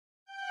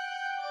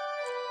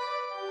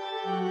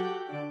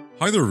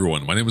Hi there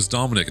everyone, my name is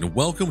Dominic and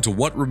welcome to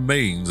What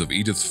Remains of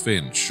Edith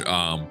Finch.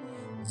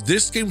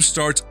 This game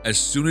starts as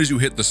soon as you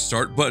hit the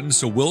start button,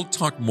 so we'll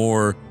talk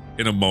more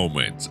in a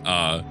moment.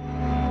 Yeah,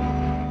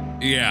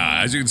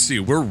 as you can see,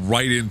 we're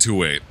right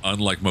into it,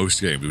 unlike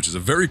most games, which is a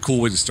very cool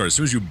way to start. As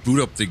soon as you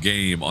boot up the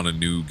game on a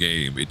new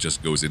game, it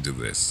just goes into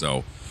this.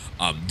 So,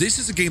 this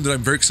is a game that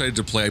I'm very excited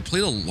to play. I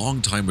played a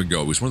long time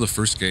ago. It was one of the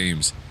first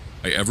games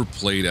I ever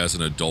played as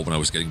an adult when I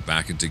was getting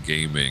back into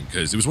gaming,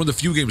 because it was one of the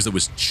few games that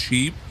was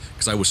cheap,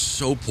 because I was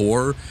so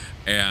poor,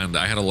 and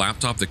I had a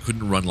laptop that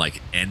couldn't run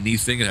like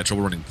anything. It had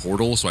trouble running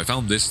Portal, so I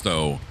found this,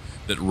 though,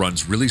 that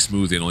runs really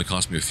smoothly and only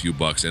cost me a few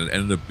bucks, and it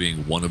ended up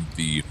being one of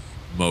the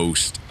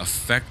most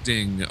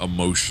affecting,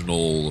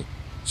 emotional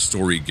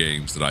story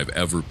games that I've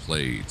ever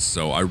played.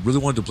 So I really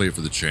wanted to play it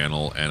for the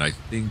channel, and I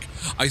think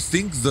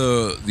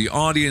the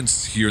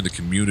audience here in the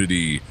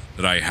community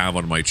that I have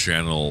on my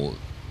channel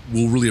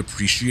will really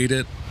appreciate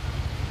it.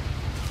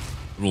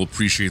 Will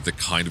appreciate the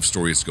kind of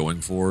story it's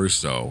going for.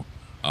 So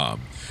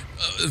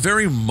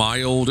very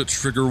mild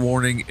trigger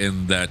warning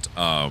in that,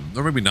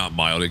 or maybe not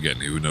mild, again,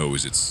 who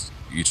knows, it's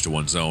each to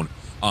one's own.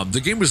 The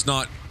game is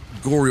not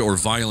gory or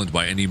violent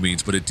by any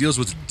means, but it deals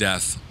with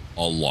death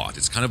a lot.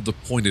 It's kind of the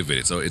point of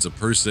it. So it's a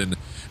person,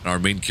 our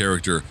main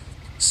character,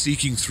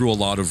 seeking through a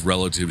lot of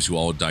relatives who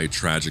all died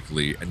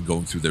tragically and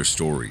going through their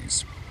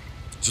stories.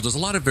 So there's a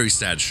lot of very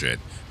sad shit.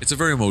 It's a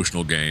very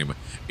emotional game.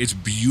 It's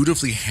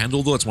beautifully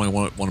handled, though. That's why I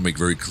want to make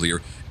very clear.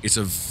 It's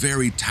a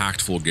very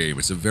tactful game.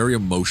 It's a very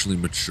emotionally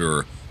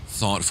mature,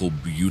 thoughtful,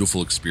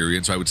 beautiful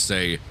experience. I would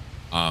say,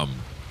 I'd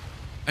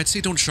say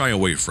don't shy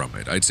away from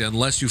it. I'd say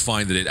unless you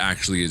find that it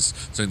actually is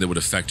something that would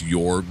affect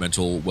your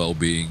mental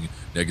well-being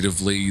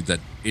negatively,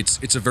 that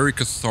it's a very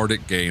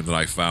cathartic game that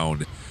I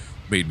found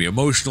made me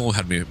emotional,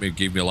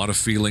 gave me a lot of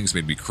feelings,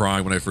 made me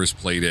cry when I first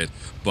played it,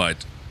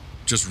 but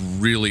just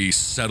really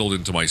settled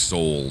into my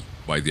soul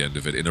by the end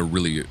of it in a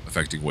really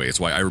affecting way. It's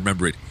why I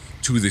remember it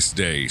to this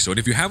day. So, and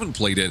if you haven't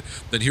played it,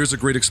 then here's a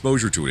great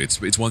exposure to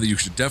it. It's one that you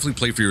should definitely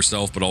play for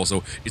yourself, but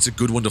also it's a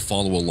good one to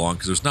follow along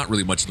because there's not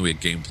really much in the way of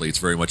gameplay. It's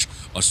very much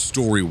a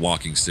story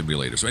walking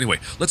simulator. So anyway,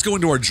 let's go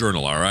into our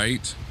journal, all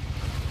right?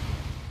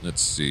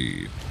 Let's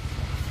see.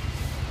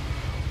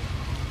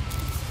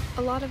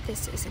 A lot of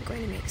this isn't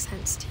going to make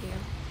sense to you,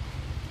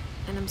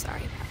 and I'm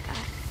sorry about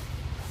that.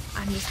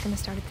 I'm just going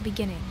to start at the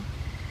beginning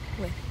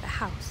with the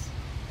house.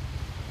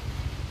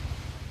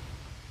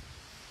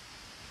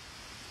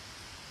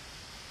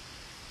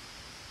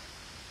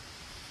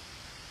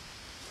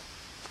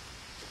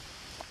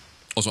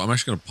 Also, I'm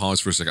actually going to pause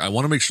for a second. I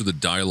want to make sure the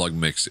dialogue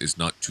mix is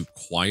not too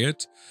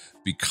quiet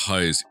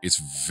because it's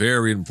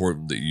very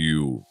important that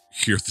you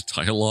hear the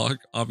dialogue,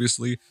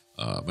 obviously.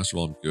 Master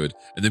Volume, good.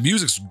 And the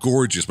music's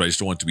gorgeous, but I just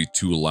don't want it to be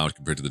too loud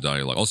compared to the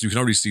dialogue. Also, you can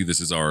already see this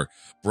is our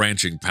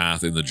branching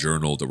path in the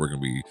journal that we're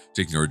going to be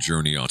taking our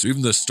journey on. So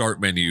even the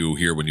start menu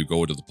here, when you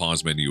go into the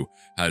pause menu,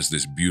 has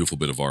this beautiful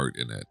bit of art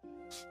in it.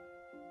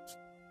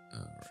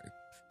 All right.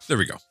 There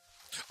we go.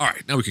 All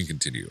right, now we can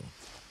continue.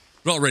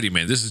 But already,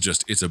 man, this is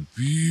just, it's a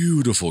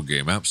beautiful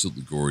game.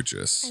 Absolutely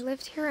gorgeous. I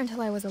lived here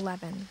until I was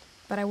 11,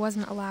 but I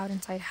wasn't allowed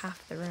inside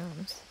half the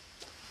rooms.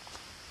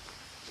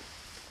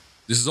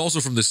 This is also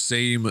from the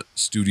same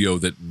studio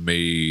that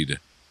made,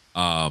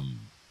 the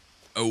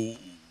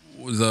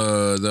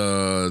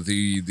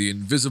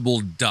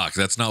Invisible Duck.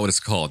 That's not what it's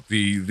called.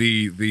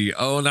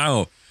 Oh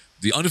no.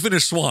 The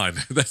Unfinished Swan.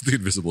 That's the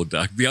Invisible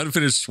Duck. The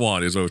Unfinished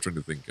Swan is what I was trying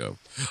to think of.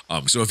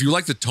 So if you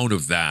like the tone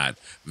of that,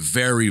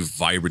 very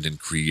vibrant and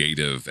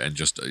creative and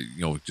just,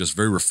 just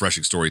very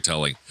refreshing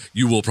storytelling,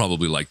 you will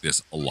probably like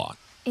this a lot.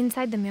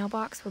 Inside the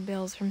mailbox were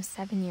bills from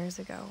 7 years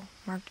ago,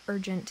 marked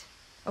urgent,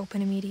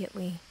 open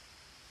immediately.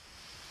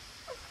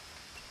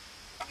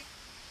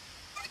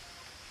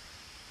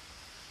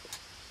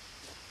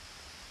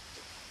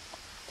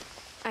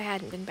 I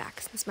hadn't been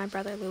back since my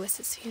brother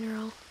Lewis's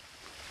funeral.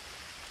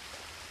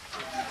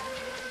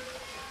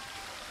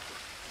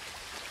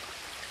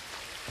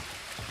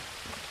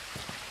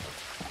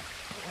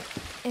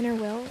 In her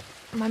will,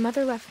 my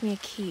mother left me a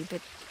key,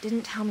 but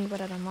didn't tell me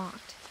what it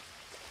unlocked.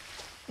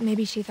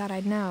 Maybe she thought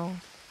I'd know.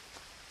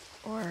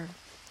 Or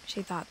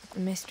she thought that the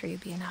mystery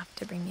would be enough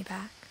to bring me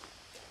back.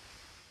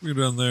 We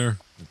down there?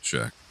 Let's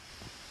check.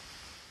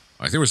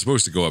 I think we're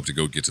supposed to go up to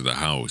go get to the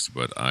house,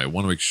 but I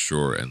want to make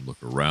sure and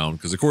look around.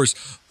 Because, of course,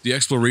 the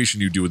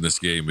exploration you do in this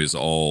game is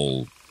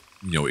all,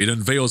 it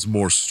unveils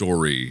more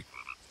story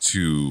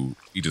to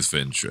Edith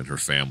Finch and her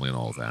family and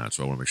all that.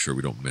 So I want to make sure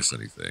we don't miss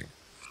anything.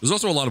 There's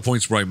also a lot of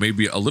points where I may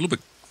be a little bit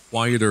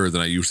quieter than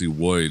I usually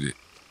would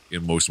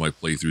in most of my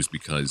playthroughs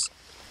because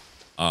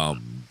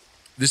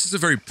this is a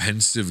very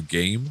pensive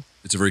game.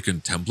 It's a very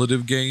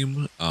contemplative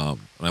game. And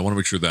I want to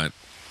make sure that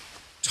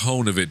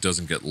tone of it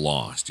doesn't get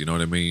lost. You know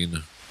what I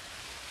mean?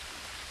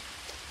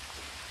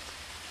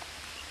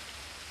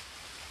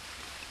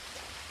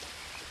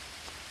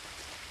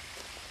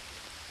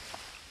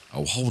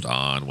 Oh, hold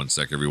on one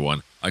sec,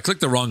 everyone. I clicked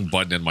the wrong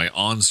button and my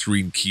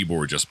on-screen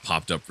keyboard just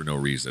popped up for no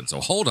reason. So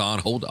hold on.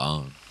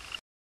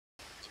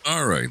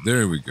 All right,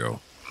 there we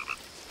go.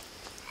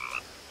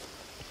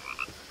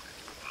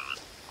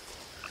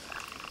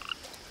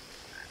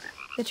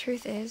 The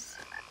truth is,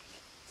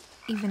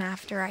 even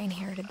after I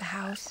inherited the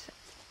house,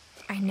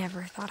 I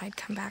never thought I'd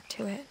come back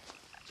to it.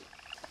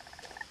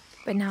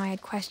 But now I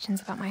had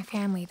questions about my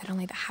family that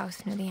only the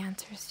house knew the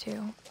answers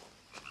to.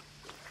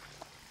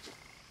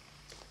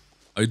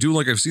 I do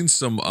like, I've seen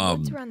some, The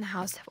woods around the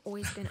house have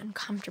always been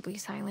uncomfortably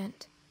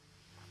silent.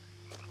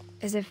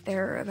 As if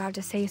they're about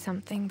to say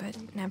something, but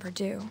never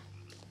do.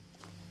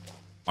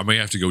 I may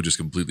have to go just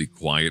completely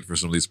quiet for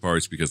some of these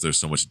parts because there's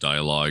so much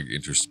dialogue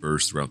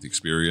interspersed throughout the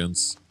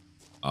experience.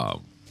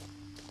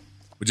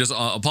 But just,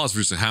 I'll pause for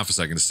just a half a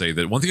second to say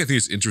that one thing I think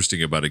is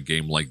interesting about a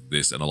game like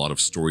this and a lot of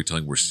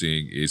storytelling we're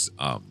seeing is,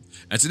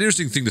 it's an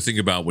interesting thing to think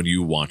about when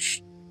you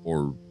watch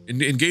or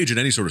engage in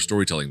any sort of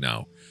storytelling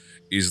now,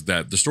 is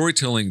that the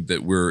storytelling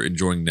that we're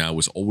enjoying now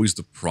was always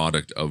the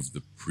product of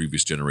the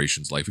previous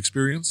generation's life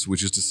experience,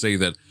 which is to say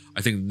that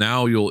I think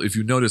now if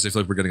you notice, I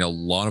feel like we're getting a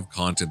lot of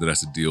content that has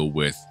to deal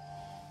with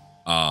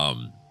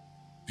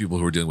people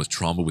who are dealing with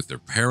trauma with their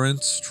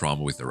parents,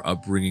 trauma with their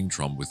upbringing,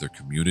 trauma with their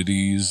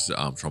communities,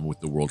 trauma with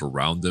the world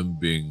around them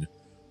being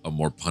a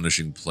more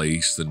punishing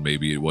place than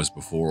maybe it was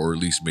before, or at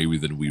least maybe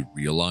than we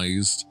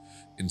realized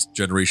in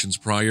generations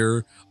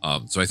prior.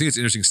 So I think it's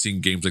interesting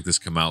seeing games like this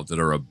come out that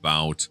are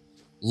about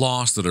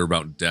loss, that are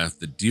about death,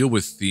 that deal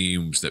with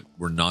themes that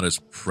were not as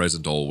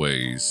present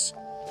always,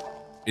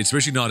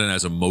 especially not in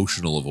as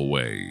emotional of a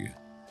way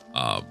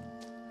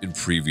in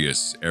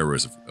previous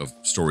eras of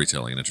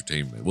storytelling and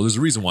entertainment. Well, there's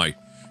a reason why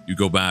you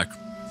go back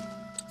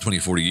 20,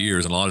 40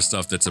 years and a lot of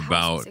stuff that's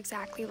about... It's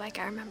exactly like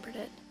I remembered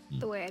it,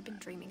 the way I'd been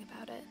dreaming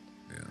about it.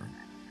 Yeah.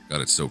 God,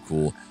 it's so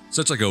cool.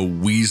 Such like a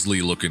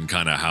Weasley-looking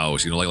kind of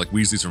house, you know, like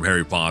Weasleys from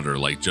Harry Potter,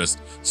 like just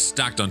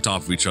stacked on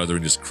top of each other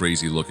and just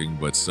crazy looking,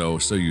 but so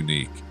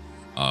unique.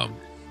 You know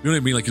what I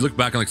mean? Like you look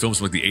back on like films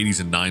from like the 80s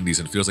and 90s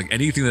and it feels like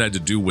anything that had to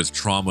do with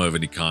trauma of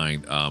any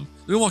kind.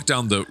 We'll walk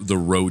down the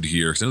road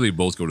here because I know they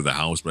both go to the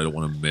house, but I don't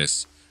want to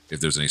miss if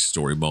there's any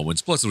story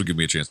moments. Plus, it'll give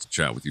me a chance to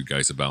chat with you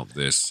guys about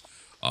this.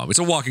 It's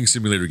a walking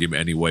simulator game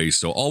anyway,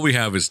 so all we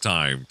have is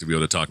time to be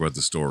able to talk about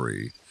the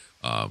story.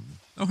 Oh,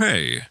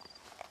 hey.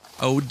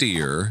 Oh,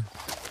 dear.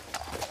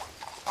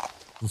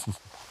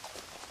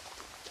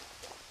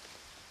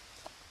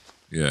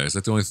 Yeah, is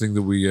that the only thing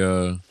that we,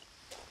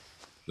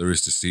 there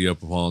is to see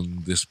up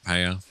on this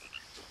path?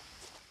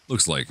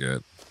 Looks like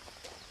it.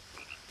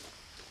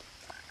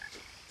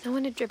 No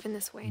one had driven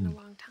this way in a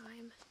long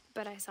time,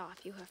 but I saw a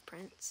few hoof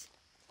prints.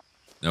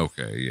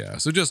 Okay, yeah.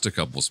 So just a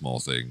couple small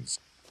things.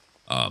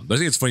 But I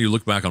think it's funny, you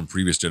look back on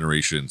previous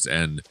generations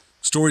and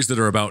stories that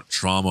are about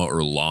trauma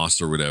or loss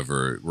or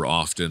whatever were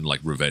often like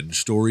revenge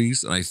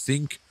stories. And I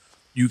think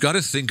you got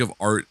to think of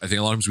art. I think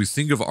a lot of times we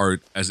think of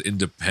art as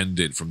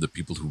independent from the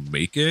people who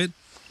make it.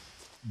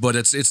 But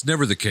it's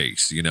never the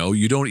case, you know?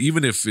 You don't,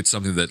 even if it's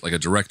something that like a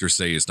director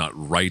say is not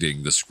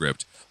writing the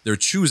script, they're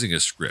choosing a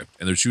script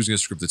and they're choosing a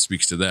script that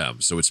speaks to them.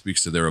 So it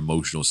speaks to their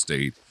emotional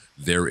state,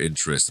 their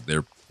interest,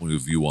 their point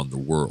of view on the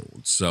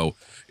world. So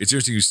it's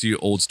interesting you see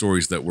old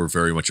stories that were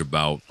very much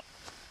about,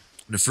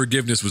 the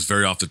forgiveness was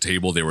very off the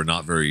table. They were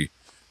not very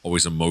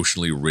always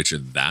emotionally rich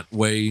in that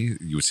way.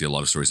 You would see a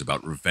lot of stories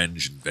about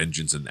revenge and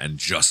vengeance and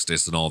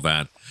justice and all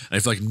that. And I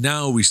feel like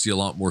now we see a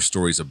lot more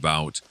stories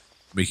about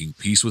making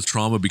peace with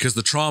trauma, because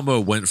the trauma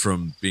went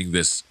from being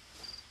this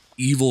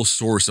evil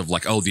source of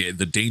like, oh, the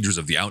dangers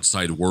of the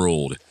outside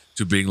world,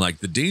 to being like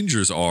the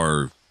dangers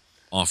are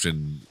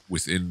often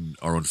within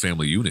our own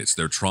family units.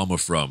 They're trauma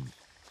from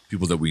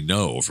people that we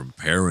know, from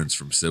parents,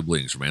 from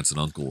siblings, from aunts and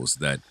uncles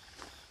that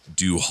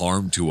do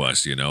harm to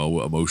us, you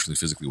know, emotionally,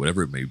 physically,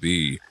 whatever it may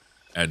be.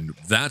 And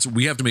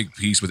we have to make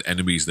peace with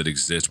enemies that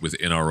exist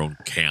within our own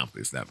camp,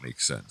 if that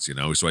makes sense, you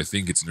know? So I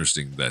think it's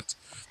interesting that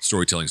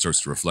storytelling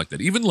starts to reflect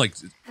that. Even like...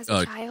 As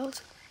a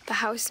child, the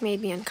house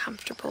made me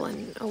uncomfortable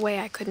in a way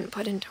I couldn't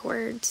put into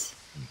words.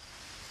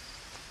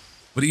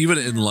 But even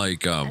in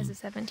like... As a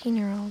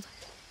 17-year-old,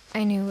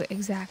 I knew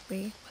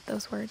exactly what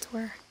those words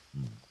were.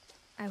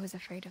 I was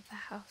afraid of the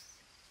house.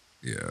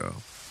 Yeah.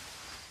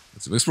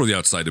 Let's explore the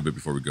outside a bit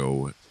before we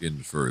go in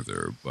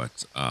further,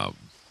 but...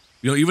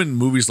 you know, even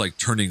movies like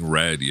Turning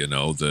Red, you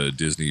know, the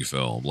Disney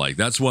film, like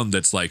that's one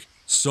that's like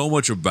so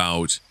much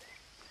about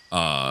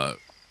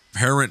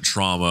parent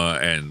trauma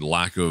and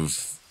lack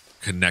of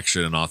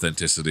connection and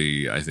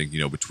authenticity, I think, you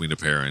know, between a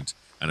parent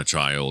and a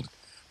child.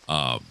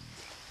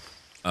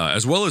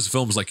 As well as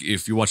films like,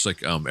 if you watch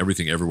like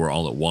Everything Everywhere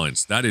All at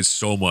Once, that is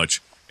so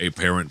much a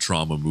parent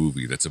trauma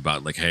movie that's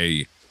about like,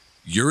 hey,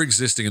 you're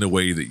existing in a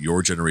way that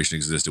your generation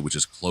existed, which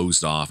is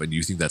closed off, and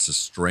you think that's a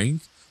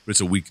strength, but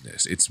it's a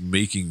weakness. It's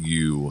making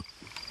you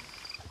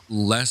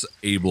less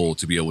able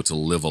to be able to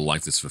live a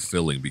life that's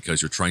fulfilling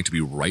because you're trying to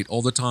be right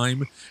all the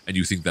time, and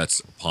you think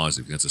that's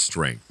positive, that's a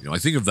strength. You know, I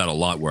think of that a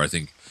lot, where I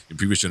think in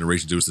previous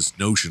generations there was this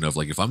notion of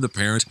like, if I'm the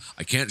parent,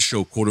 I can't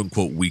show quote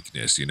unquote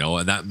weakness, you know,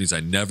 and that means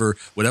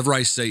whatever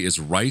I say is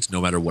right,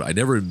 no matter what. I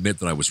never admit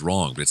that I was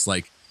wrong, but it's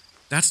like,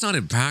 that's not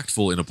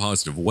impactful in a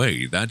positive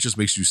way. That just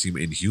makes you seem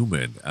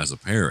inhuman as a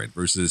parent,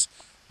 versus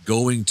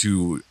going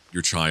to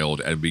your child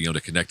and being able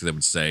to connect to them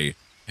and say,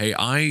 hey,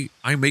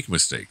 I make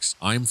mistakes.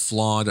 I'm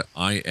flawed.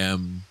 I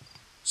am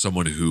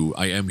someone who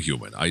I am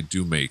human. I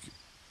do make,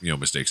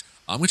 mistakes.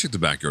 I'm gonna check the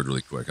backyard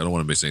really quick. I don't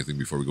want to miss anything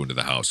before we go into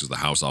the house, because the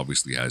house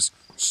obviously has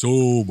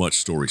so much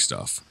story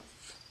stuff.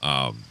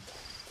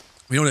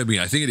 You know what I mean?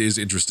 I think it is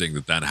interesting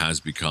that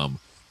has become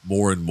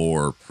more and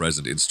more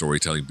present in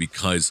storytelling,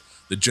 because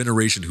the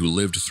generation who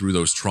lived through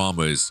those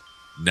traumas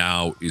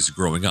now is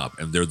growing up,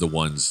 and they're the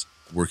ones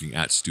working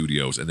at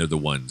studios, and they're the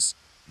ones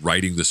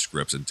writing the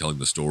scripts and telling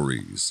the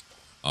stories.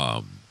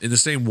 In the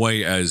same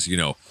way as,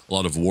 a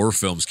lot of war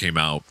films came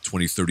out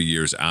 20, 30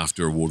 years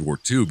after World War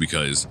II,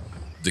 because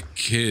the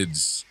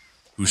kids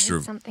who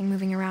survived. Something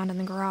moving around in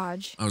the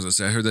garage. I was gonna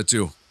say, I heard that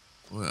too.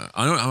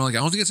 I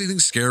don't think it's anything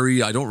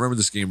scary. I don't remember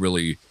this game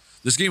really.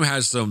 This game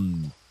has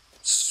some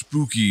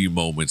spooky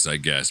moments, I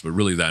guess, but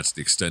really that's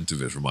the extent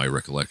of it from my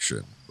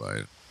recollection.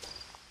 But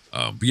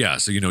yeah,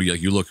 so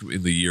you look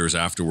in the years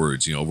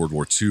afterwards, World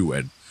War II,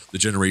 and the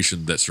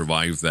generation that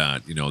survived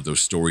that, those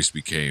stories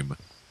became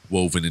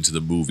woven into the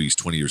movies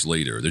 20 years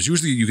later. There's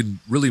usually, you can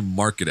really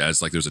mark it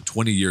as like there's a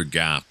 20-year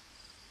gap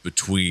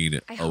between.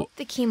 I hope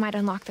the key might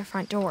unlock the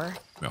front door.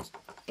 No.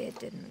 It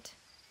didn't.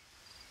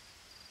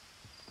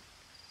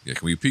 Yeah,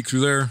 can we peek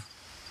through there?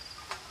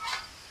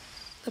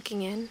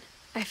 Looking in,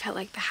 I felt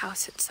like the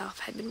house itself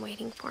had been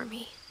waiting for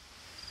me.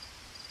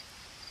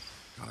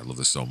 God, I love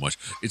this so much.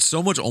 It's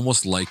so much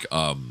almost like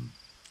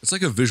it's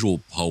like a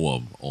visual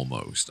poem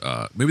almost.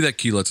 Maybe that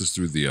key lets us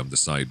through the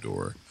side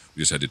door.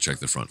 We just had to check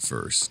the front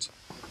first.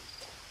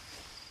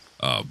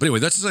 But anyway,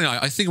 that's something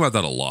I think about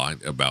that a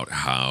lot, about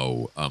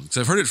how, because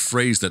I've heard it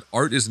phrased that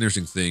art is an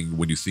interesting thing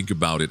when you think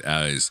about it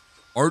as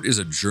art is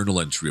a journal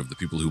entry of the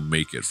people who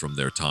make it from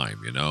their time,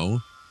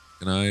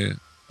 Can I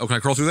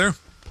crawl through there?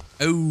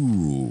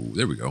 Oh,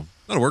 there we go.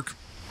 That'll work.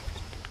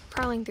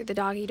 Crawling through the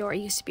doggy door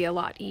used to be a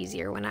lot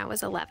easier when I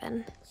was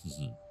 11.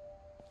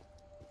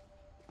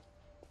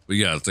 But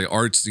yeah, it's like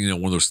art's,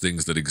 one of those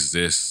things that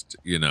exist,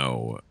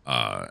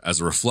 as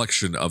a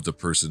reflection of the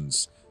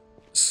person's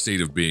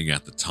state of being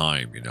at the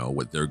time,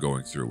 what they're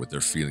going through, what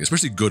they're feeling,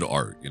 especially good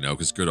art,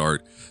 because good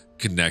art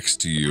connects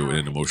to you in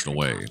an emotional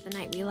way. The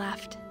night we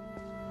left.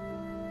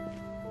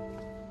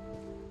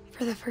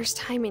 For the first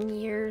time in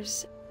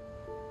years,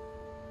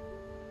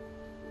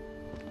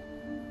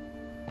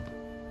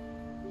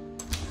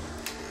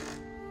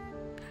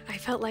 I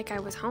felt like I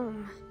was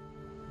home.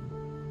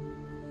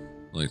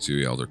 I like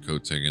to, all their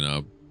coats hanging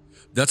up.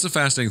 That's the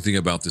fascinating thing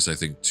about this, I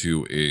think,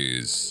 too,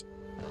 is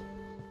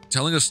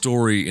telling a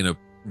story in a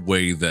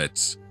way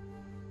that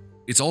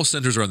it's all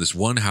centers around this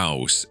one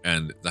house,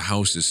 and the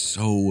house is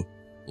so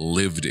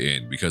lived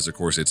in because, of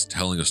course, it's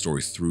telling a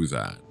story through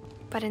that.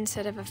 But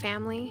instead of a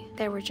family,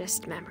 there were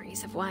just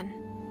memories of one.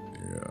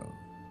 Yeah.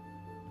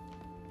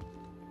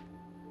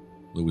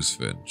 Lewis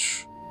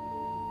Finch.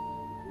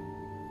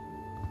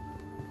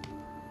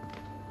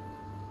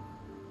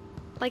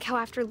 Like how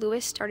after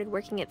Lewis started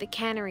working at the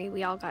cannery,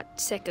 we all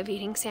got sick of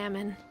eating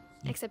salmon.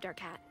 Except our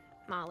cat,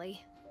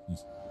 Molly.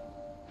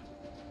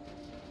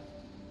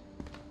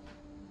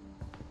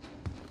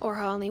 Or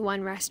how only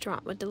one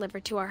restaurant would deliver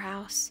to our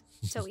house.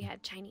 So we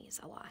had Chinese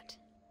a lot.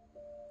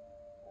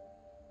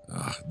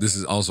 This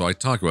is also, I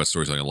talk about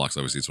storytelling a lot because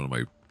obviously it's one of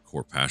my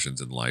core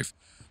passions in life.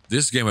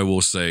 This game, I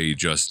will say,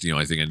 just,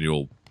 I think, and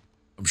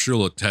I'm sure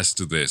you'll attest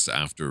to this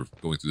after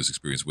going through this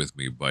experience with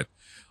me, but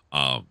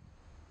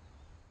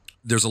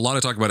there's a lot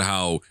of talk about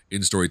how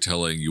in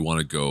storytelling you want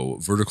to go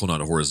vertical,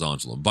 not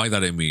horizontal. And by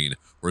that I mean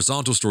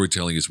horizontal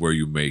storytelling is where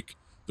you make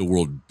the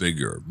world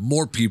bigger.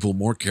 More people,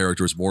 more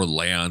characters, more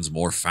lands,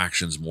 more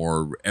factions,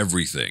 more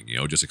everything.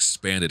 Just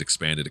expand it,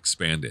 expand it,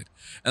 expand it.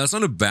 And that's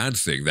not a bad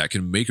thing. That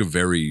can make a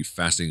very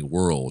fascinating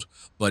world.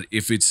 But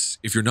if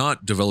you're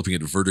not developing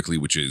it vertically,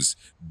 which is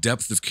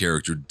depth of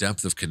character,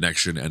 depth of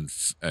connection,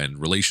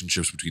 and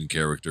relationships between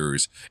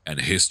characters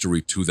and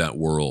history to that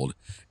world,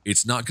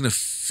 it's not going to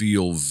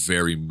feel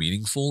very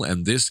meaningful.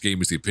 And this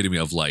game is the epitome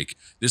of like,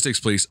 this takes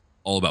place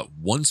all about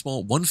one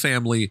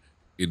family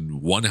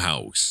in one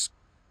house.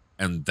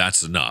 And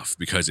that's enough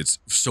because it's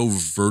so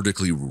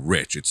vertically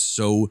rich. It's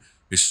so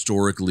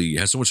historically, it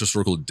has so much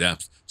historical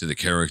depth to the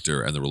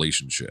character and the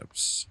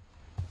relationships.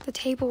 The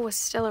table was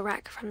still a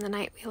wreck from the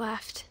night we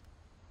left.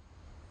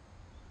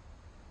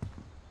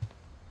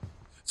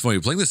 It's funny,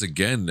 playing this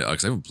again,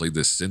 because I haven't played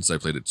this since I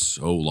played it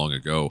so long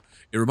ago.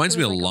 It reminds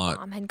me a lot. A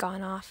bomb had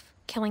gone off,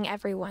 killing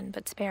everyone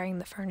but sparing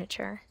the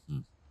furniture.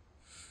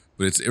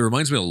 But it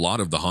reminds me a lot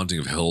of The Haunting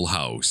of Hill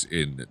House,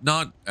 in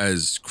not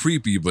as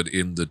creepy, but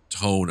in the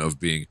tone of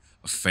being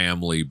a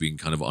family being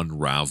kind of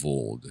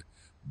unraveled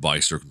by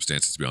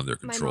circumstances beyond their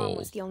control. My mom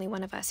was the only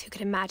one of us who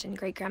could imagine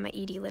Great-Grandma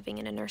Edie living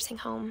in a nursing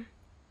home.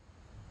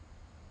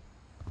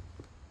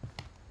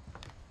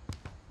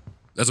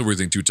 That's a weird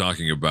thing too,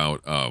 talking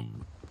about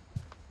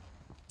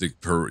the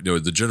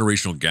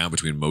generational gap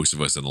between most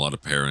of us and a lot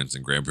of parents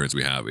and grandparents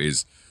we have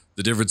is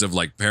the difference of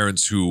like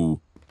parents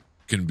who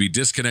can be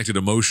disconnected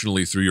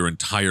emotionally through your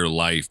entire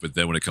life, but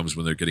then when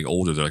they're getting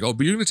older, they're like, oh,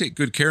 but you're going to take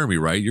good care of me,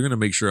 right? You're going to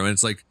make sure. And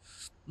it's like,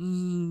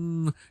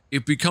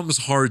 it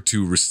becomes hard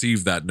to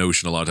receive that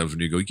notion a lot of times when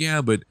you go, yeah,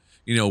 but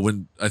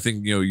when I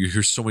think, you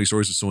hear so many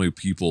stories of so many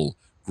people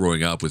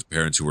growing up with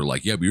parents who were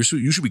like, yeah, but you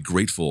should be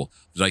grateful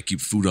that I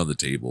keep food on the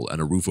table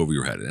and a roof over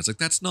your head. And it's like,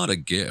 that's not a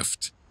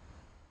gift.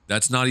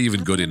 That's not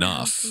even good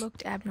enough. It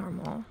looked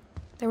abnormal.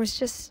 There was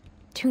just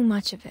too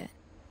much of it,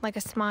 like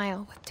a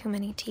smile with too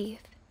many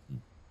teeth.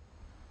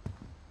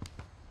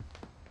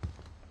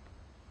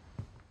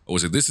 Oh,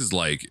 so this is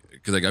like,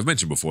 because like I've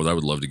mentioned before that I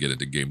would love to get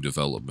into game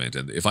development,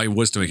 and if I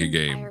was to make a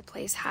game, the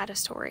fireplace had a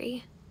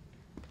story.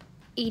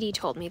 Edie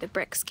told me the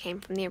bricks came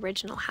from the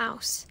original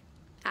house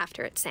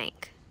after it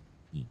sank.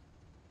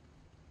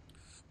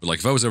 But like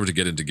if I was ever to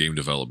get into game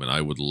development,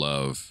 I would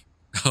love.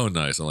 Oh,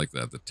 nice! I like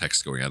that. The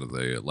text going out of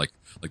the like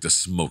the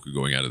smoke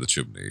going out of the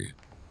chimney.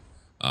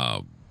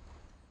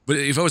 But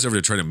if I was ever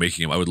to try to make a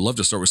game, I would love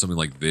to start with something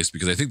like this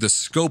because I think the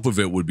scope of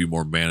it would be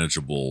more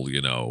manageable.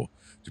 You know,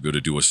 to be able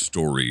to do a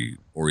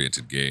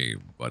story-oriented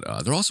game. But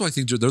they're also, I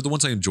think, they're the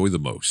ones I enjoy the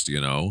most. You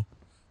know,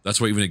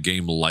 that's why even a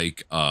game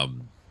like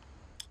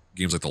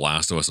games like The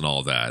Last of Us and all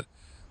of that,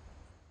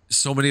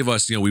 so many of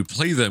us, you know, we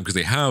play them because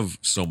they have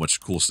so much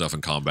cool stuff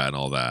in combat and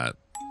all that.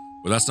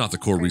 But that's not the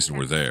core reason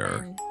we're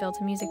there. Built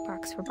a music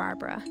box for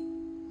Barbara,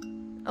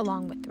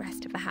 along with the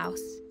rest of the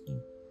house.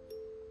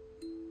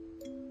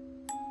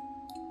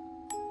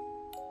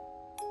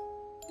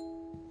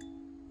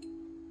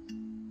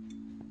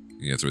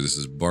 Yeah, that's right. This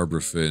is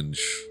Barbara Finch.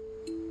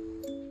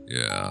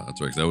 Yeah,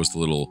 that's right. That was the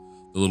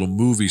little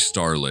movie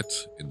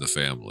starlet in the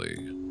family.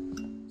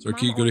 Is our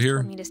key go to here?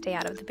 Mom told me to stay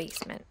out of the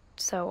basement,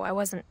 so I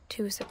wasn't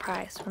too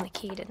surprised when the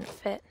key didn't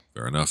fit.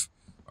 Fair enough.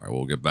 All right,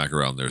 we'll get back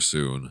around there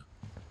soon.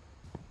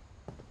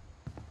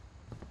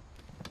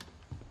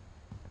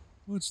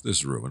 What's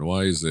this room, and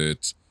why is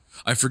it...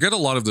 I forget a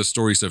lot of the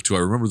story stuff, too. I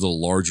remember the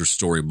larger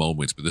story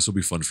moments, but this will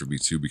be fun for me,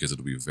 too, because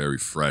it'll be very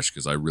fresh,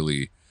 because I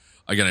really...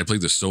 Again, I played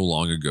this so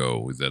long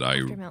ago that I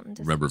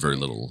remember very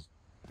little.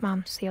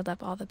 Mom sealed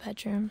up all the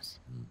bedrooms.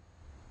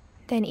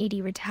 Then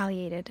Edie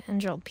retaliated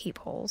and drilled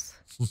peepholes.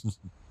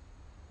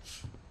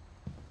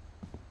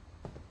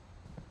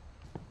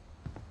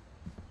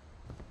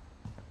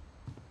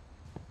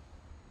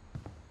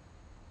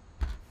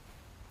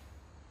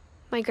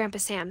 My Grandpa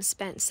Sam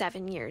spent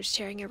 7 years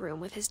sharing a room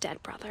with his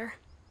dead brother,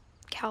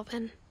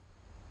 Calvin.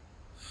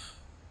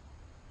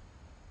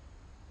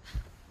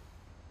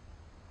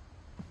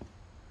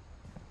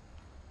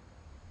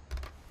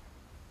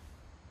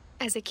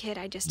 As a kid,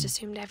 I just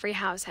assumed every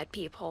house had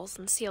peepholes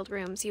and sealed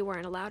rooms you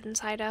weren't allowed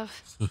inside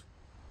of.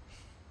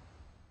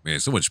 Man,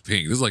 so much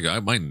pink. This is like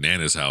my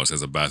Nana's house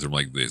has a bathroom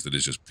like this that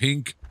is just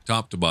pink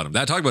top to bottom.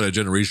 That talk about a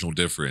generational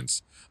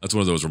difference. That's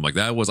one of those where I'm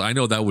like, I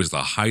know that was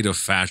the height of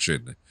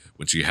fashion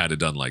when she had it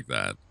done like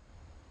that.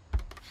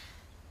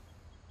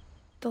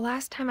 The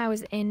last time I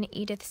was in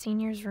Edith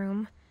Sr.'s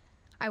room,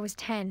 I was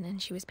 10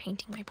 and she was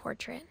painting my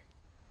portrait.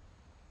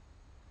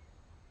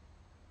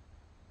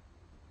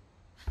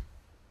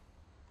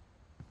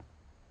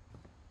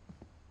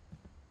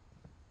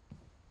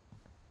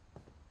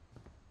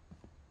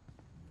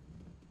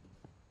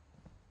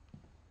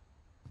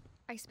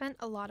 I spent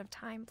a lot of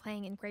time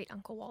playing in Great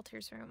Uncle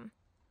Walter's room.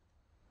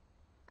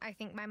 I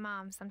think my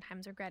mom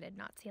sometimes regretted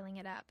not sealing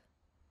it up.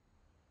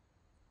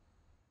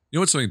 You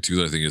know what's something, too,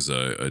 that I think is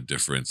a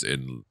difference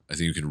in... I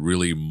think you can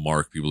really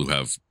mark people who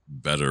have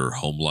better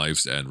home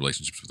lives and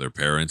relationships with their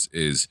parents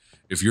is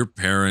if your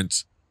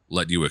parents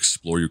let you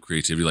explore your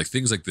creativity, like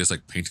things like this,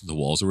 like painting the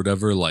walls or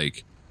whatever,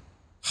 like...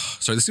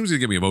 Sorry, this seems to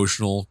get me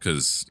emotional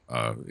because,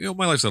 you know,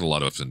 my life's had a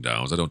lot of ups and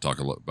downs. I don't talk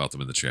a lot about them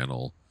in the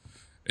channel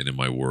and in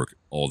my work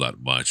all that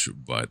much,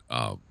 but,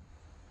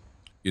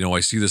 you know,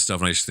 I see this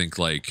stuff and I just think,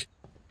 like,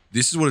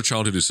 this is what a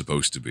childhood is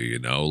supposed to be, you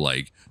know?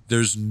 Like,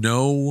 there's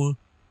no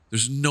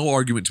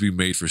argument to be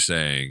made for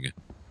saying,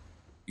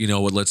 you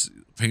know what, let's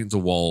paint the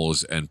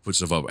walls and put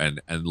stuff up and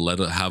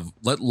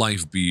let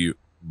life be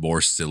more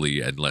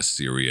silly and less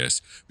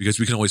serious because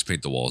we can always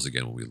paint the walls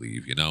again when we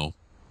leave, you know?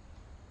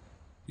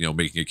 You know,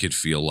 making a kid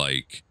feel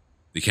like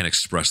they can't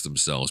express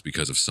themselves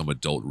because of some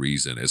adult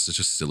reason is such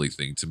a silly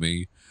thing to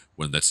me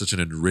when that's such an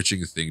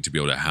enriching thing to be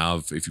able to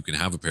have if you can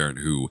have a parent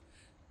who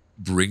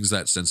brings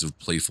that sense of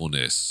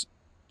playfulness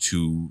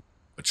to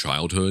a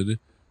childhood.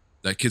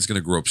 That kid's going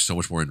to grow up so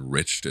much more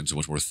enriched and so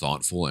much more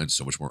thoughtful and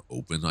so much more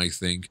open, I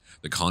think,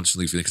 than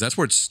constantly feeling, because that's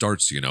where it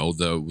starts, you know,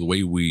 the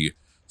way we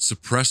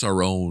suppress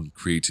our own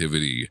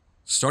creativity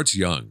starts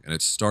young, and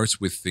it starts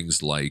with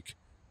things like,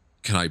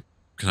 can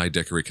I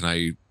decorate, can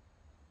I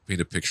paint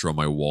a picture on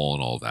my wall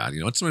and all that, you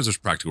know, and sometimes there's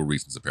practical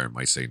reasons the parent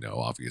might say no,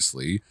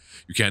 obviously.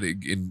 You can't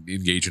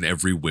engage in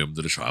every whim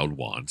that a child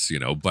wants, you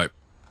know, but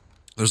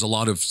there's a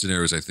lot of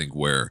scenarios, I think,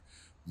 where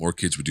more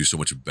kids would do so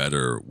much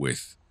better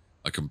with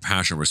a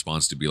compassionate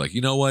response to be like,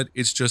 you know what,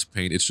 it's just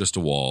paint, it's just a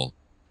wall,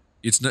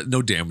 it's not,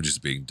 no damage is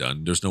being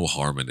done, there's no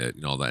harm in it,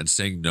 you know, that, and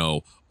saying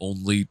no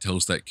only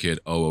tells that kid,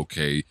 oh,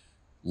 okay,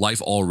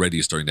 life already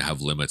is starting to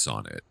have limits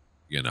on it,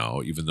 you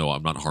know, even though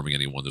I'm not harming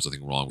anyone, there's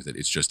nothing wrong with it,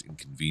 it's just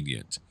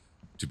inconvenient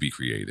to be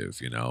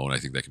creative, you know, and I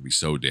think that can be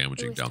so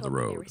damaging down the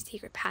road. There were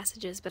secret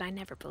passages, but I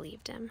never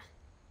believed him.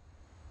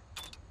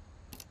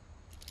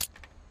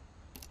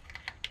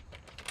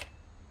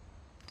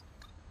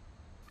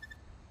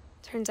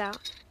 Turns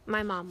out,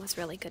 my mom was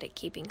really good at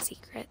keeping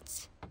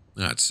secrets.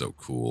 That's so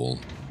cool.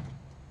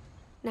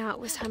 Now it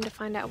was time to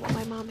find out what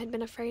my mom had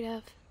been afraid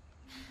of.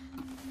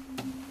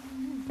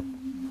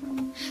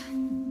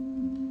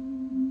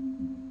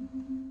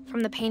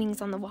 From the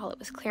paintings on the wall, it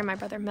was clear my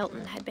brother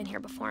Milton had been here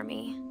before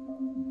me.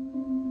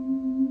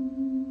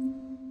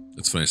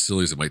 It's funny, as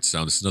silly as it might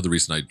sound, it's another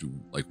reason I do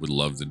would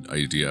love the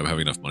idea of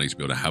having enough money to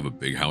be able to have a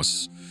big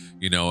house,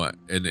 you know,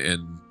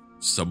 and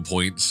some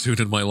point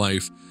soon in my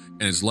life.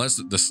 And it's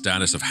less the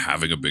status of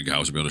having a big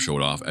house and be able to show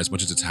it off, as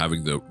much as it's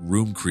having the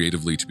room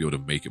creatively to be able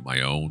to make it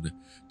my own,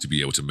 to be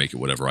able to make it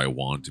whatever I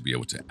want, to be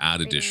able to add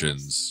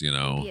additions, you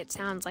know. Maybe it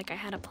sounds like I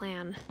had a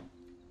plan,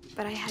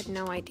 but I had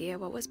no idea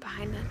what was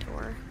behind that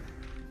door.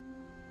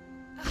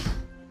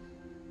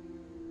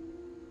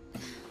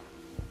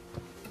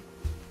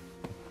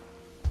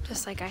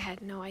 Just like I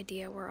had no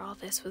idea where all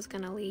this was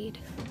gonna lead.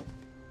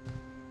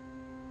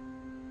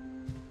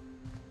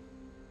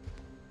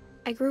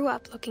 I grew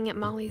up looking at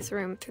Molly's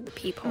room through the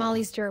peephole.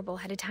 Molly's gerbil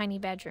had a tiny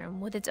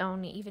bedroom with its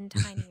own even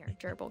tinier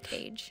gerbil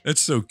cage. It's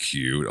so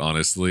cute,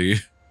 honestly.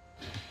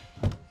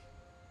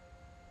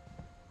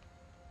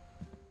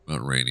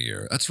 Mount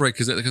Rainier. That's right,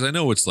 because I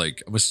know it's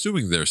like, I'm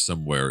assuming they're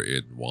somewhere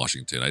in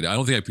Washington. I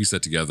don't think I pieced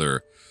that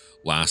together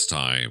last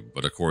time,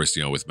 but of course,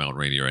 you know, with Mount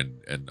Rainier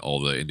and all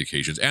the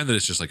indications, and that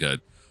it's just like a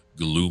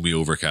gloomy,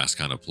 overcast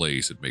kind of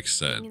place, it makes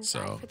sense.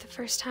 So for the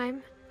first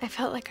time, I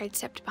felt like I'd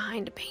stepped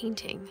behind a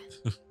painting.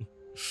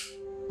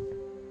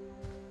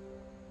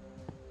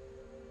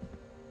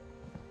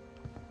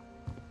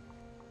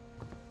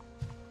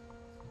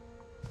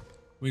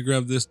 Can we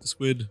grab this, the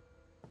squid?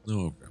 No,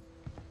 okay.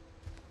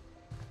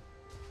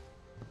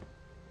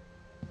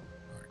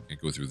 Alright,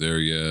 can't go through there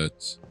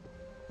yet.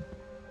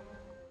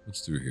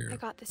 What's through here? I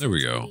got this. There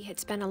we go. He had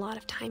spent a lot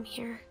of time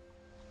here.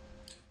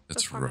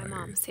 That's before right. My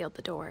mom sealed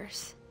the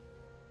doors.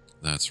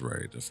 That's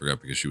right. I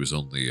forgot because she was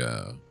only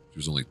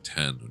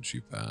 10 when she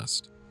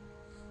passed.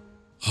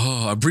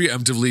 Oh, I'm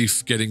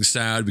preemptively getting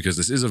sad because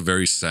this is a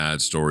very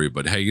sad story,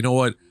 but hey, you know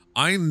what?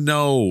 I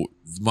know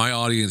my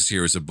audience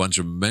here is a bunch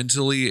of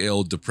mentally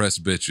ill,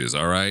 depressed bitches,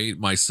 all right?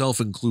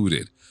 Myself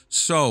included.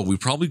 So we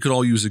probably could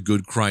all use a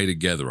good cry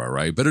together, all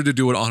right? Better to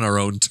do it on our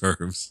own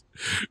terms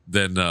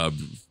than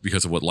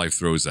because of what life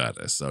throws at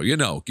us. So, you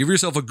know, give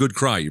yourself a good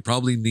cry. You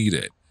probably need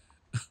it.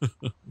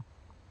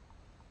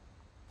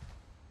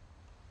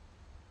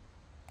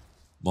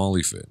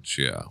 Molly Finch,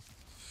 yeah.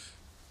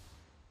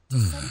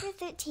 December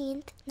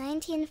 13th,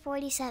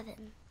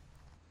 1947.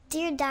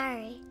 Dear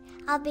Diary,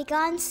 I'll be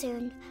gone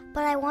soon,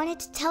 but I wanted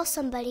to tell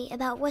somebody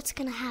about what's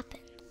gonna happen.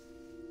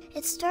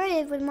 It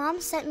started when Mom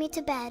sent me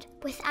to bed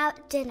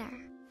without dinner.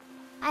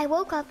 I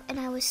woke up and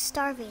I was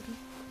starving,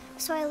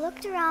 so I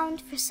looked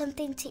around for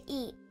something to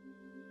eat.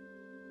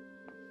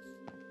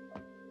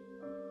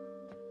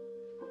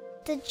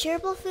 The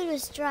gerbil food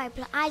was dry,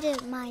 but I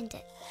didn't mind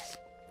it.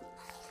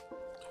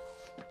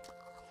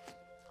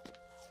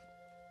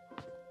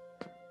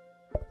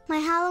 My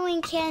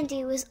Halloween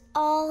candy was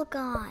all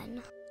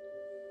gone.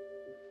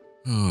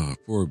 Oh,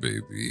 poor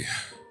baby.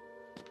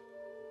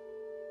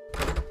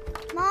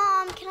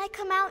 Mom, can I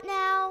come out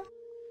now?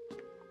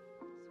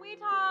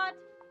 Sweetheart,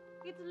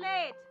 it's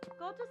late.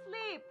 Go to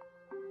sleep.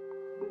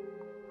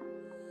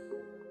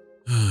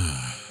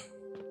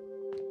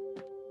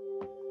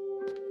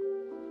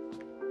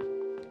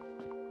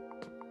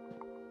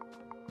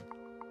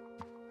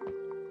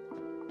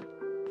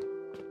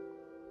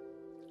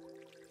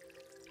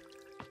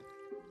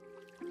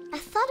 I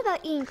thought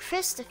about eating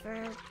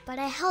Christopher, but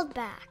I held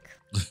back.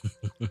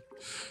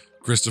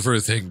 Christopher,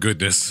 thank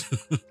goodness.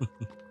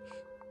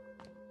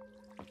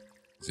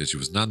 Said she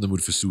was not in the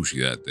mood for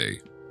sushi that day.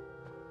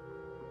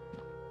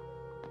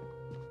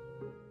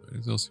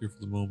 Anything else here for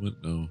the moment?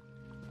 No.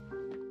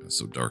 It's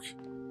so dark.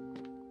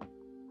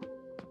 There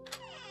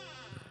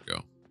we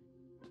go.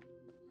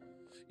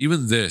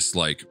 Even this,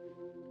 like,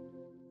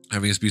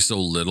 having us be so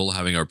little,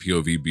 having our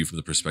POV be from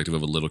the perspective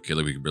of a little kid,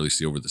 like we can barely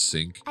see over the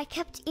sink. I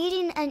kept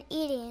eating and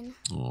eating.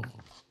 Oh,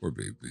 poor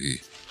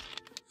baby.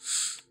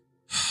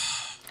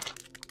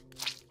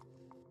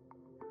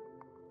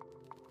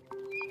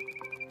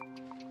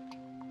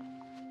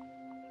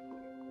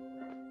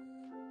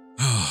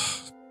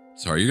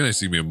 Sorry, you're going to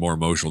see me more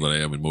emotional than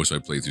I am in most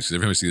of my playthroughs, because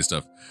every time I see this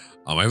stuff,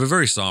 I have a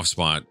very soft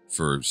spot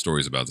for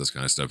stories about this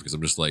kind of stuff, because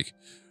I'm just like,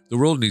 the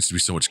world needs to be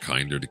so much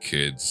kinder to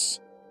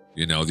kids.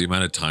 You know, the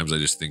amount of times I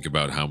just think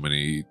about how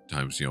many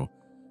times, you know,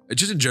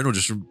 just in general,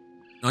 just from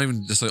not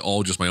even just like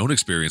all just my own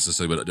experience,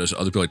 necessarily, but just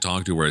other people I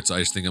talk to, where it's, I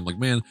just think, I'm like,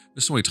 man,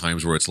 there's so many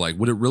times where it's like,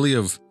 would it really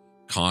have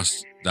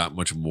cost that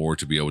much more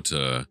to be able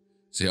to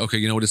say, okay,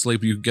 you know what, it's late,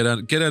 but you get out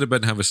of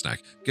bed and have a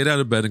snack. Get out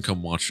of bed and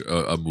come watch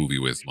a movie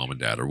with mom and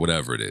dad or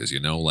whatever it is,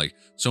 you know? Like,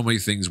 so many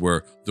things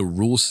where the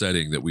rule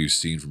setting that we've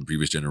seen from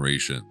previous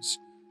generations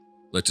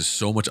led to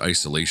so much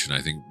isolation,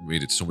 I think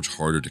made it so much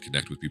harder to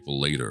connect with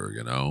people later,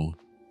 you know?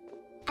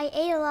 I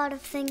ate a lot of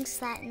things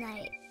that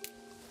night.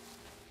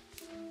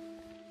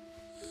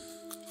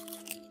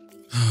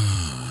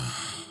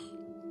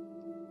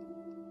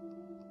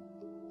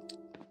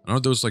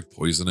 Aren't those like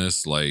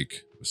poisonous,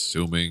 like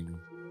Assuming.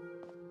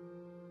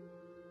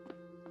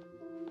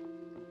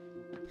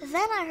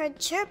 Then I heard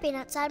chirping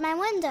outside my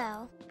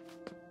window.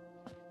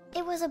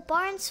 It was a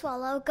barn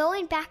swallow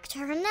going back to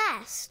her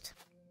nest.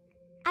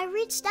 I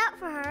reached out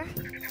for her.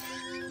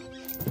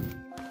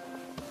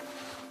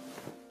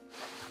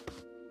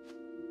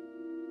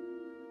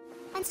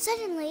 And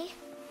suddenly,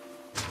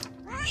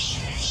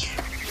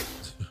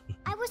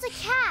 I was a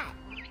cat.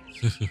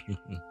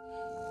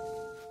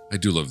 I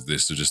do love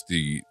this. So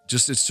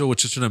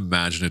it's just an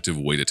imaginative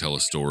way to tell a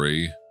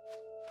story.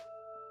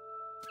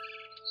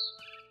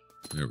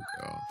 There we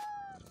go.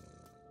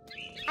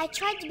 I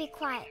tried to be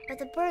quiet, but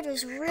the bird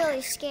was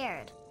really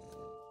scared.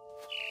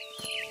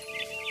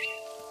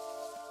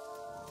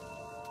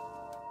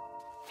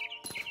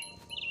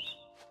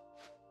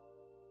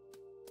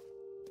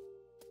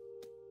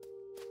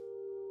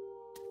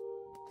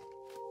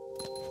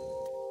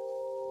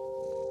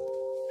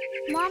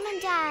 Mom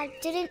and Dad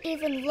didn't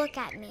even look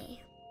at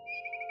me.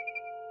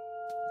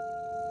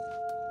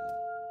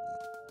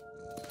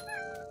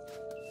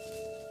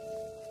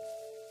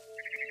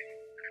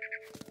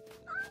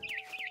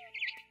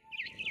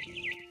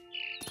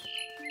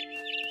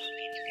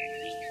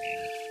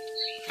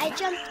 I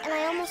jumped and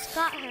I almost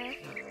got her.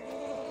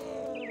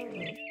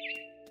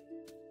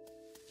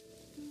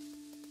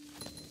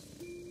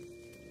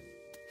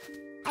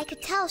 I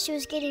could tell she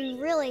was getting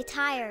really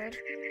tired.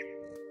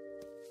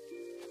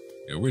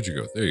 Yeah, where'd you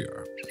go? There you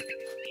are.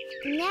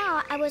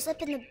 Now I was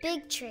up in the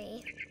big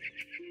tree.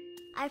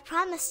 I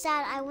promised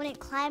Dad I wouldn't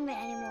climb it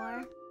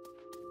anymore.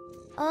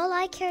 All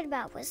I cared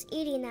about was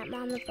eating that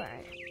mama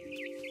bird.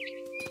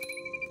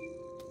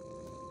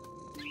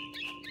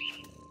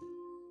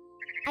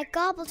 I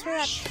gobbled her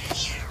up.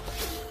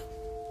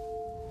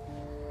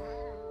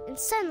 And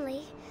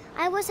suddenly,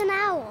 I was an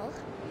owl.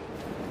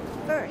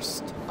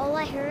 First, all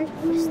I heard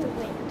was the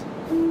wind.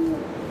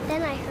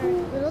 Then I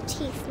heard little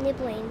teeth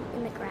nibbling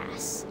in the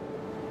grass.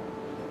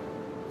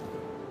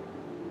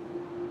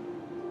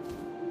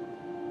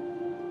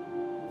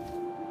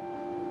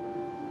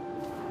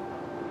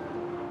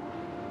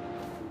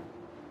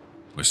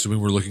 I'm assuming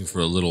we're looking for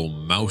a little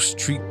mouse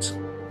treat.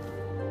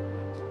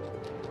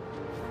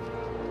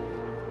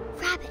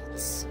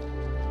 Rabbits.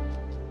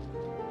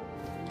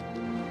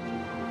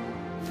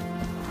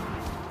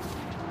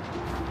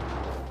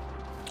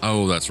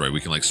 Oh, that's right.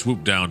 We can like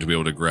swoop down to be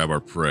able to grab our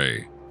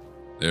prey.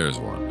 There's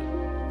one.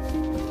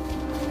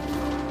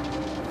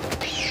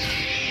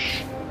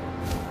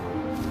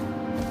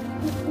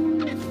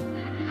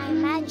 I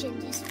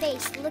imagined his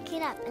face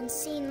looking up and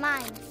seeing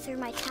mine through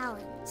my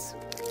talons.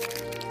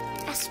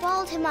 I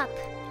swallowed him up,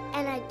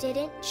 and I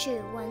didn't chew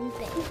one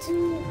bit.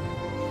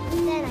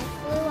 Then I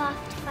flew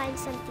off to find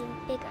something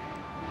bigger.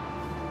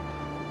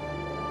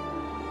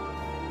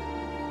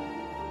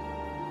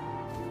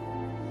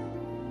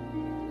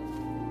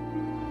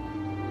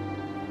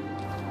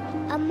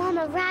 A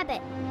mama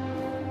rabbit.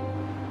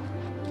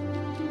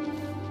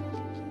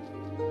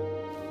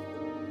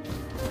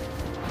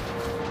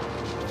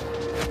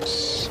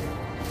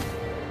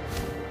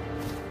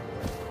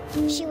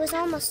 She was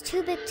almost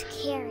too big to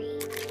carry.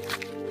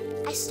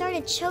 I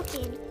started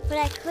choking, but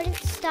I couldn't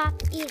stop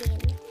eating.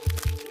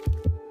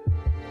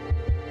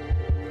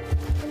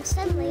 And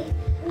suddenly,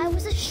 I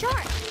was a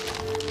shark.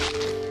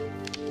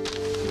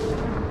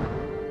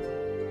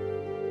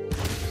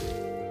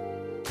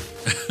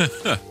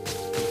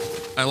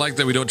 I like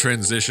that we don't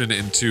transition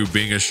into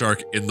being a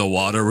shark in the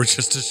water. We're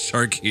just a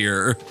shark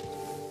here.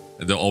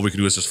 And then all we can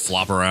do is just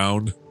flop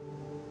around.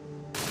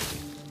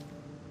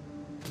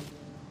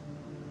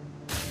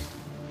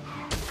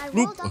 I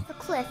rolled off a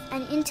cliff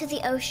and into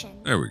the ocean.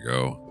 There we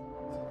go.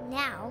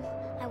 Now,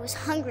 I was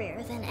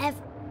hungrier than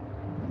ever.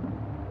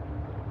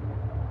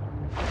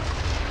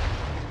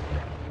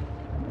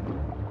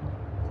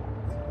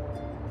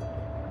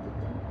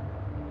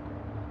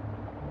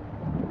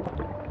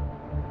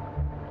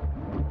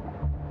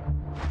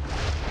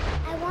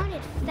 I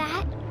wanted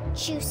fat,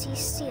 juicy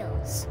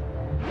seals.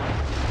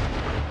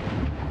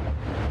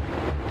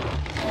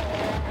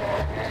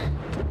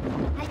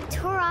 I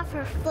tore off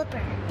her flipper,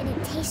 and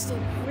it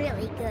tasted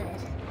really good.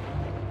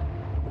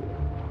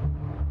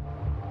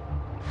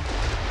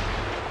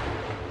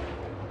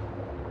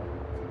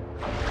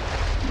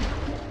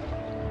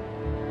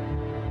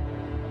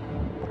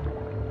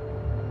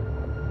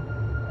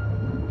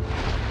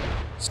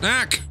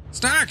 Snack!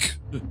 Snack!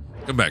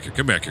 Come back here,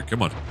 come back here,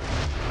 come on.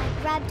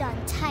 I grabbed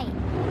on tight.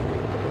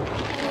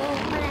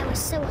 Oh, but I was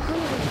so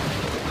hungry,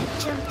 I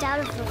jumped out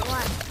of the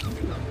water.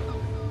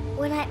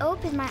 When I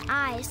opened my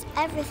eyes,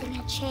 everything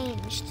had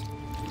changed.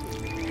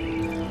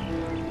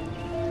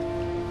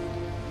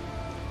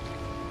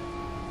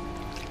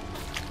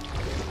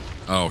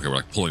 Oh, okay, we're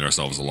like pulling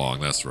ourselves along,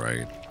 that's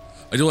right.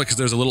 I do like because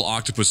there's a little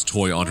octopus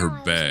toy on her Now I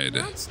was a bed.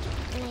 monster,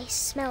 and I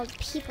smelled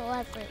people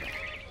everywhere.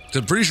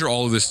 I'm pretty sure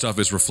all of this stuff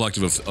is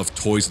reflective of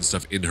toys and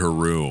stuff in her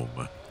room.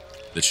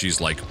 That she's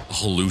like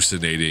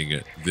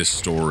hallucinating this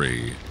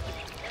story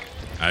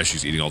as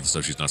she's eating all the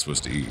stuff she's not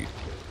supposed to eat.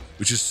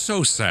 Which is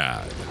so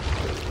sad.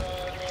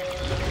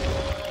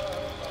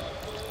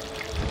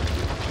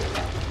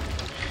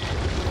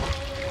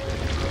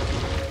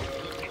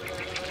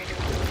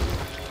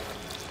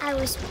 I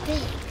was big,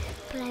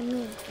 but I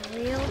moved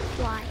real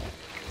quiet.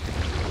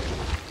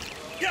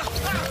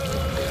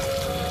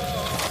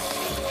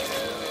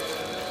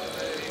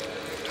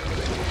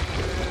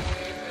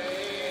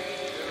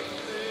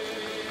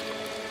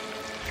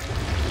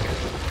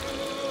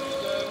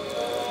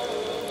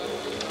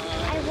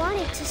 I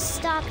wanted to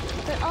stop,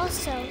 but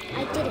also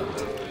I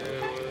didn't.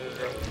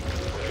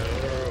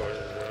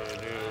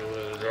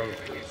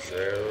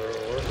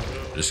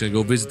 Just gonna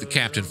go visit the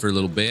captain for a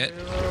little bit.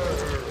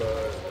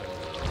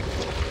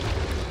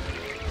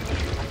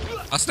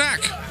 A snack!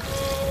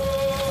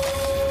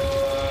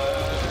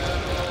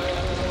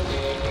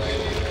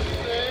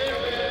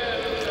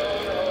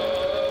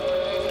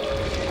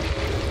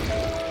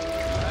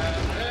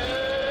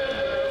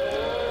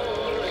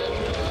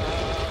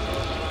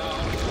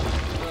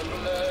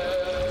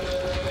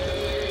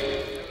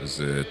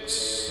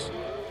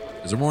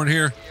 Is there more in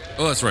here?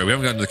 Oh, that's right. We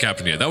haven't gotten to the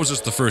captain yet. That was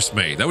just the first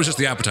mate. That was just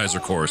the appetizer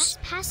course.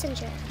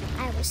 Passenger,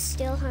 I was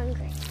still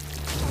hungry.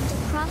 And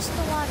across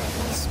the water,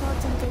 I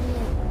smelled something new.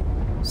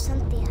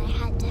 Something I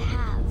had to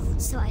have,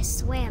 so I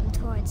swam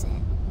towards it.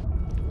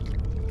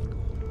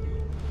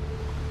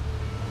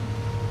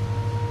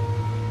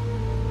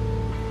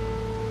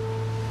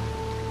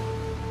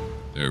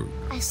 There we go.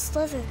 I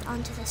slithered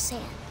onto the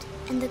sand,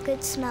 and the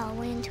good smell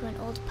went into an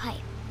old pipe.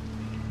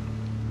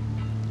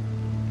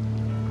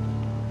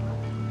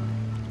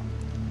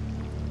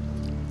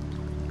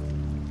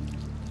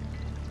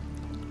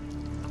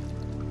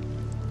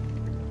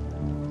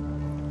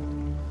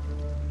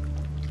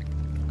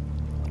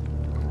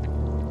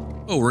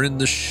 Oh, we're in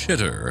the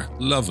shitter.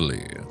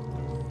 Lovely.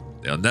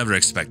 They'll never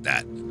expect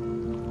that.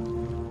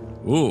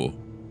 Ooh.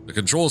 The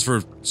controls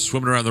for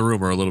swimming around the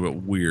room are a little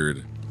bit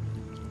weird.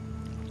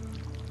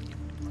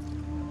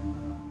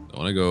 I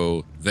want to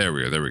go... There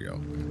we go, there we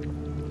go.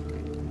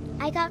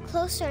 I got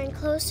closer and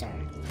closer.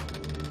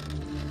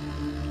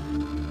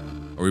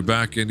 Are we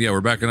back in... Yeah,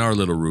 we're back in our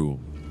little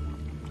room.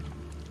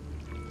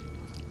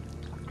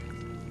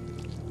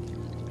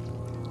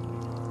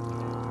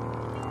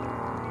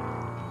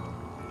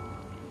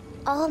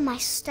 All my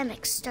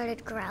stomach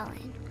started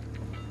growling.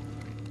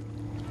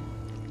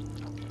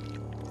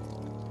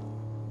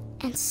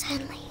 And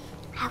suddenly,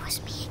 I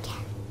was me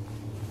again.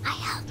 I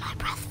held my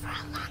breath for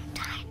a long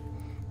time,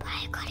 but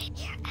I couldn't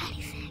hear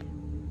anything.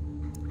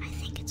 I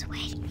think it's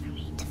waiting for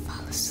me to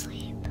fall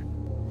asleep.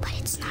 But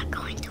it's not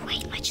going to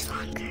wait much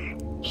longer.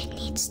 It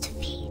needs to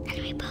feed,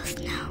 and we both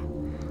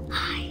know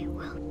I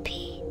will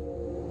be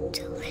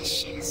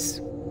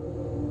delicious.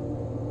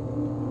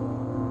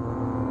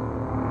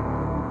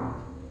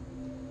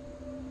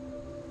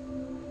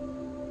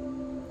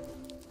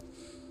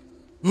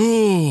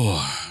 Ooh,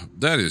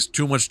 that is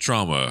too much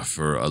trauma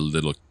for a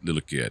little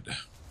kid.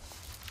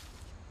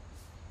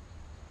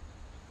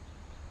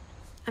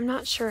 I'm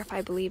not sure if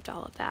I believed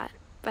all of that,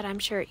 but I'm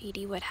sure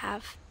Edie would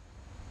have.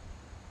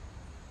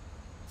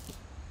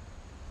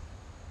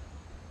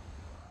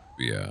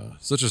 Yeah,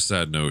 such a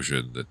sad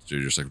notion that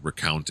you're just like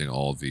recounting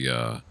all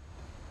the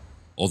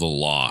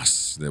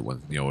loss that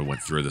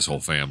went through this whole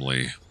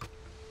family.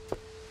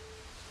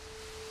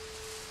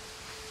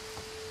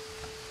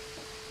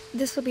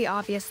 This will be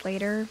obvious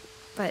later,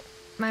 but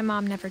my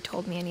mom never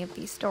told me any of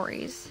these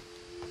stories.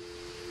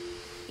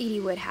 Edie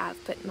would have,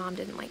 but Mom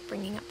didn't like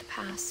bringing up the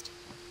past.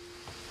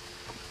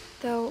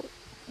 Though,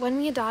 when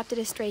we adopted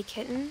a stray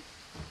kitten,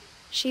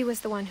 she was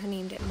the one who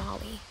named it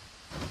Molly.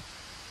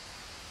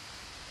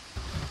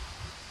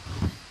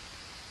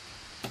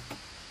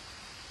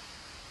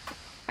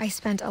 I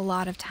spent a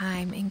lot of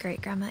time in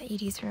Great-Grandma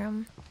Edie's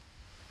room.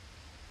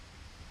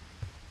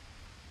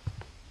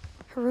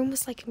 Her room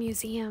was like a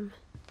museum.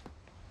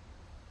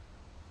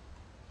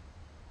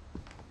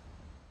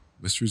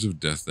 Mysteries of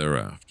Death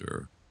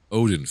Thereafter.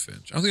 Odin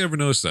Finch. I don't think I ever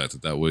noticed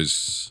that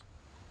was...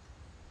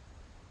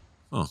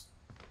 Huh.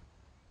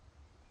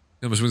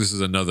 I'm assuming this is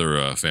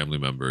another family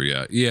member.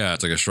 Yeah,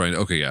 it's like a shrine.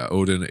 Okay, yeah,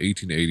 Odin,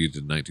 1880 to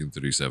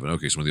 1937.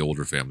 Okay, so one of the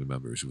older family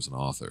members who was an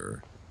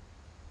author.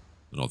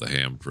 And all the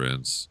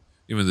handprints.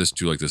 Even this,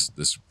 too, like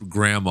this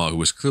grandma who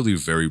was clearly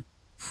very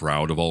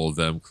proud of all of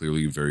them,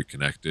 clearly very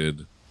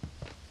connected.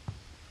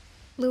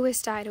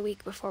 Louis died a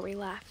week before we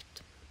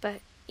left,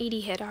 but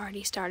Edie had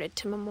already started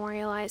to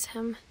memorialize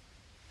him.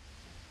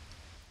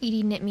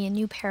 Edie knit me a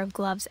new pair of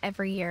gloves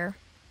every year,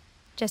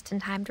 just in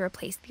time to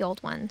replace the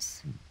old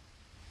ones.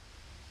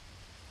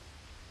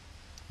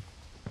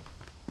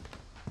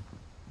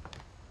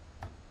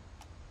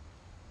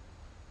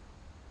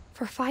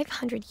 For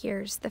 500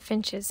 years, the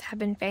Finches have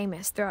been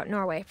famous throughout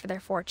Norway for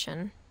their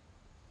fortune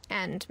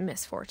and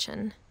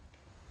misfortune.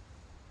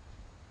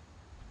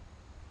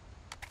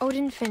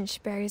 Odin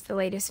Finch buries the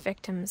latest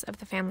victims of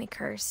the family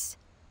curse,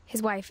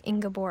 his wife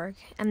Ingeborg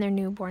and their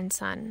newborn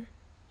son,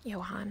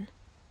 Johan.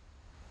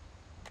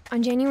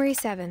 On January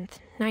 7th,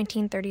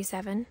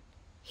 1937,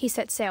 he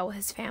set sail with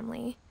his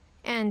family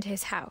and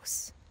his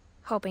house,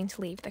 hoping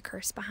to leave the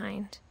curse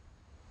behind.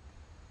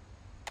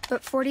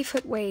 But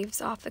 40-foot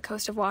waves off the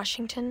coast of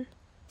Washington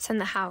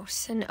send the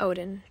house and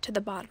Odin to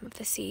the bottom of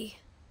the sea.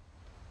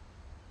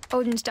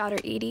 Odin's daughter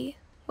Edie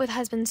with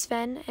husband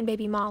Sven and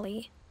baby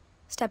Molly,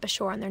 step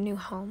ashore on their new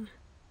home,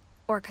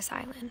 Orcas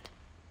Island.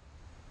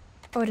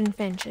 Odin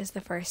Finch is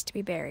the first to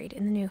be buried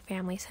in the new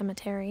family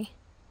cemetery.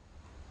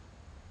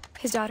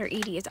 His daughter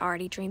Edie is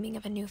already dreaming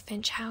of a new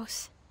Finch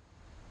house.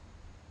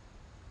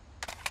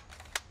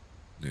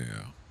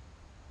 Yeah.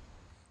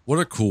 What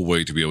a cool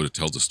way to be able to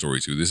tell the story,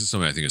 too. This is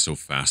something I think is so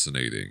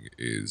fascinating,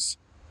 is...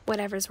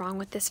 Whatever's wrong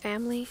with this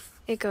family,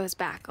 it goes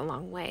back a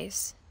long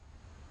ways.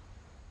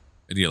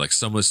 And yeah, like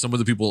some of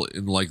the people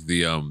in like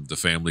the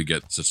family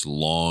get such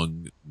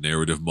long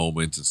narrative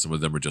moments, and some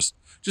of them are just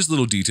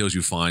little details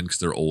you find because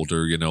they're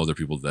older, you know, they're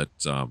people that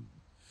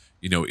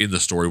you know, in the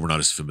story we're not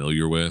as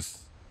familiar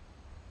with.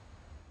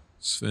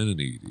 Sven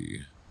and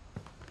Edie.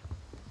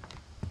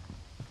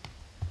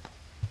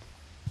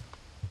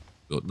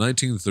 Built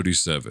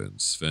 1937,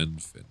 Sven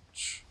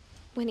Finch.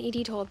 When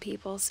Edie told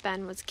people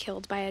Sven was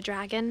killed by a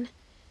dragon,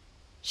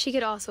 she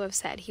could also have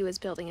said he was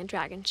building a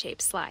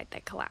dragon-shaped slide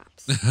that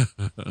collapsed.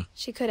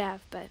 She could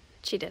have, but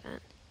she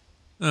didn't.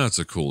 That's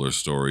a cooler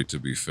story, to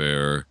be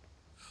fair.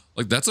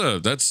 Like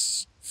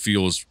that's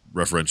feels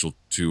referential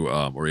to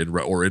or in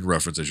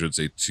reference, I should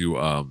say, to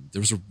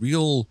there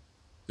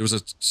was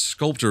a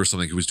sculptor or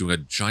something who was doing a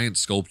giant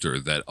sculpture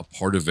that a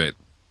part of it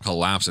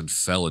collapsed and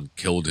fell and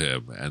killed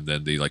him, and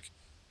then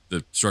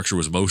the structure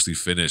was mostly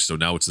finished, so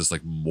now it's this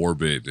like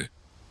morbid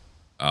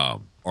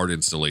art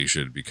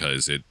installation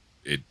because it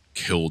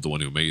killed the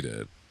one who made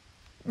it.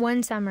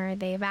 One summer,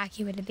 they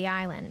evacuated the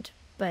island,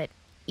 but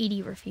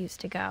Edie refused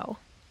to go.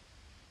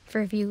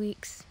 For a few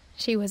weeks,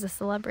 she was a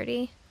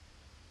celebrity.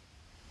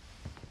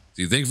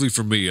 See, thankfully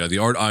for me, the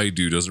art I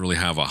do doesn't really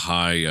have a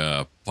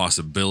high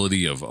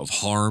possibility of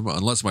harm,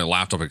 unless my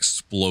laptop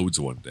explodes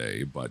one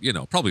day, but, you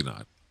know, probably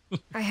not.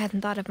 I hadn't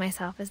thought of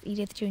myself as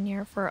Edith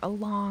Jr. for a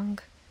long,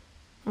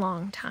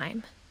 long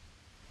time.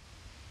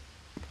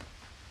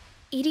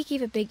 Edie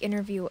gave a big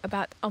interview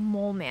about a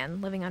mole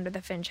man living under the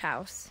Finch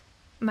house.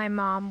 My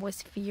mom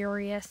was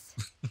furious.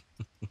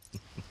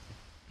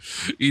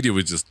 Edie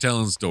was just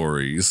telling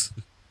stories.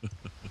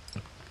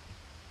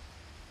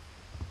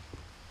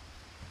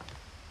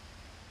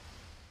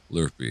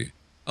 Lurpy.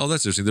 Oh,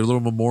 that's interesting. They're little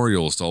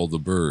memorials to all the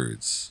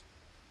birds.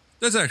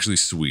 That's actually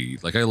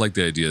sweet. Like, I like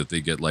the idea that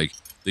they get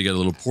a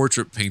little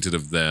portrait painted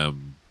of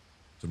them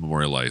to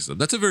memorialize them.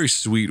 That's a very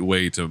sweet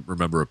way to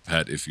remember a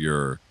pet if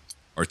you're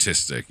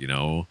artistic, you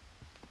know?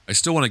 I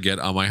still want to get,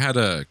 I had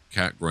a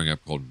cat growing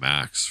up called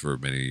Max for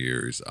many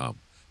years. And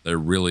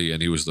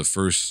he was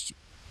the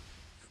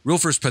real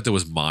first pet that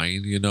was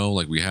mine, you know?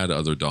 Like, we had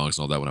other dogs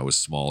and all that when I was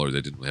smaller.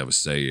 They didn't really have a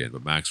say in,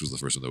 but Max was the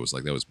first one that was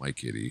like, that was my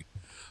kitty.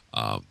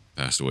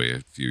 Passed away a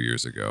few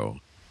years ago.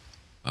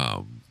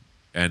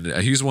 And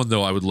he's one,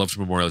 though, I would love to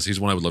memorialize. He's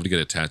one I would love to get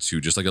a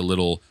tattoo, just like a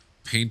little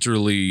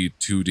painterly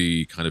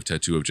 2D kind of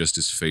tattoo of just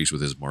his face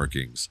with his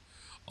markings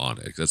on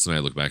it. That's when I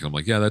look back and I'm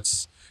like, yeah,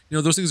 that's, you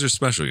know, those things are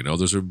special, you know?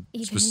 Those are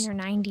even in your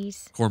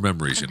 90s. Core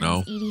memories,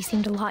 Sometimes you know? Edie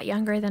seemed a lot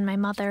younger than my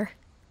mother.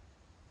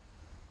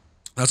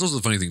 That's also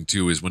the funny thing,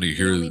 too, is when you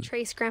hear... The only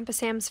trace Grandpa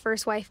Sam's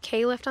first wife,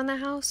 Kay, left on the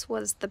house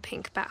was the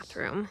pink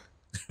bathroom.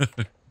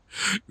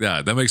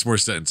 Yeah, that makes more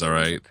sense, all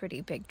right? It was a pretty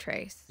big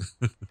trace.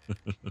 A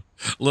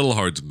little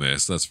hard to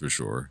miss, that's for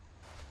sure.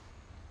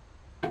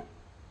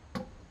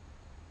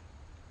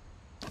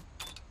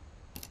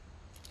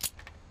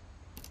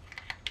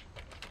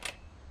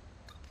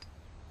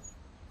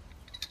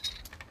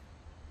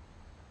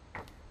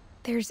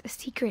 There's a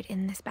secret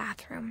in this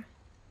bathroom.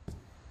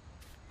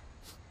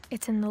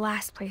 It's in the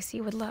last place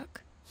you would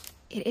look.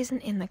 It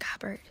isn't in the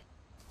cupboard.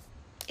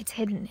 It's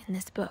hidden in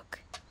this book.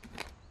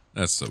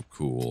 That's so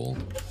cool.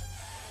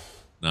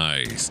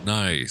 Nice,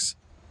 nice.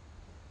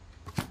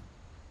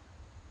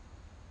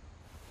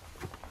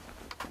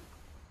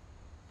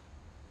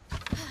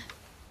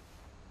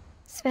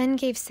 Sven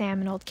gave Sam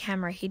an old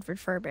camera he'd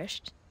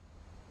refurbished.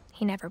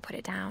 He never put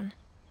it down.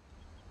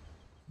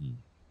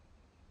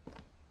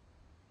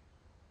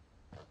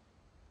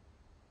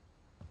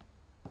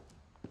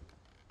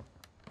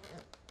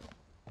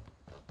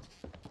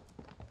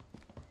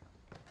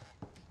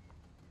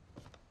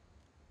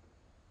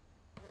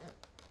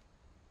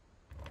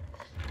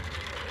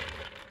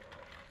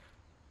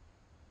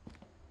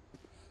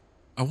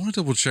 I want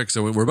to double check,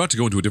 so we're about to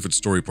go into a different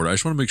story part. I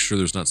just want to make sure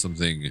there's not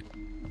something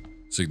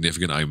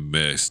significant I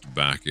missed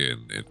back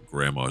in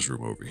Grandma's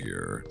room over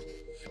here.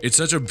 It's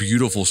such a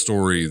beautiful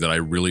story that I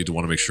really do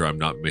want to make sure I'm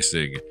not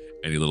missing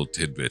any little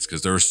tidbits,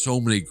 because there are so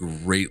many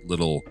great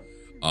little,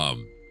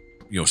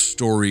 you know,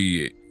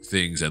 story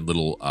things and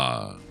little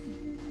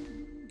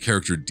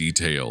character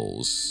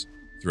details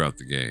throughout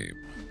the game.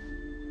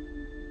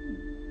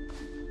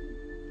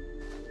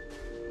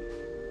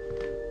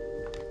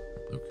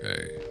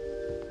 Okay.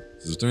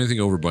 Is there anything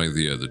over by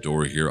the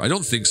door here? I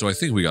don't think so. I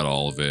think we got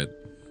all of it.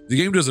 The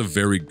game does a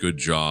very good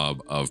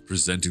job of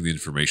presenting the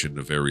information in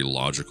a very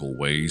logical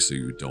way so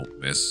you don't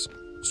miss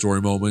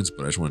story moments,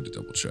 but I just wanted to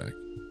double check.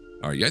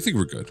 All right, yeah, I think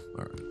we're good.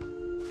 All right.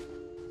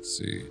 Let's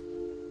see.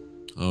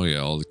 Oh, yeah,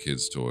 all the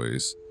kids'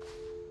 toys.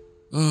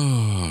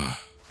 Oh.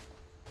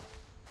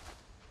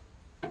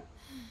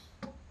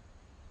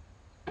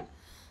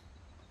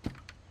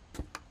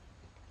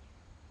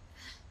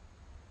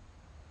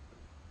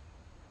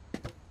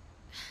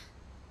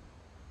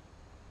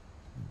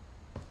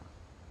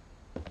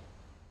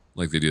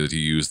 Like the idea that he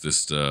used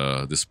this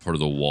this part of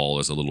the wall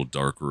as a little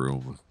dark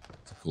room.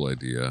 It's a cool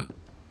idea.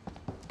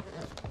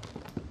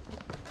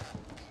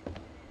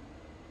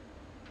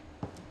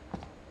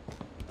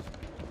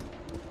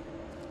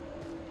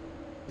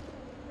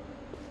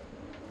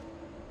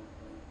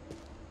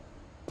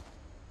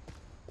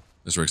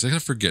 That's right, because I gotta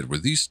forget, were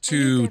these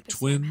two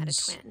twins? Sam had a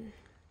twin.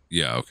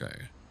 Yeah,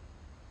 okay.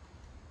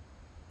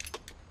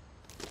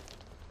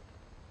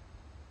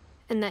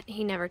 And that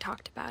he never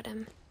talked about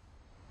him.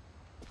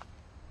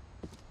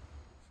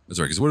 That's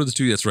right, because what are the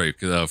two? That's right,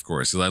 of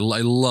course. Because I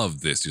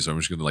love this, so I'm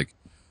just gonna like,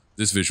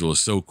 this visual is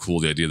so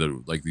cool. The idea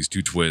that like these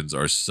two twins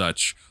are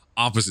such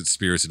opposite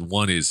spirits, and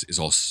one is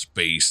all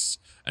space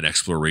and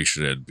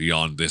exploration and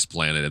beyond this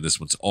planet, and this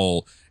one's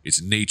all,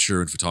 it's nature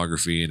and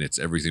photography, and it's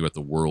everything about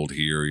the world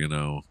here, you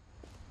know.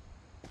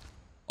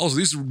 Also,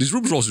 these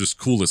rooms are also just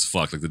cool as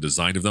fuck. Like the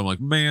design of them,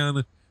 like,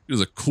 man, these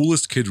are the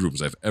coolest kid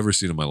rooms I've ever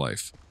seen in my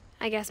life.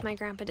 I guess my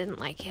grandpa didn't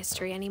like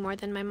history any more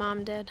than my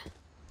mom did.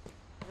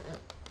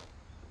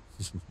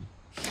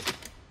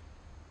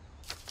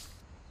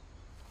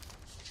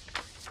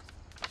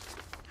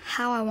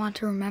 How I Want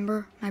to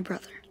Remember My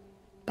Brother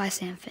by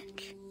Sam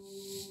Finch.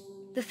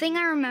 The thing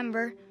I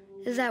remember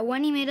is that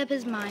when he made up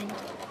his mind,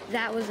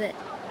 that was it.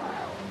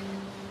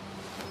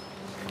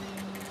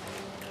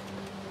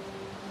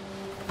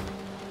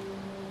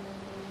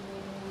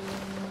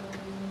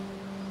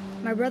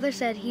 My brother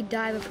said he'd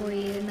die before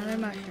he ate another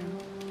mushroom,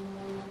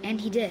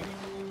 and he did.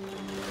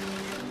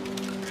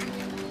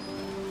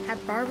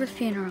 At Barbara's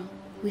funeral,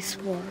 we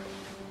swore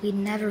we'd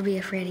never be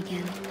afraid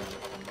again,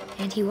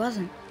 and he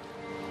wasn't.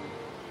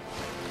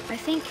 I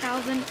think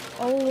Calvin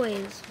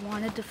always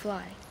wanted to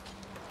fly.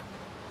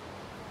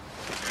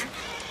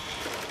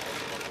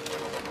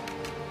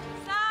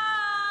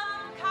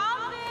 Sam!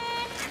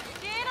 Calvin!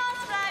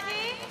 Dinner's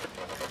ready!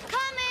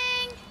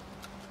 Coming!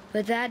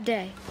 But that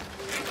day,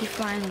 he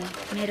finally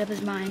made up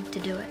his mind to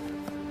do it.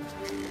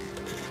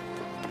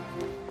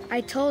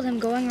 I told him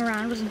going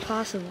around was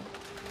impossible.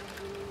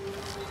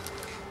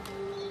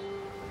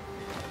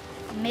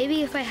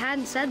 Maybe if I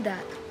hadn't said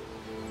that,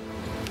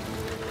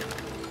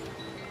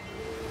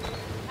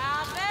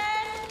 Calvin!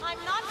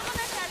 I'm not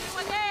gonna tell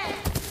you again!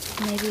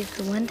 maybe if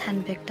the wind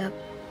hadn't picked up,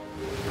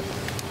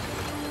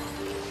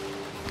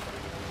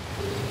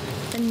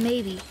 then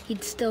maybe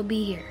he'd still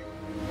be here.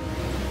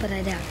 But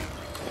I doubt it.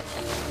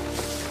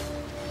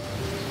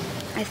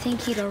 I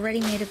think he'd already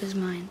made up his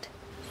mind.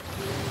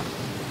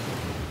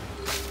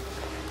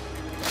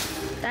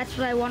 That's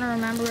what I want to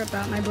remember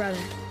about my brother.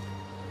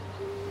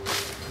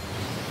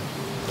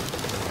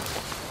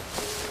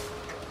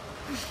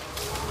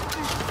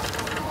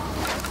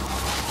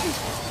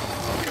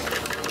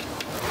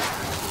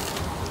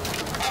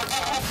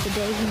 The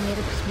day he made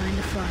up his mind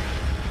to fly.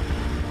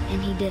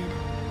 And he did.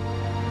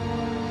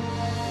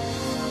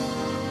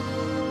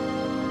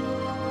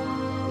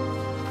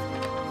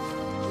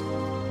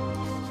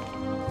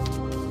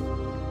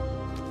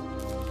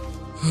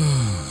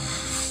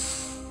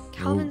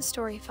 Calvin's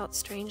story felt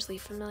strangely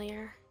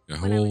familiar. Yeah,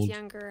 how when I was old?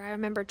 younger, I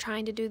remember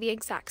trying to do the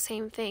exact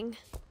same thing.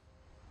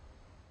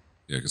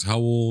 Yeah, because how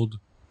old?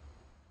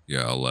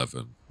 Yeah,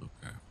 11.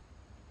 Okay.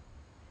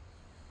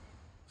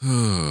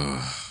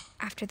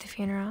 After the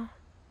funeral,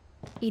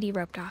 Edie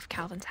roped off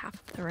Calvin's half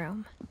of the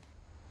room.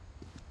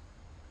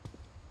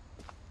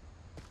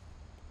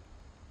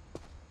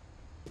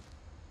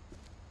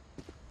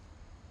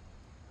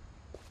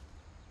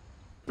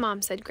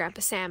 Mom said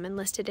Grandpa Sam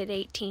enlisted at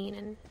 18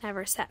 and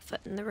never set foot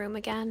in the room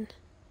again.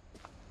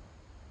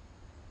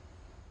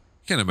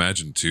 Can't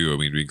imagine too. I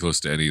mean, being close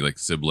to any like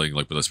sibling,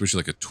 like, but especially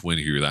like a twin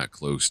who you're that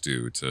close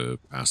to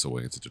pass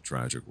away in such a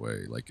tragic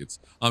way. Like, it's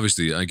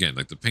obviously, again,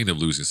 like the pain of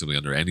losing somebody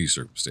under any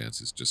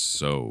circumstance is just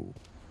so,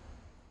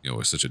 you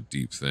know, it's such a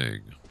deep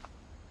thing.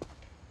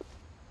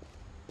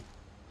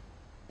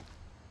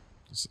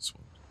 What's this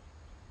one?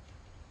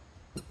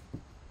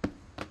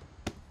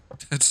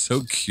 That's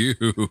so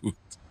cute.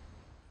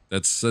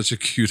 That's such a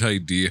cute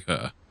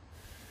idea.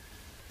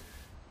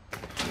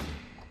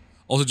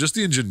 Also, just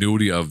the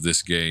ingenuity of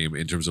this game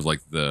in terms of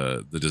like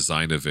the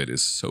design of it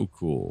is so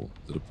cool.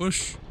 Is it a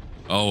push?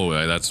 Oh,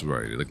 yeah, that's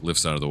right. It like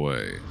lifts out of the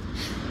way.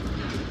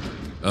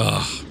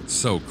 Ugh,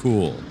 so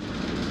cool.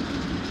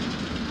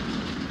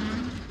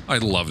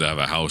 I'd love to have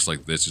a house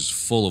like this, just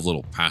full of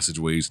little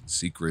passageways and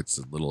secrets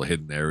and little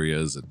hidden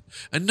areas,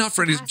 and not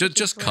for any,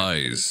 just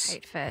Kai's.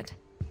 Tight fit.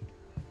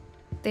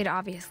 They'd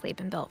obviously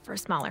been built for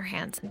smaller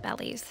hands and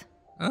bellies.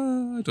 I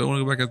don't want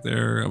to go back up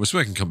there. I'm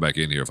assuming I can come back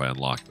in here if I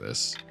unlock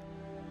this.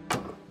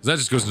 That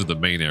just goes into the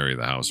main area of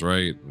the house,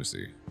 right? Let me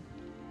see.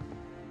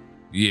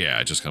 Yeah,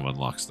 it just kind of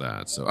unlocks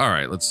that. So, all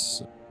right,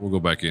 we'll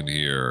go back in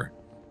here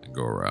and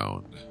go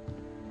around.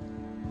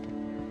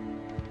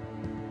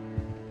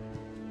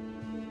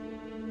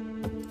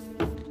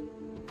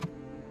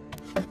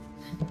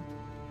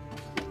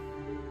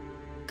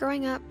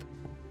 Growing up,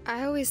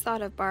 I always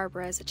thought of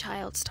Barbara as a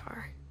child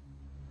star.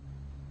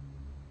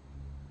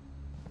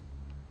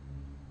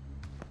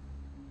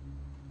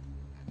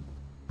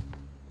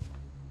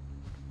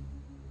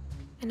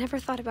 I never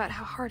thought about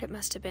how hard it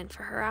must have been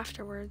for her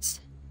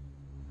afterwards.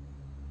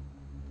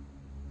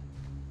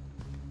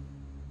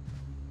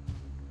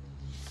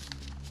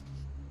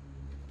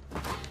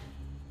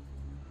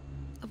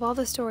 Of all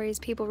the stories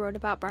people wrote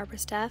about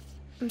Barbara's death,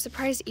 I'm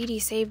surprised Edie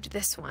saved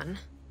this one.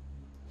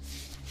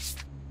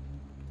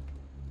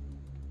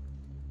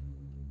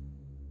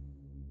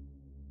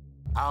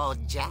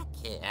 Old Jack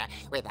here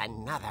with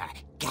another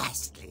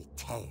ghastly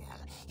tale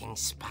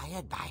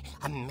inspired by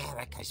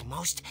America's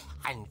most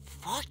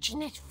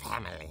unfortunate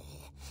family.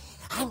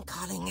 I'm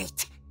calling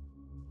it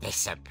The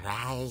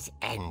Surprise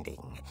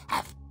Ending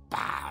of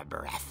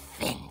Barbara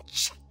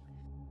Finch.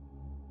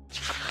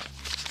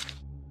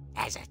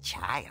 As a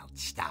child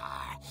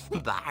star,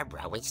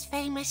 Barbara was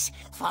famous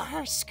for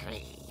her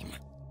scream.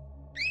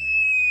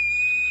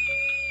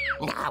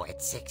 Now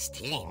at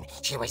 16,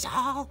 she was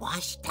all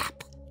washed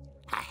up.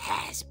 A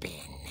has-been.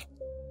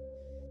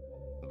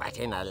 But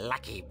in a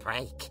lucky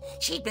break,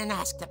 she'd been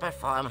asked to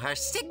perform her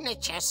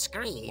signature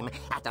scream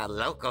at a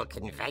local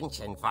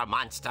convention for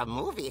monster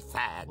movie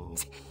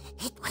fans.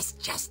 It was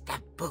just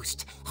the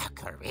boost her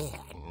career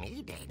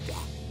needed.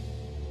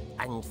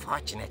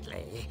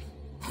 Unfortunately,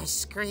 her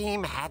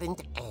scream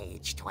hadn't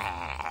aged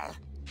well.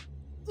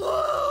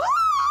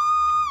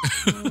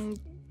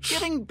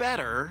 Getting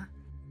better.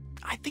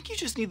 I think you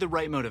just need the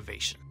right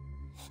motivation.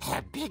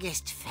 Her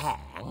biggest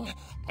fan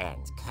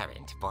and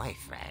current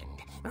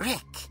boyfriend,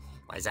 Rick,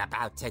 was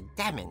about to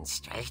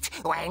demonstrate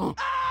when...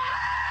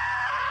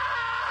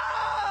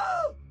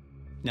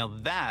 Now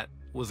that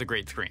was a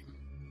great scream.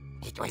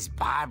 It was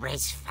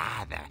Barbara's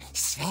father,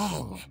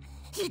 Sven.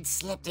 He'd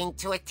slipped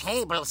into a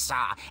table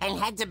saw and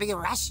had to be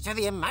rushed to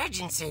the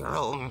emergency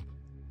room.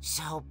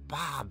 So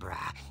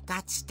Barbara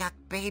got stuck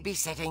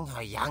babysitting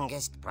her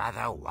youngest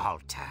brother,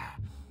 Walter.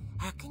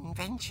 Her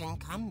convention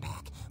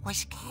comeback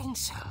was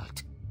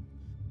cancelled.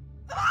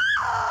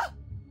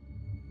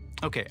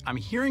 Okay, I'm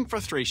hearing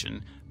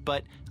frustration,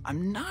 but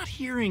I'm not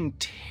hearing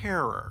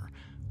terror.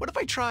 What if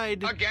I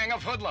tried... A gang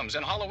of hoodlums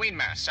in Halloween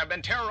masks have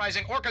been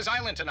terrorizing Orcas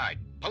Island tonight.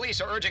 Police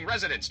are urging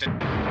residents to...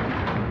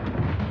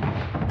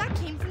 That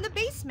came from the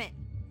basement.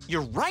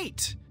 You're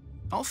right!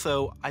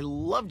 Also, I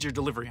loved your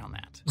delivery on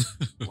that.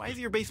 Why is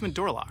your basement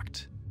door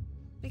locked?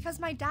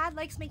 Because my dad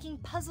likes making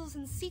puzzles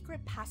and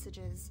secret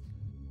passages.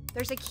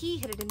 There's a key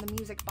hidden in the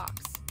music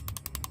box.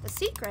 The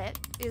secret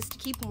is to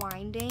keep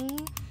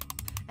winding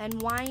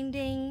and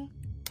winding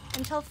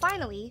until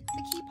finally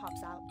the key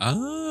pops out.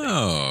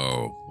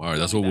 Oh, all right.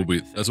 That's what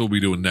we'll be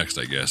doing next,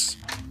 I guess.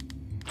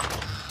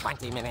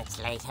 20 minutes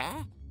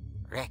later,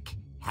 Rick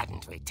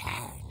hadn't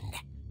returned.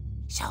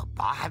 So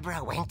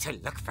Barbara went to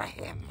look for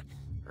him,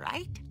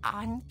 right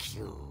on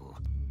cue.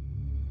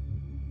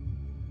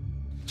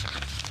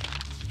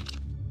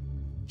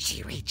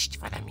 She reached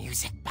for the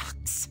music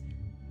box.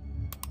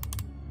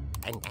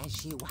 And as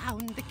she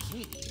wound the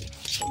key,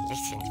 she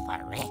listened for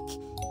Rick,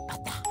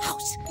 but the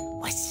house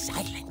was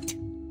silent.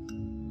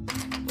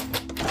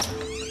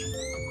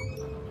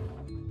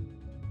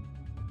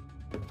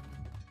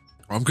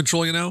 I'm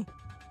controlling it now?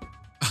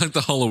 I like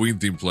the Halloween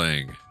theme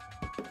playing.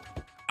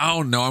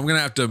 Oh no, I'm gonna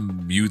have to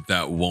mute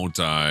that, won't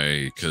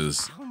I?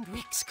 Because... Found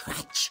Rick's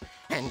crutch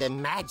and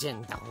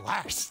imagined the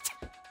worst.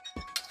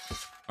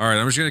 Alright,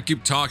 I'm just gonna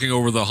keep talking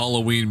over the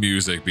Halloween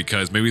music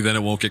because maybe then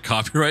it won't get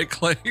copyright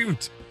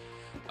claimed.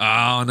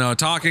 Oh no,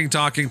 talking.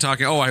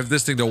 Oh, I have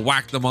this thing to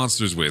whack the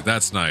monsters with.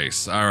 That's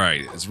nice.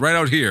 Alright, it's right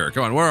out here.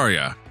 Come on, where are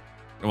you?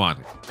 Come on,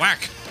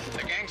 whack!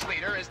 The gang's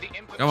leader is the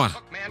infamous Come on.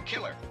 Hookman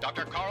killer,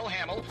 Dr. Carl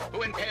Hamill,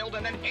 who impaled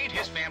and then ate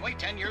his family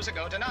 10 years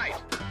ago tonight.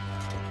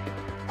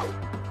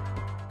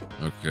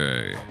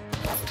 Okay.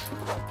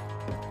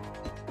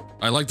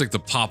 I like the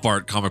pop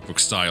art comic book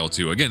style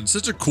too. Again,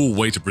 such a cool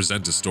way to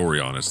present a story,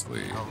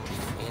 honestly.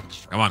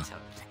 Come on.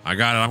 I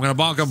got it. I'm gonna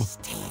bonk him.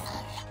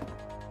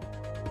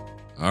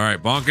 All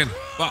right, bonking.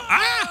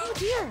 Ah! Oh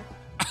dear.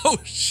 Oh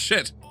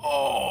shit.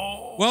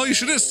 Oh. Well, you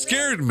should have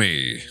scared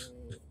me.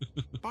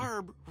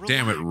 Barb, relax.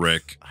 Damn it,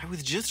 Rick. I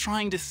was just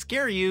trying to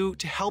scare you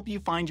to help you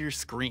find your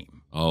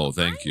scream. Oh,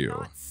 thank you. I'm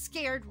not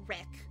scared,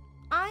 Rick.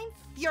 I'm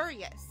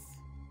furious.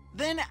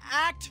 Then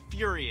act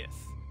furious.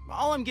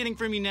 All I'm getting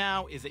from you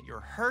now is that you're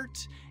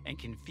hurt and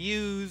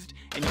confused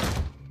and...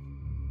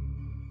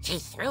 She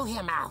threw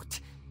him out,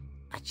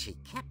 but she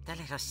kept a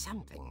little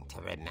something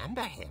to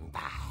remember him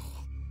by.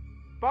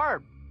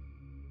 Barb,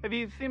 have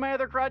you seen my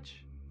other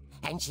crutch?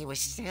 And she was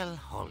still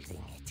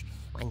holding it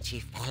when she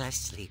fell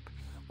asleep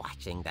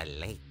watching the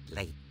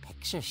late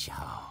picture show.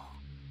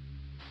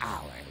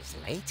 Hours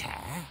later...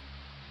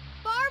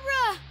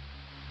 Barbara!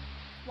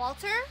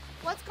 Walter,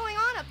 what's going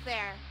on up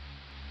there?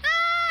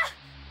 Ah!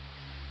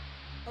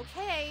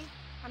 Okay,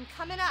 I'm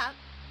coming up,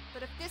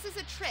 but if this is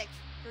a trick,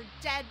 you're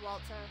dead,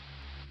 Walter.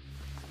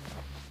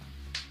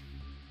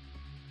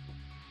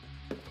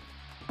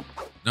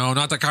 No,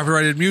 not the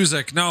copyrighted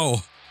music. No.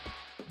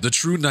 The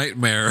true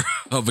nightmare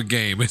of a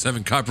game is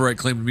having copyright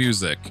claimed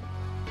music.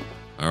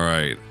 All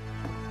right.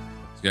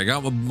 See, I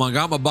got my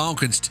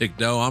bonking stick,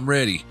 though. I'm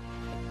ready.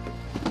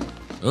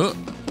 Oh.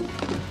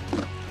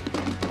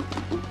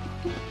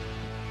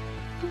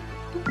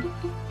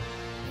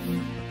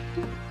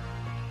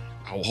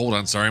 Oh, hold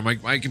on. Sorry.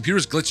 My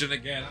computer's glitching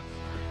again.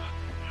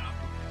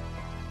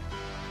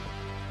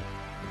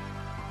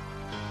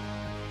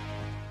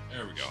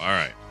 There we go. All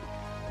right.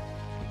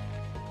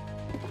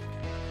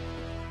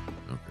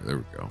 Okay, there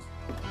we go.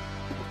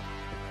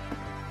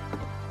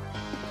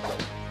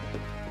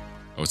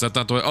 Oh, is that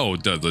not the way? Oh,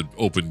 the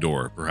open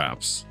door,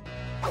 perhaps.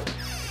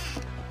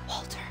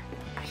 Walter,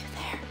 are you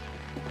there?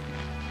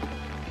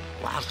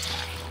 Walter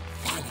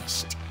had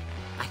vanished,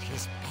 but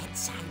his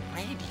bedside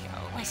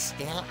radio was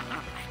still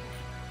on.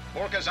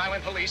 Orcas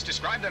Island police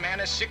describe the man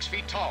as 6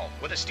 feet tall,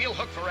 with a steel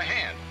hook for a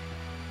hand.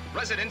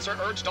 Residents are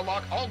urged to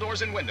lock all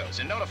doors and windows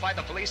and notify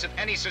the police of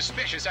any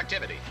suspicious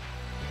activity.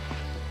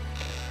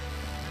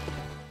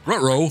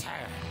 Ruh-roh.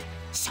 Turned,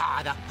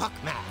 saw the hook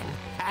man,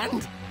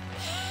 and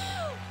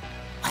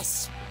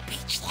was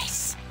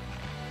speechless.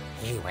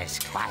 He was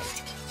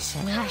quite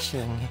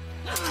smashing.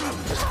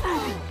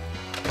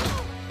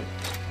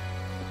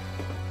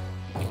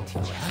 And he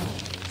really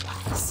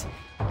was.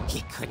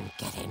 He couldn't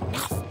get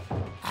enough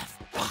of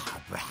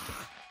Barbara.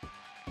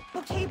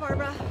 Okay,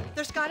 Barbara,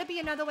 there's gotta be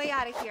another way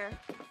out of here.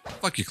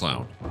 Fuck you,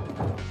 clown.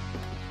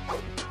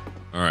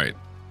 All right.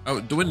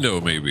 Out the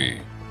window,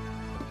 maybe.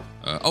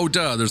 Oh,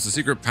 duh, there's the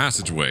secret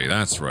passageway.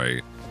 That's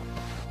right.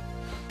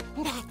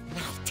 That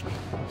night,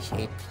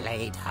 she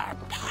played her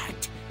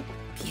part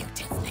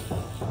beautifully.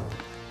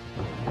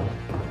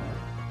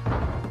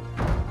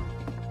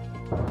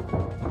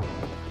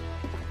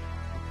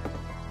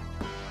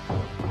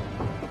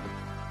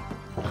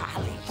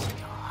 Molly's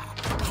door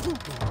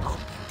hadn't been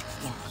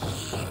opened in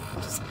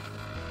years.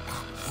 The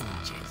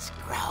hinges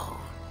groaned.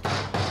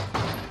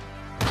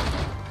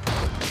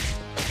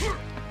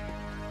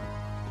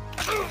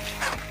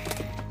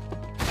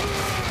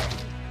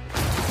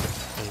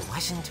 He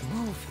wasn't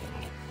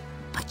moving,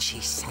 but she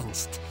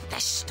sensed the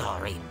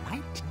story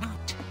might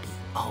not be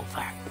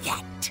over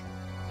yet.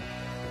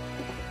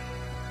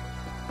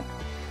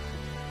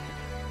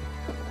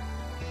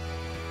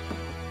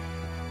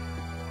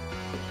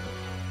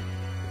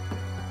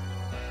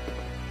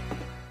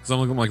 So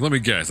I'm like, let me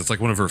guess. It's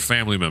like one of her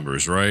family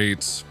members,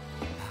 right?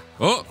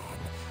 Oh,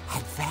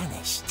 Had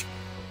vanished.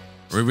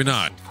 or maybe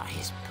not. For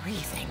his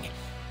breathing,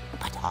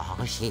 but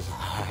all she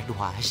heard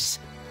was...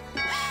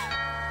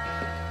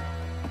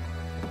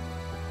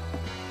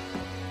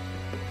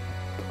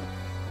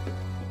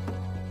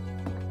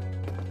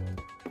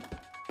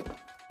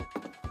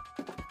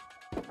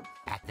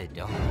 At the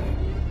door,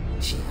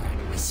 she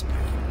heard whispering.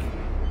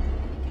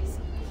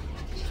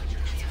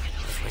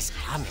 It was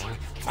coming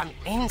from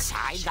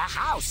inside the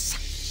house.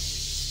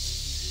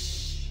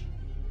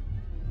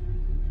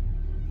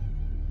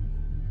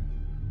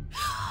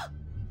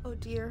 Oh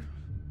dear.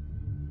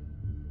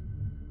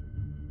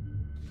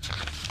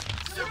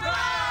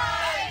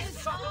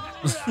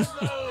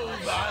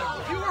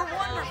 You were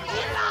wonderful.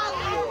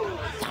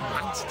 The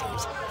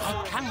monsters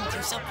had come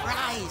to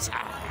surprise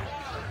her.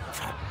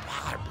 For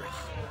Barbara,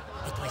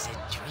 it was a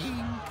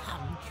dream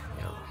come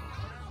true.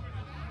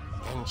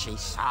 Then she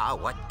saw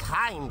what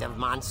kind of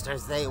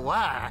monsters they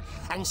were,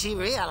 and she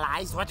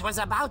realized what was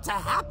about to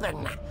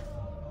happen.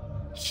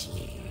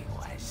 She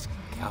was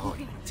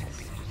going to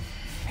be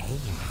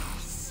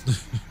famous.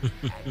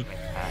 And with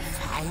her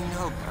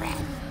final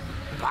breath,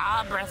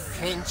 Barbara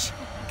Finch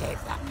gave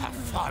the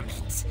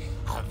performance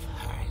of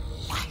her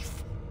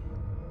life.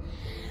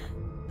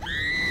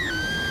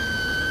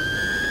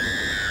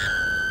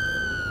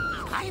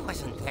 I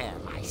wasn't there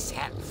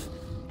myself,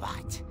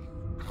 but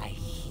I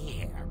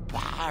hear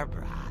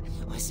Barbara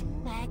was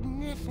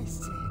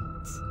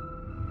magnificent.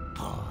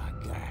 Poor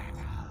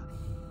girl.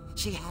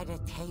 She had a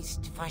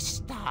taste for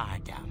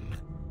stardom.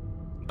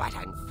 But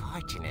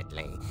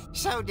unfortunately,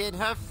 so did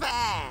her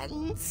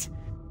fans.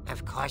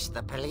 Of course,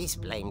 the police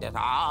blamed it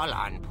all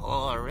on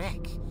poor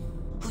Rick,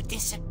 who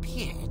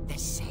disappeared the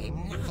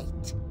same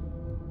night.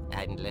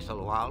 And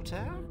little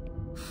Walter,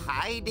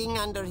 hiding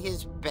under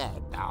his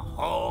bed the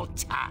whole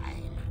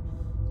time.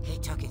 He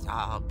took it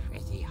all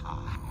pretty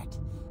hard,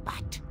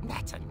 but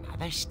that's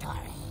another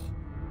story.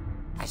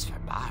 As for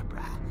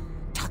Barbara,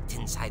 tucked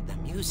inside the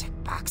music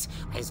box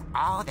was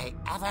all they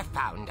ever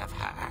found of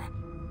her.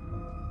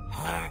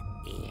 Her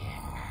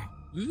ear.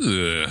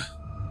 Ugh.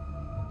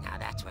 Now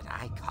that's what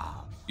I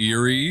call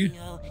Eerie.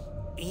 real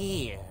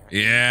ear.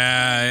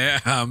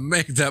 Yeah,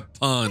 make that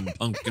pun,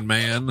 pumpkin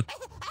man.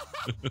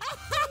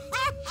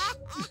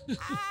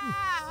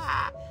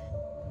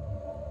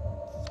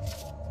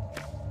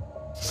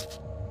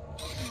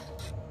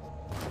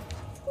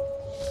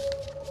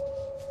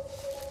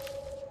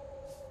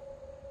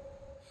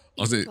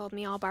 Edie told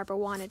me all Barbara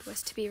wanted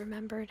was to be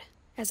remembered,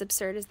 as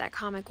absurd as that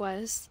comic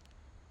was.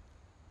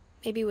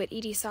 Maybe what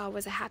Edie saw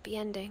was a happy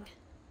ending.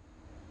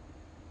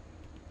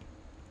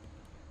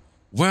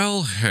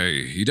 Well,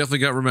 hey, he definitely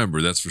got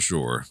remembered, that's for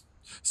sure.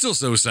 Still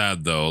so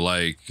sad, though.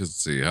 Like, let's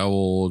see, how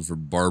old for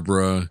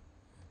Barbara?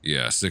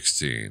 Yeah,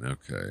 16,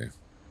 okay.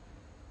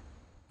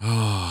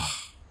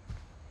 Ah.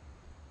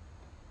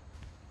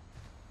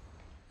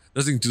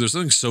 There's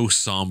something so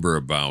somber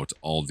about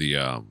all the,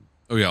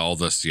 all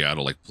the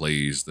Seattle, like,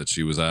 plays that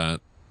she was at.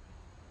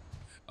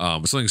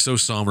 Something so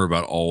somber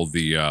about all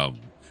the,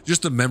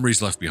 just the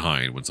memories left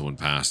behind when someone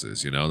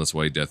passes, you know? That's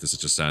why death is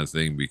such a sad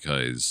thing,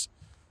 because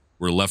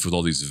we're left with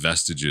all these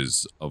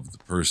vestiges of the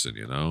person,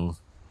 you know?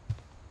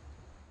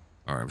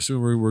 All right, I'm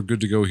assuming we're good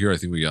to go here. I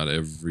think we got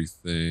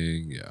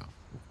everything. Yeah.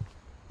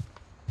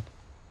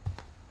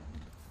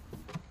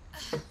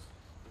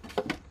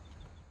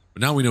 But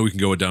now we know we can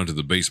go down to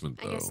the basement,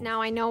 though. I guess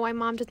now I know why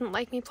Mom didn't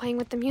like me playing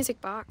with the music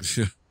box.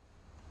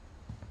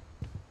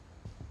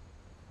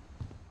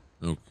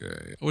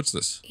 Okay. What's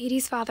this?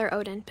 Edie's father,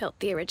 Odin, built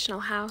the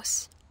original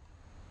house.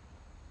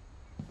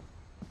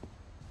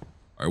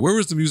 All right, where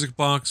was the music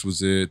box?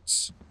 Was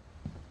it...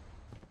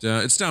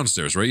 it's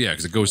downstairs, right? Yeah,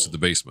 because it goes to the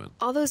basement.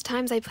 All those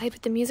times I played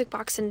with the music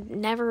box and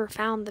never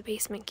found the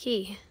basement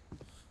key.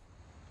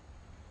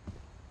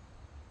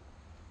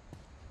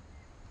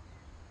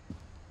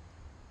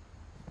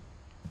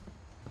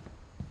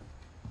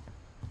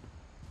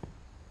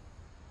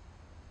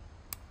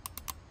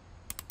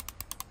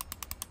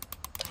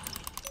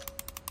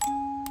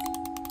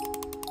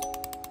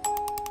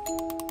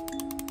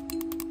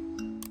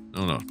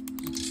 Oh, no.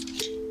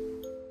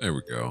 There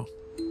we go.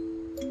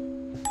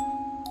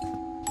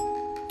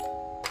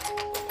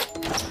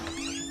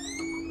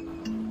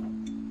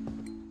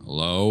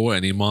 Hello?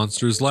 Any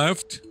monsters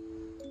left?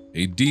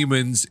 Hey,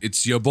 demons,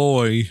 it's your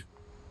boy.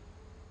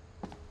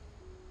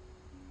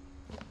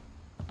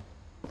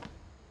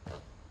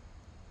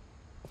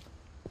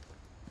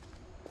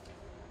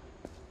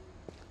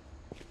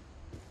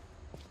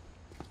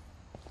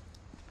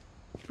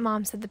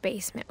 Mom said the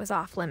basement was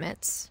off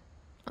limits,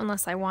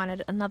 unless I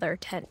wanted another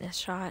tetanus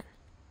shot.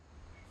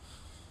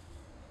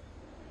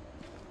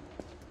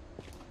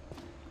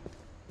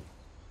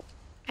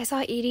 I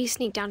saw Edie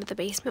sneak down to the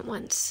basement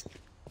once,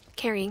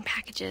 carrying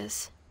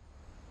packages.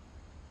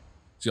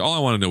 See, all I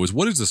want to know is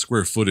what is the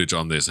square footage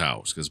on this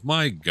house? Because,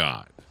 my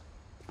God.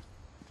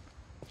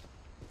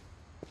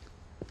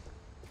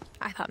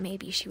 I thought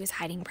maybe she was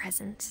hiding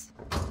presents.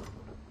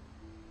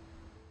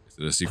 Is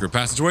it a secret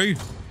passageway?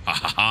 Ha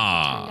ha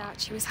ha! Turned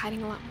out she was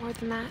hiding a lot more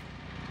than that.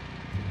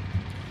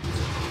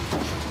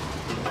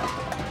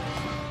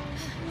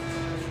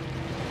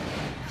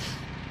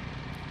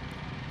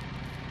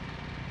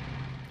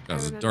 God,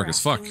 it's dark as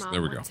fuck.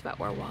 There we go. About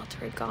where Walter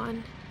had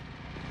gone.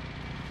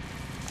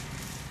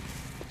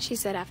 She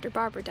said after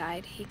Barbara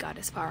died, he got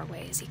as far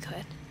away as he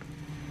could.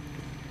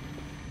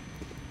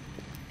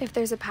 If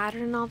there's a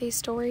pattern in all these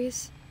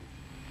stories,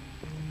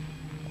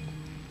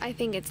 I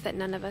think it's that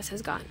none of us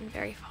has gotten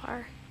very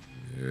far.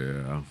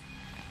 Yeah.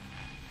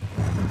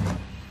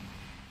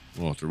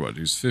 Walter, what,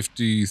 he's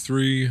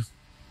 53?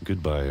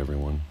 Goodbye,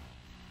 everyone.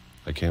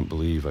 I can't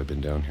believe I've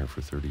been down here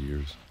for 30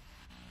 years.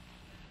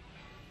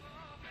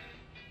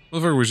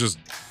 Motherfucker was just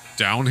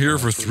down here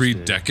for 3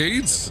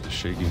 decades? After the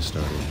shaking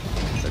started,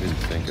 I didn't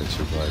think I'd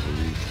survive a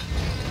week.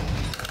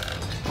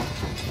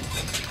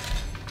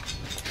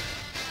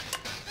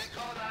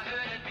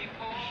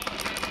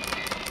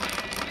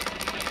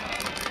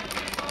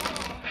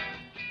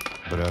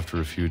 But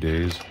after a few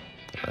days,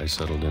 I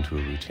settled into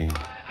a routine.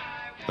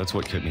 That's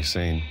what kept me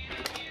sane.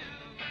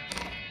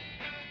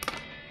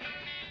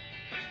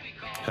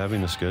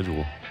 Having a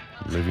schedule,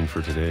 living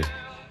for today.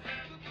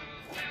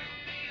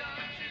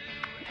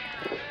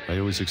 I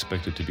always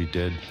expected to be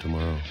dead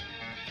tomorrow.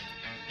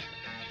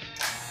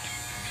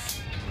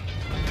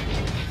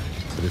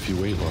 But if you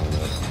wait long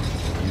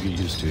enough, you get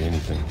used to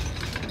anything.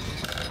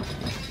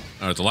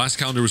 All right, the last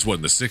calendar was what,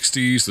 in the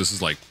 60s? This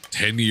is like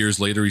 10 years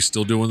later, he's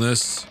still doing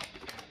this?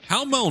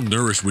 How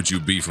malnourished would you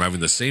be from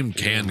having the same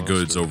canned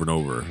goods over and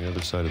over? The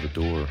other side of the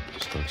door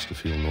starts to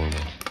feel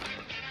normal.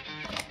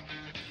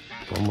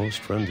 Almost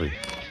friendly.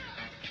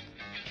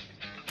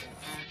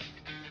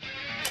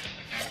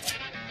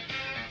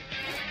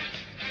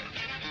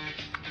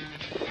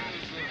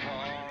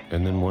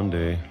 And then one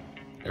day,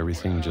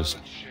 everything just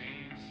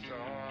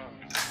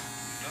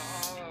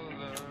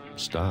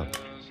stopped.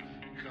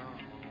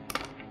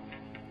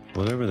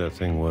 Whatever that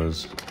thing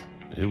was,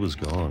 it was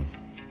gone.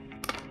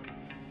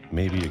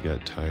 Maybe it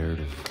got tired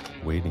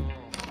of waiting.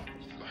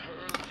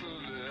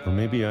 Or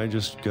maybe I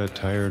just got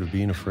tired of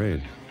being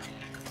afraid.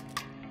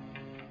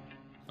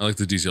 I like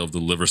the detail of the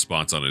liver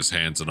spots on his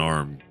hands and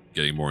arm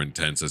getting more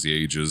intense as he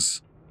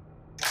ages.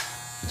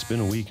 It's been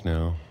a week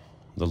now,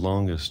 the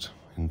longest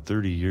in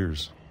 30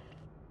 years.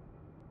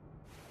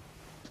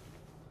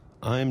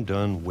 I'm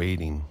done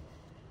waiting.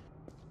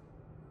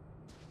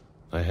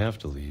 I have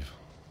to leave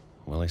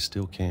while I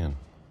still can.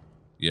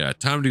 Yeah,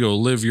 time to go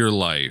live your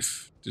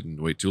life. Didn't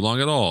wait too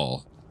long at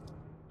all.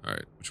 All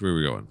right, which way are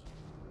we going?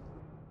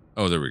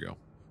 Oh, there we go.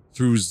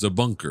 Through the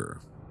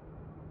bunker.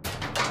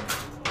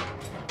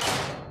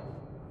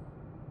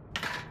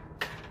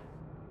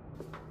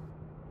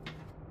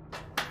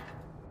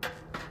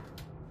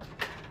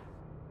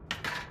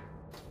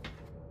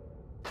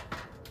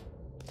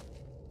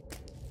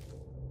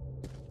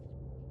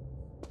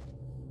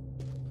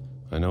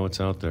 I know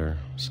it's out there,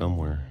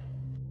 somewhere.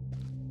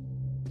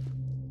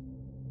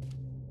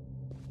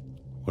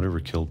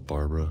 Whatever killed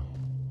Barbara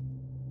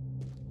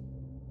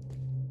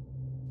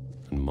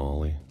and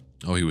Molly.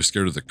 Oh, he was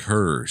scared of the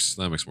curse.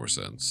 That makes more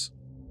sense.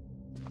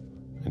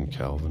 And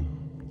Calvin.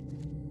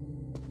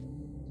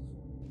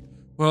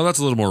 Well, that's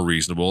a little more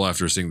reasonable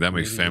after seeing that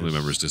many Maybe family this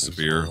members was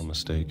disappear. all a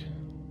mistake.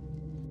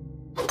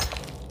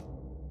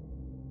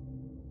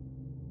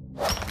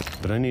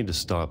 But I need to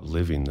stop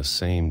living the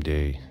same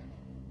day,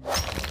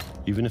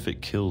 even if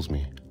it kills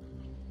me.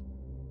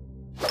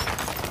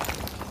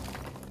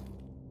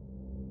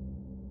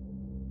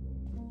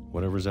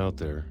 Whatever's out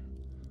there,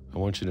 I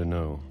want you to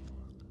know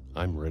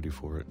I'm ready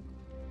for it.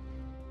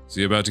 Is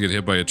he about to get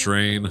hit by a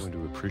train? I'm going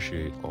to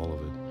appreciate all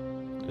of it,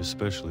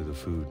 especially the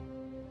food.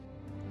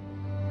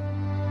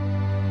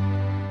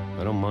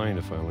 I don't mind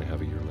if I only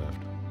have a year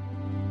left.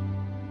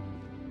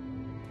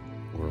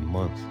 Or a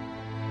month.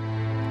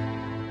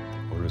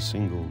 Or a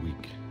single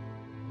week.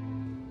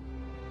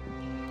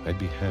 I'd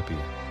be happy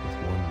with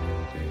one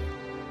real day.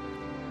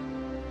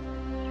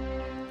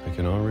 I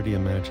can already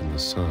imagine the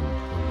sun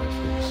on my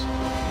face.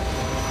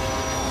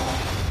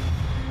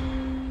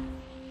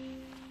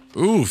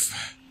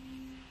 Oof.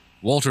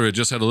 Walter had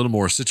just had a little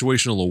more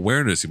situational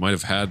awareness. He might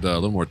have had a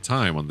little more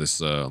time on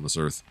this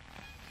earth.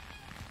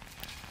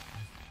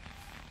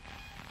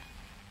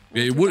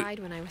 Yeah, Walter died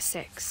when I was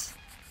 6.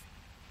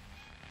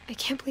 I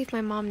can't believe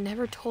my mom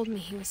never told me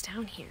he was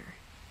down here.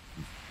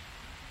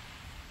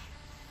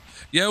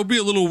 Yeah, it would be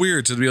a little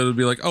weird to be able to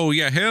be like, oh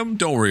yeah, him?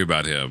 Don't worry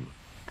about him.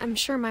 I'm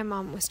sure my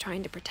mom was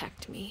trying to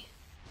protect me.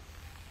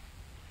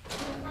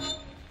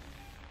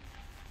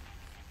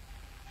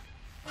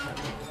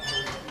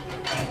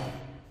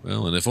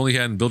 Well, and if only he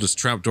hadn't built his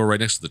trapdoor right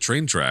next to the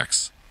train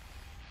tracks.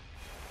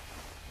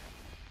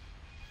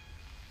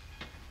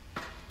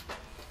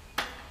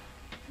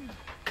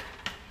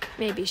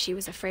 Maybe she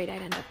was afraid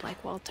I'd end up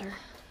like Walter.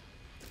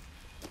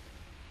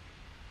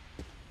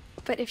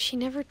 But if she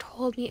never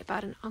told me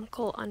about an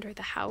uncle under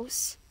the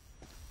house,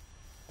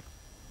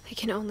 I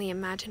can only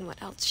imagine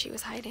what else she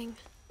was hiding.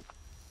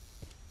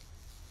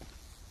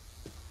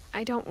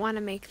 I don't want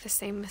to make the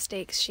same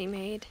mistakes she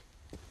made.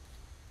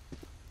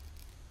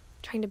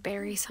 Trying to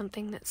bury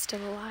something that's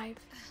still alive.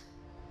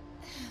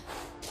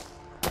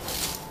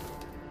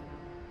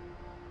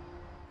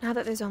 Now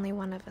that there's only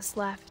one of us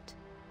left,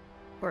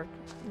 or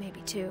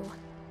maybe 2,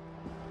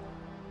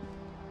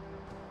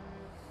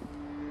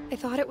 I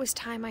thought it was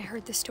time I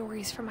heard the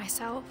stories for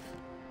myself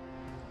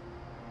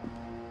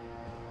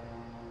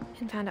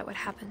and found out what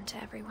happened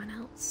to everyone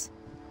else.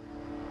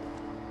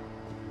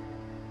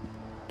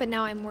 But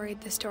now I'm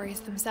worried the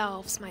stories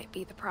themselves might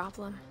be the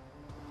problem.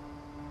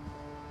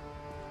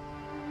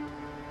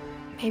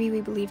 Maybe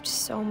we believed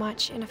so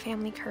much in a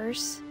family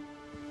curse,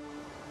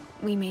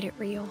 we made it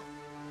real.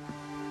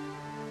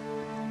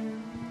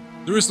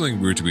 There is something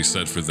weird to be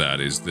said for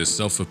that, is this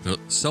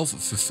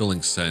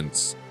self-fulfilling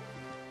sense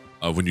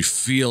of when you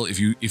feel, if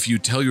you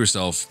tell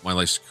yourself my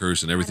life's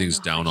cursed and everything's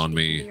down on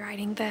me. Be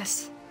writing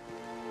this.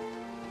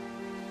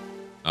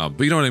 But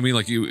you know what I mean?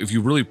 Like if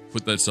you really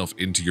put that stuff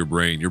into your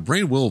brain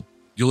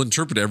you'll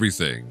interpret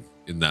everything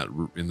in that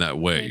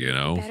way, Maybe you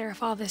know? It'd be better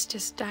if all this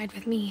just died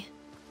with me.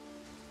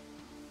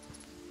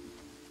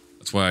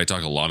 That's why I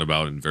talk a lot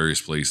about in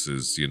various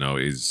places, you know,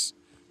 is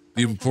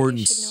the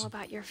importance. You should know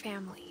about your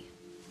family.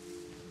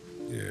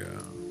 Yeah.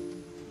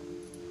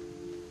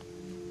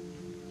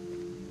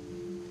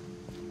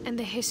 And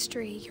the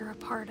history you're a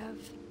part of.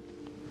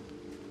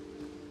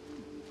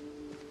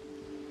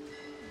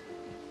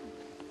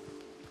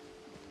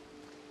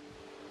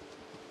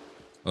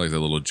 I like that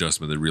little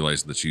adjustment. They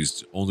realizing that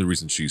the only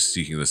reason she's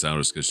seeking this out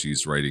is because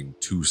she's writing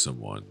to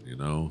someone, you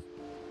know?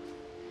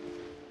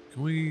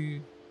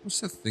 What's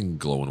that thing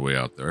glowing way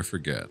out there? I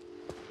forget.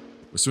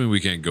 Assuming we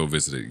can't go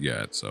visit it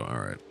yet, so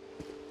alright.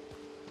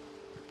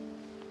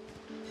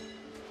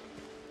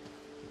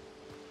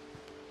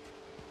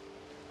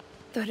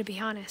 Though to be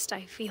honest,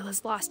 I feel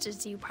as lost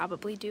as you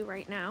probably do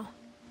right now.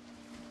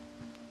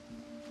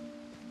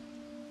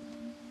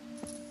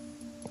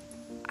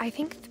 I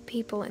think the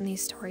people in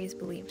these stories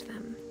believed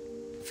them,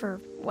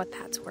 for what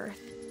that's worth.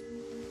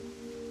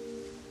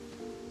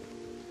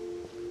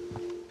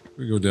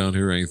 We go down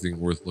here, anything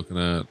worth looking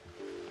at?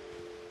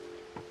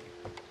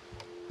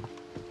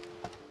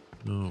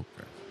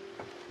 Okay.